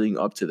still building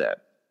up to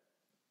that.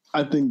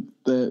 I think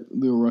that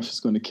Leo Rush is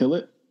going to kill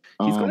it.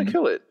 He's going to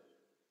kill it.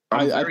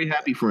 I'm very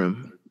happy for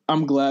him.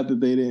 I'm glad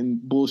that they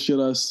didn't bullshit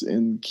us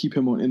and keep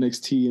him on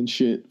NXT and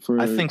shit.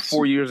 I think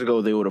 4 years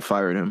ago they would have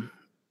fired him.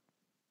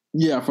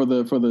 Yeah, for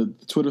the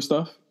Twitter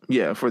stuff.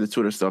 Yeah, for the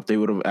Twitter stuff, they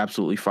would have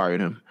absolutely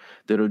fired him.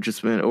 They'd have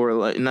just been, or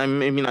like,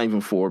 maybe not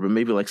even 4, but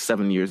maybe like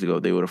 7 years ago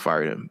they would have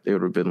fired him. They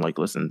would have been like,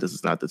 "Listen, this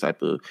is not the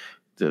type of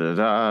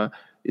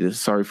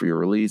sorry for your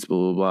release,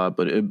 blah blah blah."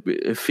 But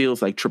it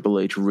feels like Triple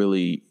H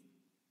really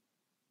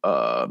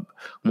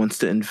wants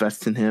to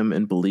invest in him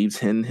and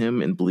believes in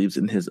him and believes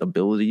in his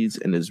abilities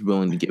and is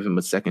willing to give him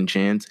a second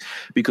chance,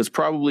 because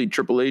probably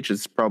Triple H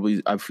is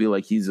I feel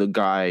like he's a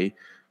guy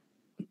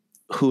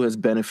who has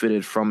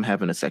benefited from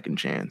having a second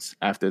chance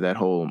after that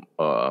whole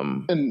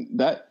and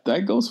that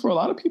goes for a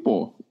lot of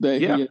people that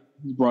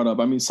he brought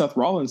up. I mean, Seth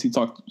Rollins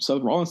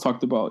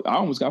talked about, I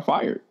almost got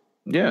fired.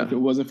 Yeah, if it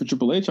wasn't for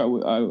Triple H, I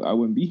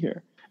wouldn't be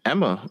here.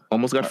 Emma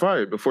almost got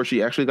fired before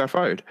she actually got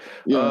fired.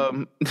 Yeah.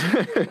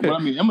 But I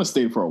mean, Emma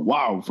stayed for a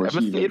while. Emma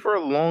stayed for a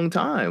long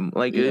time.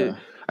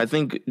 I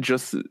think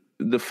just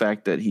the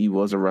fact that he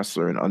was a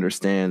wrestler and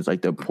understands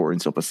like the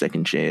importance of a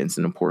second chance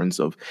and importance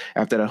of,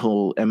 after that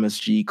whole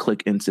MSG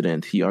Click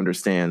incident, he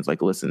understands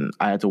like, listen,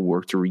 I had to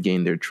work to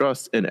regain their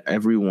trust, and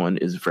everyone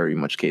is very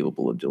much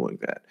capable of doing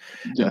that.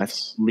 Yes. And I think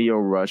Leo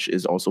Rush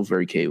is also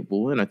very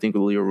capable, and I think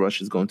Leo Rush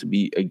is going to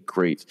be a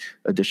great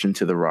addition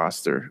to the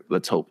roster.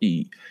 Let's hope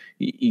he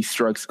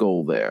strikes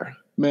gold there.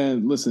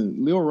 Man, listen,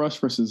 Leo Rush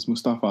versus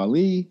Mustafa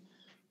Ali,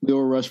 Leo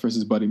Rush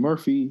versus Buddy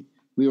Murphy,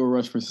 Leo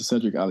Rush versus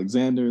Cedric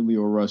Alexander,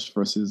 Leo Rush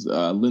versus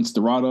Lince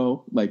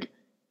Dorado. Like,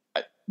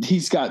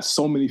 he's got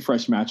so many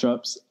fresh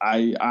matchups.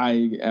 I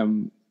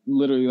am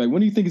literally like,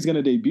 when do you think he's going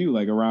to debut?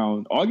 Like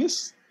around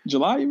August,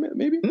 July,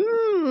 maybe?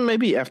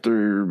 Maybe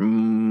after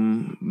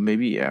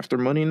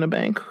Money in the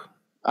Bank.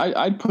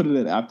 I'd put it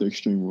at after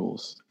Extreme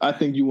Rules. I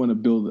think you want to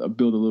build a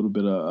little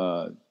bit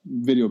of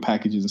video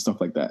packages and stuff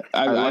like that.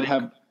 I'd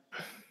have.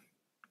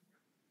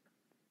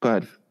 Go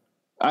ahead.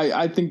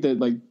 I think that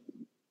like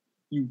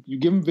you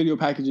give him video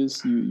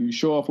packages, you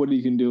show off what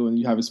he can do, and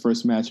you have his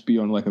first match be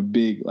on like a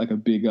big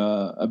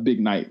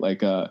night.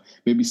 Like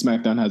maybe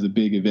SmackDown has a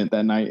big event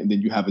that night, and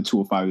then you have a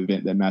 205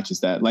 event that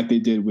matches that, like they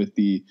did with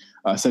the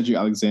Cedric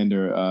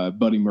Alexander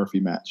Buddy Murphy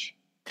match.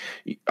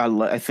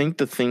 I think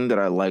the thing that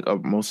I like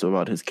most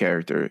about his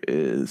character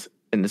is,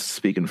 and this is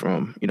speaking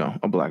from,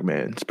 a black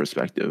man's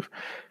perspective,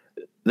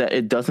 that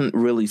it doesn't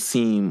really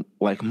seem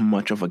like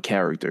much of a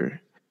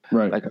character.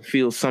 Right. Like, I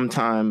feel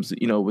sometimes,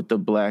 with the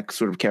black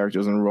sort of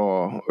characters in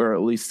Raw, or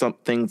at least some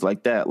things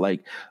like that,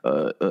 like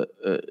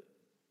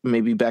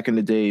maybe back in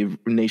the day,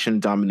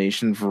 Nation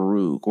Domination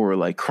Farouk, or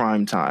like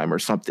Crime Time or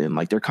something,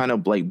 like they're kind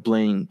of like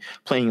playing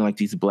like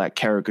these black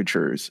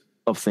caricatures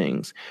of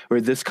things, where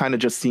this kind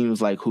of just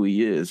seems like who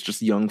he is,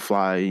 just young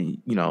fly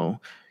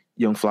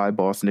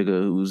boss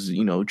nigga who's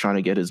trying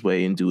to get his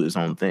way and do his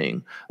own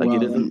thing. Like, wow,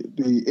 it isn't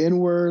the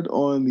N-word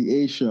on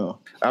the A show.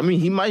 I mean,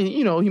 he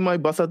might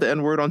bust out the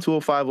N-word on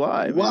 205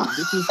 Live. Wow.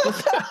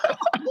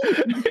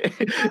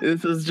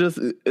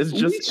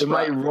 It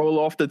might roll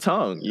off the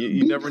tongue.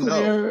 You never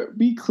know.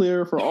 Be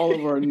clear for all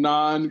of our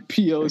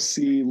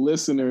non-POC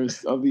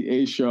listeners of the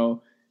A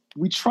show.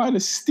 We try to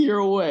steer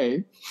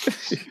away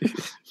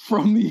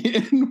from the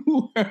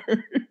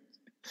N-word.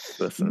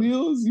 Listen,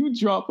 Meals, you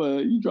drop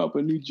a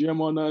new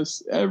gem on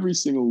us every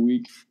single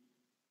week.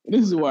 And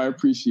this is why I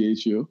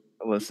appreciate you.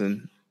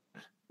 Listen.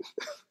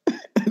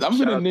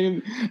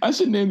 I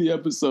should name the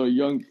episode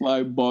Young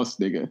Fly Boss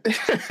Nigga.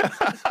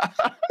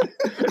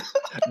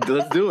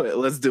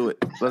 Let's do it.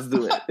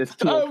 It's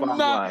 205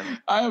 Live.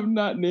 I am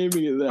not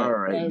naming it that. All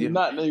right. I am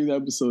not naming the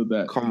episode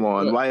that. Come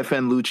on.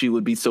 YFN Lucci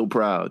would be so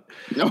proud.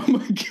 Oh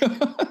my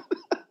God.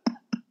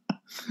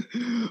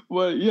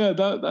 Well, yeah,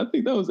 I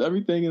think that was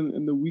everything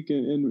in the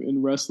weekend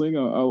in wrestling.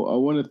 I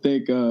want to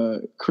thank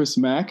Chris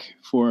Mack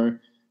for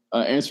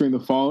answering the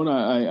phone.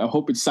 I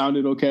hope it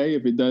sounded okay.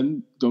 If it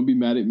doesn't, don't be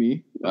mad at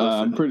me.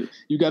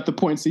 You got the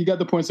points. He got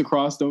the points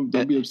across. Don't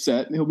be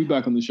upset. He'll be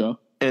back on the show.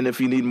 And if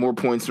you need more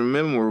points from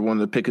him or want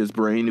to pick his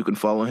brain, you can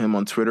follow him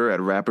on Twitter at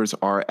Rappers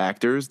Are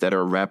Actors. That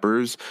are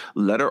rappers,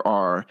 letter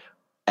R,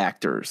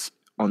 actors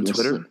on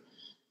Twitter. Sir.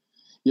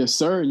 Yes,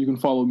 sir. And you can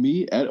follow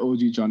me at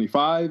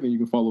OGJohnny5, and you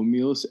can follow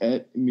Meals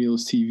at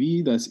Meals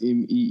TV. That's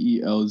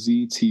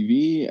MEELZ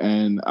TV.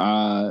 And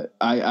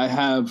I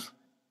have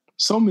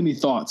so many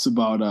thoughts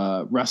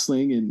about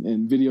wrestling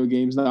and video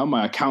games now.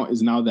 My account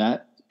is now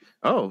that.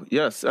 Oh,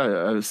 yes.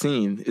 I've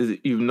seen.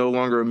 You're no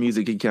longer a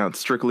music account,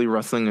 strictly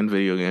wrestling and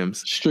video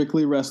games.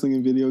 Strictly wrestling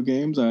and video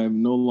games. I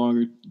am no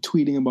longer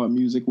tweeting about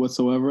music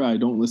whatsoever. I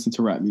don't listen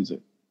to rap music.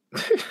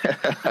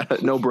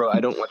 No, bro, I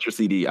don't want your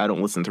CD. I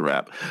don't listen to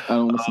rap. I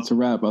don't listen to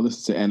rap. I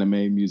listen to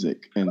anime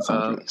music and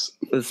soundtracks.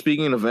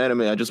 Speaking of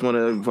anime, I just want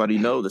to let everybody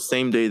know the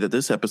same day that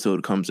this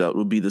episode comes out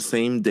will be the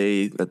same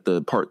day that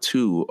the part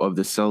 2 of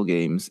the Cell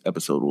Games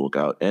episode will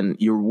go out. And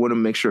you want to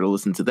make sure to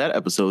listen to that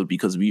episode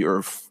because we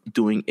are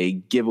doing a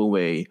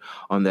giveaway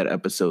on that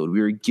episode.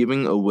 We are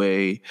giving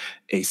away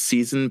a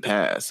season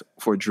pass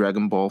for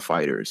Dragon Ball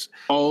FighterZ.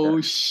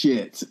 Oh,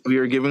 shit. We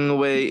are giving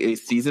away a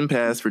season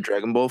pass for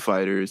Dragon Ball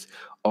FighterZ.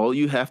 All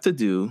you have to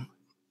do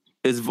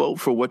is vote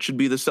for what should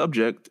be the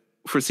subject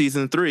for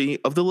season 3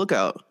 of The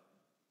Lookout.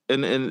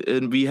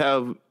 And we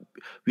have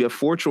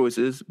 4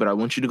 choices, but I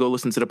want you to go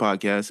listen to the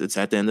podcast. It's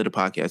at the end of the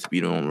podcast if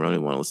you don't really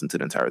want to listen to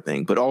the entire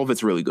thing. But all of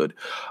it's really good.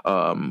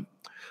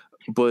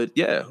 But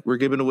yeah, we're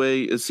giving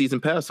away a season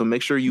pass. So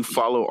make sure you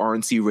follow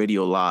RNC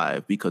Radio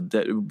Live because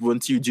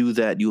once you do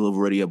that, you'll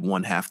already have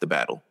won half the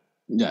battle.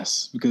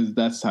 Yes, because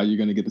that's how you're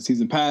gonna get the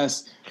season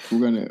pass. I'm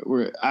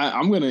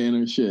gonna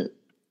enter shit.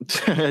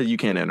 You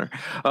can't enter.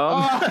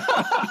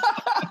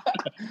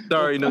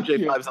 Sorry, no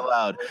J5s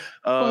allowed.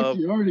 Fuck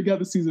you already got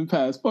the season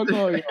pass. Fuck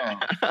all y'all,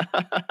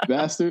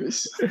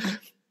 bastards.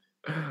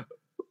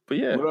 But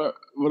yeah.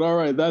 But all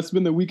right, that's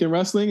been the Week in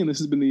Wrestling, and this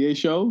has been the A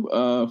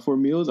Show. For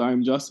Meals, I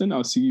am Justin.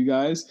 I'll see you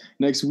guys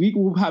next week.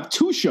 We'll have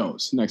 2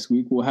 shows next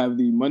week. We'll have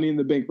the Money in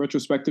the Bank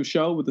retrospective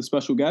show with a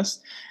special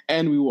guest,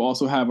 and we will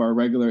also have our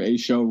regular A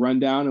Show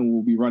rundown, and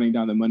we'll be running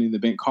down the Money in the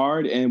Bank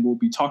card, and we'll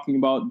be talking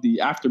about the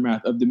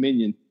aftermath of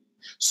Dominion.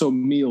 So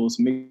Meals,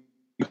 make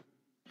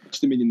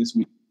Dominion this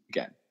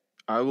weekend.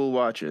 I will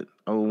watch it.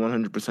 I will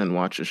 100%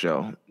 watch the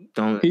show.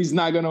 He's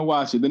not going to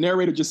watch it. The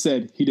narrator just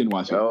said he didn't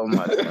watch it. Oh,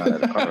 my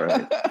God. All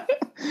right.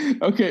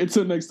 Okay,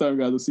 until next time,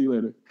 guys. I'll see you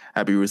later.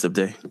 Happy Rusev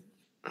Day.